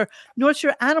dogs for North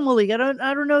Shore Animal League. I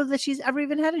don't know that she's ever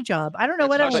even had a job. I don't know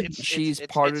what else. She's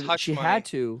part of. She had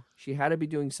to be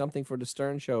doing something for the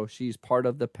Stern Show. She's part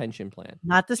of the pension plan.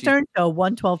 Not the Stern Show.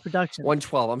 112 Productions.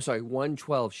 112. I'm sorry,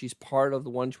 112. She's part of the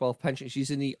 112 pension. She's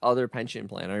in the other pension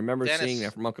plan. I remember Dennis, seeing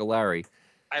that from Uncle Larry.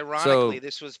 Ironically,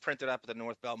 this was printed up at the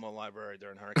North Belmont Library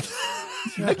during Hurricane.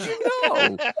 How'd you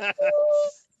know?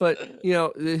 But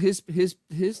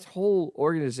his whole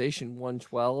organization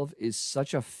 112 is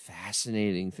such a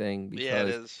fascinating thing because Yeah, it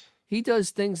is. he does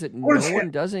things that no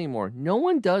one does anymore. No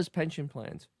one does pension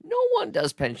plans. No one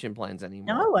does pension plans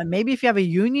anymore. No, and maybe if you have a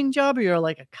union job or you're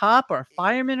like a cop or a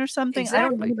fireman or something, I don't know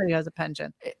Exactly. anybody who has a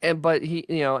pension. But he,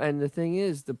 and the thing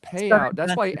is, the payout.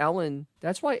 That's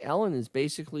why Ellen is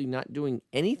basically not doing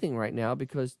anything right now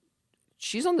because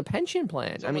she's on the pension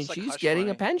plan. I mean, like she's hush getting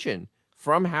money. a pension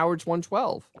from Howard's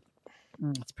 112.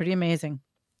 It's pretty amazing.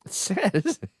 It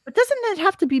says, but doesn't it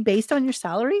have to be based on your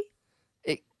salary?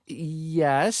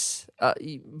 Yes,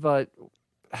 but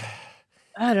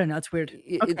I don't know. It's weird.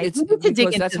 Okay, it's we need to dig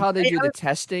because that's into how they this. do the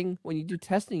testing. When you do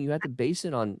testing, you have to base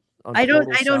it on. I don't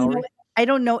total know. salary. I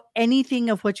don't know anything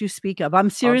of what you speak of. I'm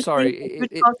serious. sorry,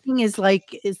 What you're talking is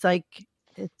it's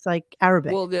like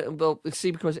Arabic. Well,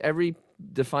 see, because every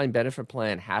defined benefit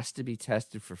plan has to be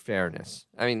tested for fairness.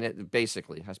 I mean,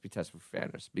 basically, it has to be tested for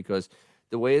fairness because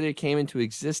the way they came into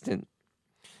existence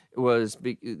was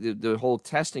the whole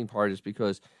testing part is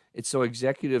because it's so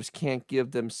executives can't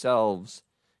give themselves,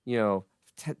 $10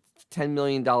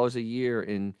 million a year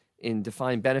in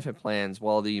defined benefit plans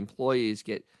while the employees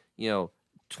get,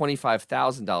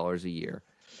 $25,000 a year.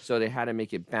 So they had to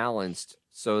make it balanced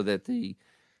so that the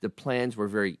plans were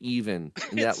very even.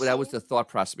 And that was the thought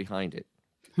process behind it.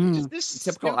 Just this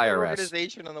Typical stupid IRS.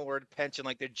 organization on the word pension,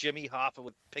 like they're Jimmy Hoffa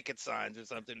with picket signs or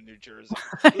something in New Jersey.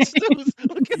 Look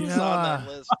at who's on that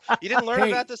list. You didn't learn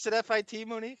about this at FIT,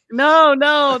 Monique? No.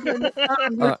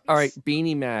 All right,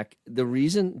 Beanie Mac. The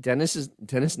reason Dennis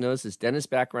knows this. Dennis'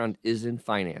 background is in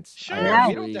finance. Sure,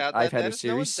 I've you don't doubt that, had a Dennis. No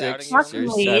Series one's 6, doubting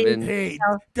Series you. 7. Hey,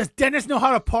 does Dennis know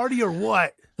how to party or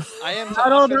what? I am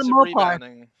Not all the offensive Mopar.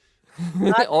 rebounding.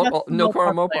 No car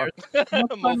on Mopar.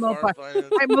 Mopar. All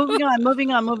right,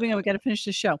 moving on. We got to finish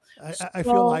the show. I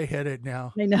feel lightheaded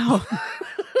now. I know.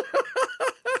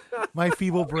 My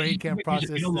feeble brain can't process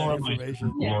that Laura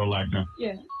information. Laura Lackner.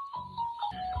 Yeah.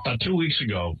 About 2 weeks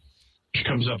ago, she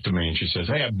comes up to me and she says,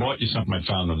 "Hey, I bought you something I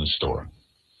found in the store."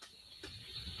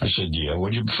 I said, "Yeah,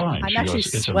 what'd you find?" I'm She actually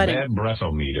goes, "It's sweating. a bad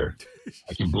breathometer.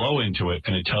 I can blow into it,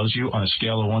 and it tells you on a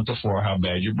scale of 1 to 4 how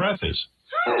bad your breath is."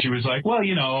 She was like, "Well,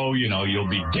 you'll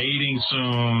be dating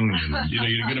soon. And,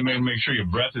 you're going to make sure your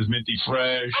breath is minty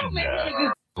fresh."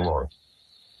 And, Laura.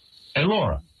 Hey,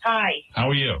 Laura. Hi. How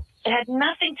are you? It had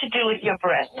nothing to do with your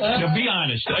breath. Now, be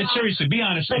honest. Seriously, be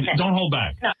honest. Listen. Don't hold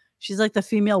back. No. She's like the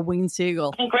female Wayne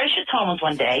Siegel. In Gracious Homes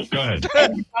one day, Go ahead.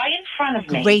 and the guy in front of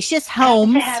me Gracious happened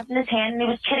Homes. to have in his hand, and he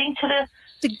was kidding to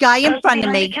The guy in person front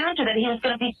of behind me. the counter that he was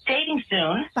going to be dating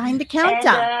soon. Behind the counter.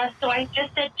 And, so I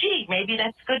just said, "Gee, maybe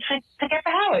that's good to get for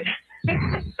Howard."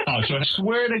 Oh, so I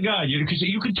swear to God, because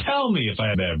you could tell me if I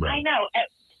had bad breath. I know.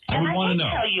 I And would want to will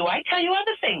know. tell you. I tell you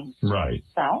other things. Right.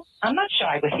 So I'm not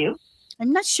shy with you.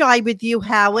 I'm not shy with you,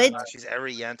 Howard. She's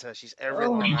every yenta. She's every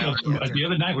Oh. Long Island yenta. The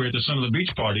other night we were at the Son of the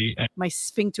Beach party, My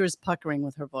sphincter is puckering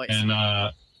with her voice. and I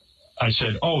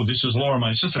said, "Oh, this is Laura, my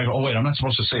assistant." I go, "Oh, wait, I'm not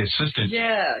supposed to say assistant."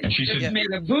 Yeah. And she said,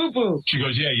 made a boo-boo. She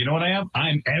goes, "Yeah, you know what I am?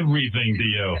 I'm everything to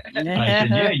you." And I said,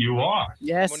 "Yeah, you are."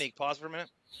 Yes. Monique, pause for a minute.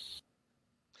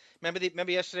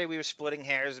 Remember yesterday we were splitting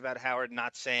hairs about Howard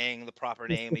not saying the proper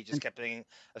name. He just kept saying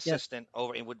assistant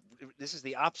over. This is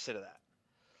the opposite of that.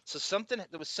 So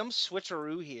there was some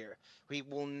switcheroo here. We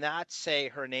will not say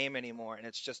her name anymore, and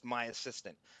it's just my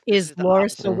assistant. Is the Laura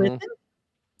opposite. still with him?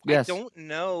 Yes. I don't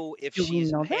know if Do we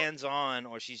she's know that? hands-on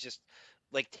or she's just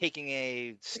like taking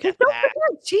a Because step don't back.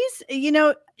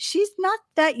 forget, she's not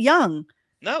that young.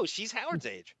 No, she's Howard's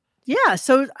age. Yeah,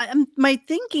 so my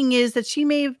thinking is that she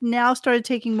may have now started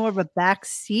taking more of a back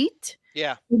seat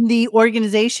Yeah. in the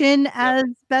organization, as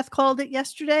Beth called it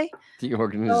yesterday. The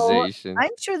organization. I'm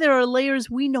sure there are layers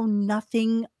we know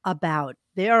nothing about.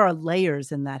 There are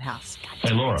layers in that house.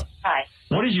 Hey, Laura, Hi.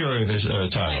 what is your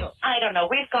title? I don't know.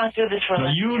 We've gone through this for a No,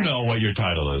 long you time. know what your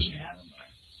title is.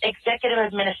 Executive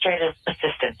Administrative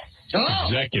Assistant.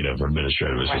 Executive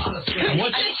Administrative Assistant. And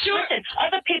what? Listen,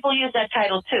 other people use that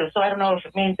title too, so I don't know if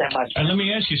it means that much. And let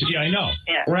me ask you. Yeah, I know.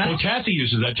 Yeah. Well, Kathy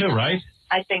uses that too, right?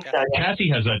 I think so. Yeah. Kathy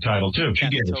has that title too. She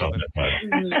gave herself that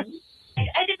title.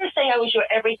 I didn't say I was your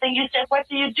everything. You said, "What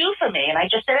do you do for me?" And I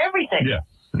just said everything. Yeah.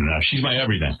 No, she's my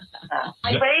everything.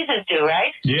 My raises do,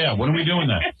 right? Yeah. When are we doing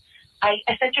that? I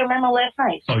sent you a memo last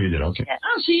night. Oh, you did? Okay.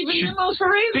 Oh, she even memos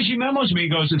for raises. She memos me,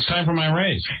 goes, it's time for my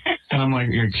raise. And I'm like,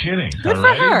 you're kidding. Good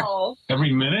already? for her.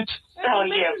 Every minute? Oh,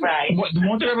 yeah, right.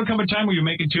 Won't there ever come a time where you're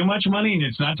making too much money and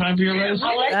it's not time for your raise?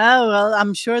 Oh, well,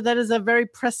 I'm sure that is a very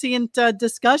prescient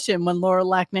discussion when Laura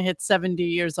Lackner hits 70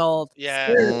 years old.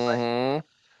 Yeah. You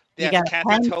Yes, got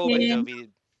Kathy Tobin,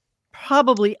 pension,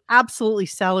 probably absolutely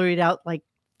salaried out like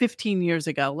 15 years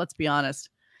ago, let's be honest.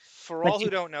 For But all who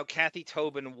don't know, Kathy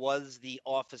Tobin was the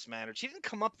office manager. She didn't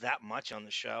come up that much on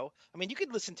the show. I mean, you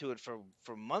could listen to it for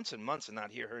months and months and not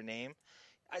hear her name.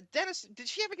 Dennis, did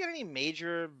she ever get any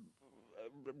major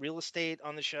real estate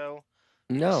on the show?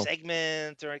 No. A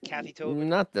segment or a Kathy Tobin?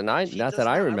 Not that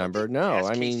I remember. No,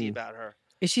 Ask I Casey mean, about her.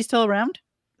 Is she still around?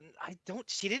 I don't.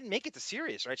 She didn't make it to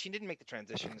Sirius, right? She didn't make the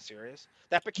transition to Sirius.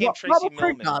 That became What Tracy was her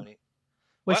Millman. job? when he-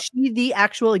 Was What? she the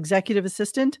actual executive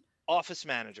assistant? Office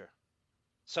manager.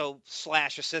 So /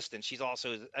 assistant. She's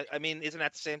also. I mean, isn't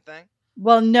that the same thing?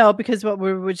 Well, no, because what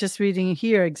we're just reading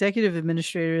here, executive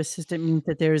administrator assistant means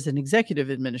that there is an executive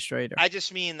administrator. I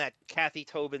just mean that Kathy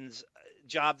Tobin's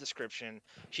job description,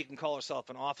 she can call herself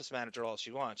an office manager all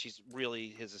she wants. She's really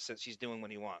his assistant. She's doing what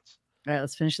he wants. All right,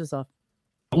 let's finish this off.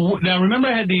 Now, remember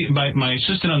I had my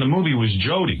assistant on the movie was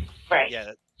Jody. Right.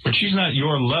 Yeah. But she's not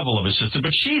your level of assistant,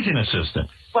 but she's an assistant.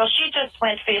 Well, she just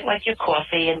went for like your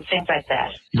coffee and things like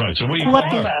that. Right, so what do you call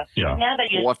her? Well, Yeah. now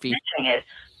that you're mentioning it,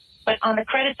 but on the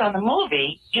credits on the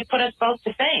movie, you put us both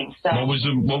the same. So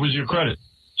What was your credit?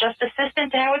 just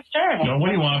assistant to Howard Stern. No, what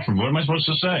do you want from me? What am I supposed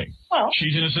to say? Well,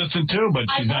 She's an assistant too, but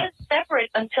I she's not. was separate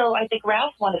until I think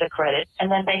Ralph wanted a credit, and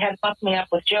then they had bumped me up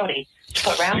with Jody.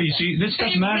 But Ralph, You see, this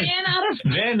doesn't matter.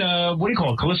 Then, what do you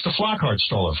call it? Callista Flockhart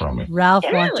stole it from me. Ralph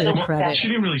wanted a Well, credit. She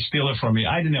didn't really steal it from me.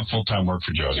 I didn't have full-time work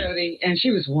for Jody. Jody, and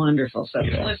she was wonderful. So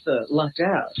Yeah. Melissa lucked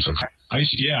out. So I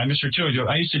miss her too.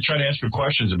 I used to try to ask her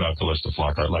questions about Callista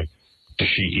Flockhart, like, does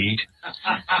she eat?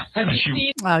 And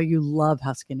she, Oh, you love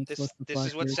how skinny This Calista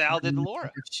is what Flockhart Sal did to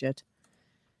Laura. Shit.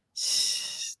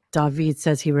 David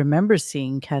says he remembers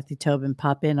seeing Kathy Tobin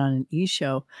pop in on an E!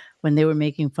 Show when they were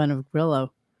making fun of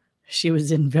Grillo. She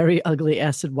was in very ugly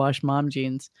acid wash mom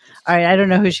jeans. All right, I don't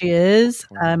know who she is.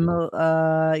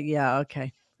 Yeah,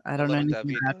 okay. I don't know anything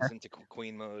David about goes her. into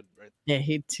queen mode. Right? Yeah,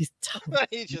 he's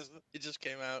he just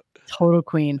came out. total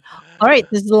queen. All right,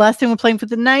 this is the last thing we're playing for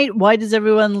the night. Why does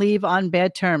everyone leave on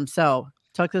bad terms? So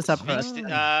talk this up for us.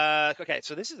 Okay,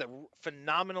 so this is a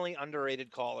phenomenally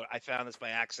underrated caller. I found this by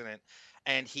accident.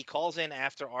 And he calls in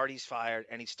after Artie's fired,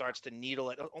 and he starts to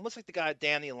needle it, almost like the guy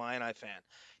Dan the Illini fan.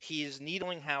 He's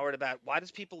needling Howard about why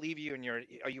does people leave you, and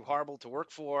are you horrible to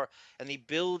work for? And he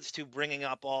builds to bringing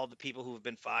up all the people who have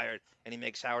been fired, and he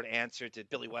makes Howard answer to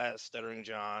Billy West, Stuttering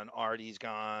John, Artie's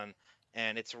gone,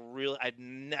 and it's real. I'd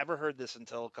never heard this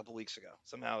until a couple weeks ago.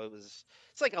 Somehow it's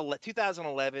like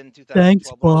 2011, 2012. Thanks,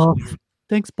 all those Buff. weird-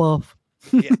 Thanks, Buff.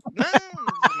 Yeah, no,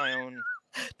 this is my own.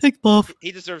 Thanks, Buff.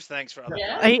 He deserves thanks for other.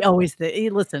 I always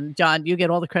listen, John. You get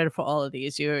all the credit for all of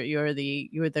these. You're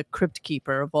the crypt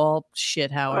keeper of all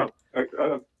shit, Howard.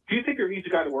 Do you think you're an easy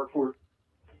guy to work for?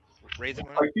 Raising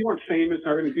Like you aren't famous and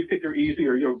everything. Do you think you're easy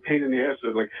or you're a pain in the ass?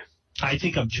 Or like I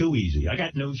think I'm too easy. I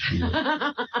got news for you. you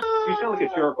sound like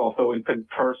a jerk also in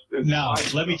person. No,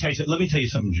 let me tell you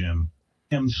something, Jim.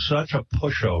 I'm such a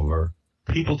pushover.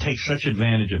 People take such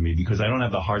advantage of me because I don't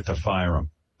have the heart to fire them.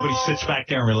 But he sits back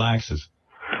there and relaxes.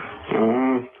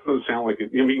 Doesn't sound like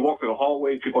it. You mean you walk through the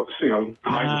hallway, people have to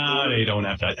Nah, they don't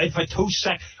have that. If I 2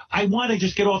 seconds, I want to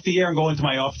just get off the air and go into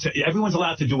my office. Everyone's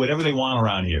allowed to do whatever they want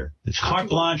around here. It's carte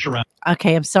blanche around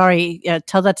Okay, I'm sorry.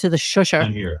 Tell that to the shusher.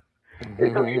 here.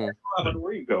 It sounds like you're no matter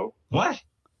where you go. What?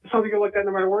 It sounds like you're like that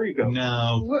no matter where you go.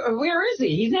 No. Where is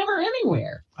he? He's never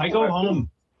anywhere. I go home.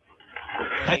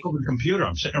 I go to the computer.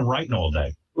 I'm sitting and writing all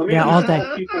day. Let me Yeah, all day.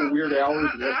 People weird hours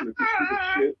and asking them to do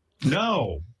stupid shit.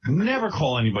 No. Never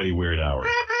call anybody weird hours.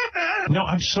 No,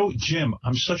 Jim,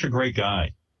 I'm such a great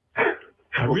guy. I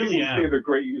Well, really people who say am. they're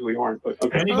great usually aren't, but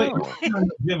okay. Anybody,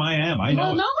 Jim, I am. I know.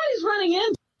 Well, it. nobody's running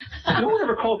in. No one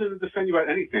ever calls in to defend you about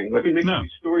anything. Like we make No.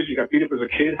 these stories, you got beat up as a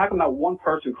kid. How come not one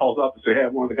person calls up and say, "Hey,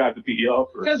 I'm one of the guys that beat you up"?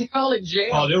 Or, Because they're all in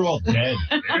jail. Oh, they're all dead.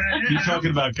 You're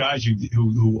talking about guys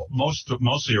who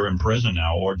mostly are in prison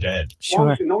now or dead.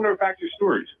 Sure, no one ever backs your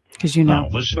stories. because you know. No,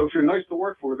 listen. So if you're nice to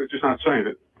work for, they're just not saying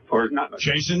it, or not.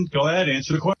 Jason, go ahead,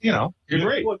 answer the question. You're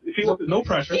great. If he wasn't, No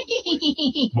pressure.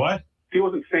 What? if he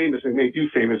wasn't famous and made you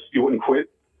famous, you wouldn't quit.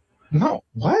 No.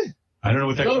 What? I don't know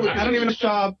what that. No, I don't even have a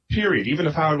job, period. Even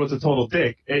if Howard was a total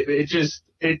dick,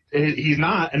 he's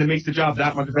not, and it makes the job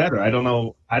that much better. I don't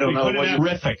know what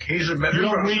Terrific. He's a You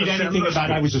don't read anything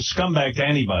about I was a scumbag to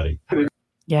anybody.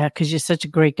 Yeah, because you're such a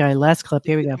great guy. Last clip.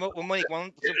 Here we go. Monique,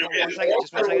 one second,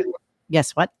 just 1 second.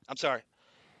 Yes, what? I'm sorry.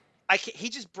 He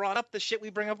just brought up the shit we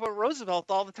bring up about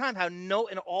Roosevelt all the time. How in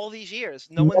all these years,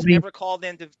 no one's Nobody- ever called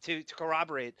in to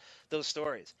corroborate those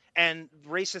stories. And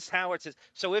racist Howard says,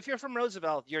 so if you're from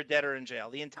Roosevelt, you're dead or in jail.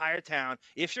 The entire town.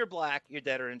 If you're black, you're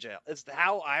dead or in jail. It's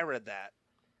how I read that.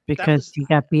 Because he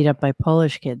got beat up by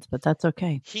Polish kids, but that's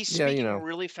okay. He's speaking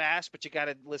really fast, but you got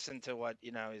to listen to what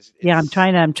is. Yeah, I'm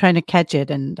trying to catch it,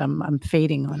 and I'm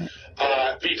fading on it.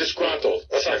 Be disgruntled,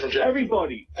 aside from Jack.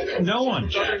 Everybody. No one.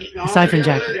 Aside from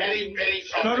Jack.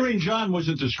 Stuttering John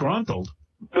wasn't disgruntled.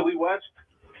 Billy West.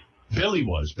 Billy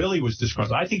was. Billy was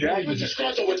disgruntled. I think Billy was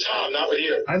disgruntled with Tom, not with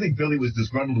you. I think Billy was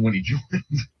disgruntled when he joined.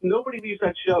 Nobody leaves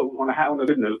that show on a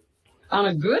good note. On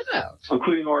a good note.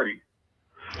 Including Artie.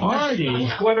 Artie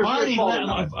and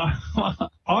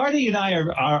I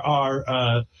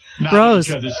are not Bros.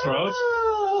 each other's throats.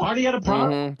 Artie had a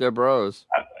problem. They're bros.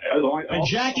 And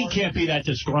Jackie can't be that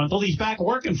disgruntled. He's back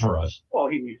working for us. Well,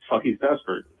 he's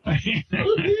desperate.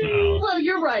 Well,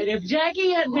 you're right. If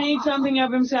Jackie had made something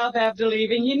of himself after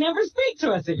leaving, he'd never speak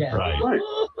to us again. Right.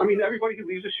 I mean, everybody who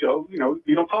leaves the show, you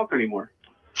don't talk anymore.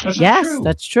 Yes,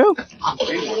 that's true.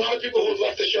 There's a lot of people who've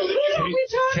left the show.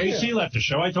 Casey left the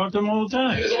show. I talk to him all the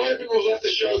time. There's a lot of people who left the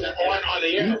show that aren't on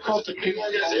the air. You talk to the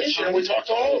organization, and we talk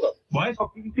to all of them. What?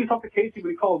 You talk to Casey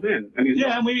when he calls in.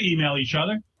 And we email each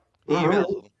other.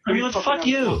 I mean, fuck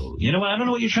you. You know what? I don't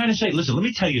know what you're trying to say. Listen, let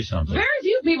me tell you something. Very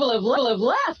few people have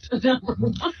left.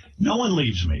 No one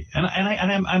leaves me, and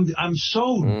I'm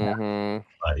so.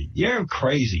 Buddy, you're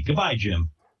crazy. Goodbye, Jim.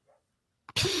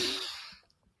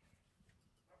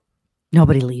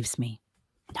 Nobody leaves me.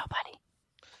 Nobody.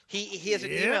 He has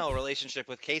an email relationship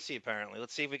with Casey apparently.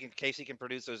 Let's see if Casey can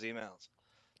produce those emails.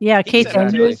 Yeah, He can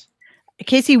send it to us.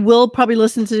 Casey will probably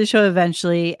listen to the show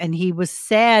eventually, and he was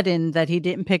saddened that he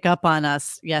didn't pick up on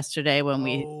us yesterday when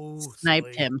we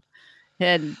sniped him.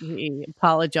 And he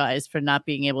apologized for not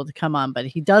being able to come on, but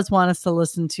he does want us to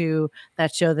listen to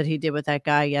that show that he did with that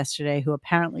guy yesterday, who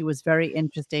apparently was very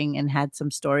interesting and had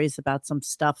some stories about some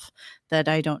stuff that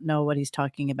I don't know what he's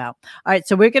talking about. All right,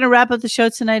 so we're going to wrap up the show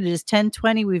tonight. It is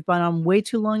 10:20. We've gone on way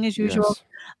too long as usual.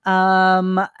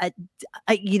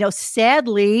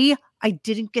 Sadly, I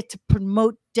didn't get to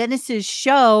promote Dennis's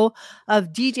show of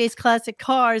DJ's Classic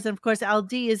Cars. And of course, Al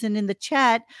D isn't in the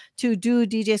chat to do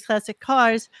DJ's Classic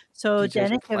Cars. So DJ's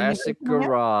Dennis, Classic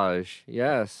Garage.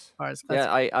 Yes.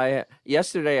 Yeah, I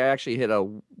yesterday I actually hit a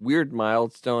weird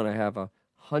milestone. I have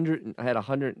 100. I had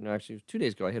 100. Actually, 2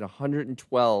 days ago I hit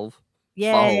 112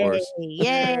 followers.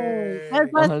 Yay!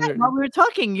 That's last night while we were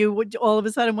talking, you would all of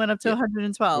a sudden went up to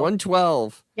 112.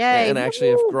 112. Yay! And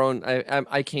actually, I've grown.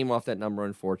 I came off that number,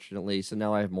 unfortunately, so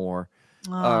now I have more.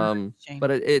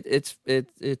 But it's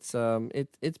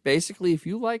basically, if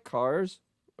you like cars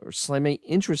or semi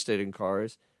interested in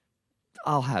cars,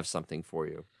 I'll have something for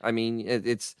you. I mean,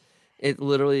 it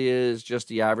literally is just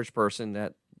the average person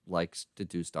that likes to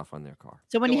do stuff on their car.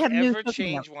 So when Don't you have new ever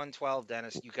change 112,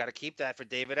 Dennis, you got to keep that for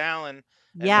David Allen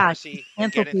and Yeah, Marcy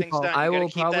and getting things done. I You gotta will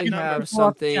keep that probably number. have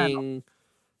something.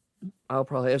 I'll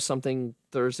probably have something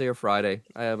Thursday or Friday.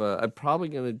 I'm probably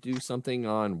going to do something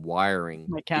on wiring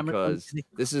My camera because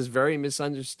this is very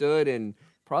misunderstood and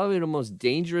probably the most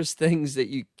dangerous things that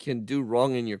you can do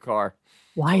wrong in your car.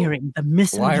 Wiring, the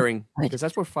misunderstanding. Wiring, because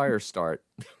that's where fires start.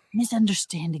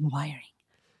 Misunderstanding wiring.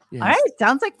 Yes. All right,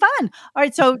 sounds like fun. All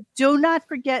right, so do not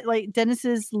forget, like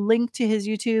Dennis's link to his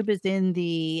YouTube is in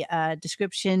the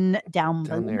description down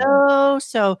below.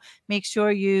 So make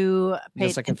sure you pay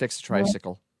Yes, I can fix a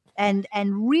tricycle. and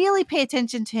really pay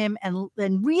attention to him and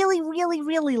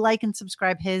really like and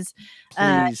subscribe his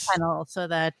Please. channel so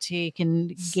that he can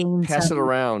gain Pass it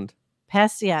around.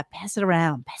 Pass it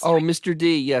around. Mr.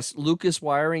 D, yes. Lucas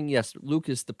Wiring, yes.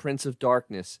 Lucas, the Prince of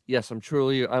Darkness. Yes, I'm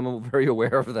very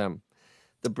aware of them.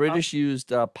 The British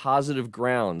used positive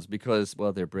grounds because,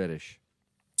 well, they're British.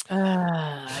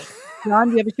 John,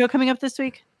 do you have a show coming up this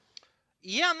week?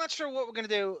 Yeah, I'm not sure what we're gonna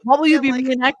do. What will you be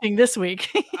reenacting this week?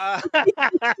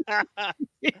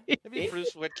 Maybe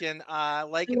Bruce Whitkin.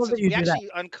 love that you We do actually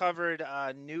uncovered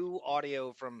new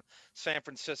audio from San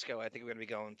Francisco. I think we're gonna be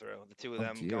going through the two of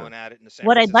them going at it in the San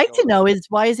What I'd like to Francisco. know is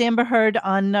why is Amber Heard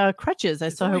on crutches? I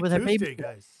saw her only with her Tuesday, baby.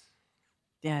 guys.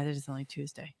 Yeah, it is only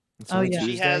Tuesday.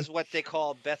 She has what they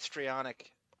call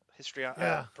histrionic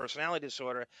Yeah. personality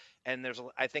disorder, and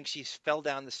I think she fell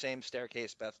down the same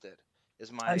staircase Beth did.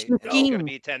 Is my she was she's going to skiing.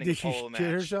 be attending Did a she polo shit match.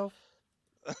 herself?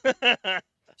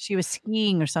 She was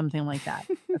skiing or something like that.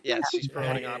 Yes, she's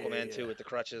promoting Aquaman 2 with the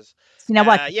crutches. See, now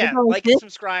what? Yeah, People like like and this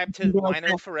subscribe to can be like Wino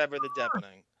that. Forever the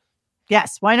Deafening.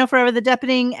 Yes, Wino Forever the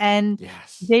Deafening. And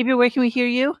Xavier, where can we hear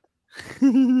you?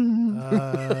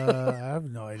 I have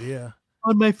no idea.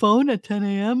 On my phone at 10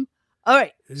 a.m. All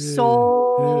right.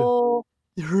 So,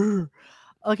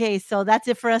 okay. So that's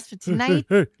it for us for tonight.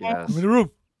 I'm in the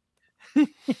room.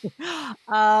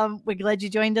 We're glad you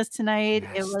joined us tonight.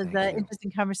 It was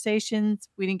interesting conversations.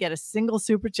 We didn't get a single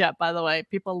super chat, by the way.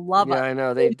 People love us. Yeah, I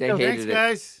know. They So hated it.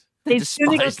 Guys. They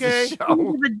despise the show.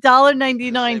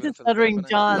 $1.99 to Stuttering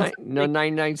John. No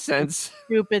 99 cents.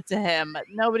 Stupid to him. But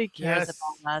nobody cares Yes.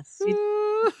 about us.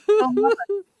 You don't love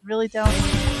us. Really don't.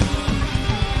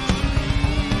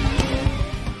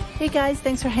 Hey guys,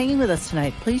 thanks for hanging with us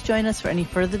tonight. Please join us for any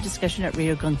further discussion at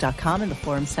radiogunk.com in the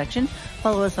forum section.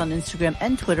 Follow us on Instagram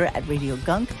and Twitter at Radio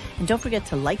Gunk. And don't forget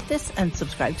to like this and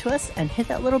subscribe to us and hit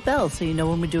that little bell so you know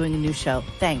when we're doing a new show.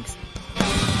 Thanks.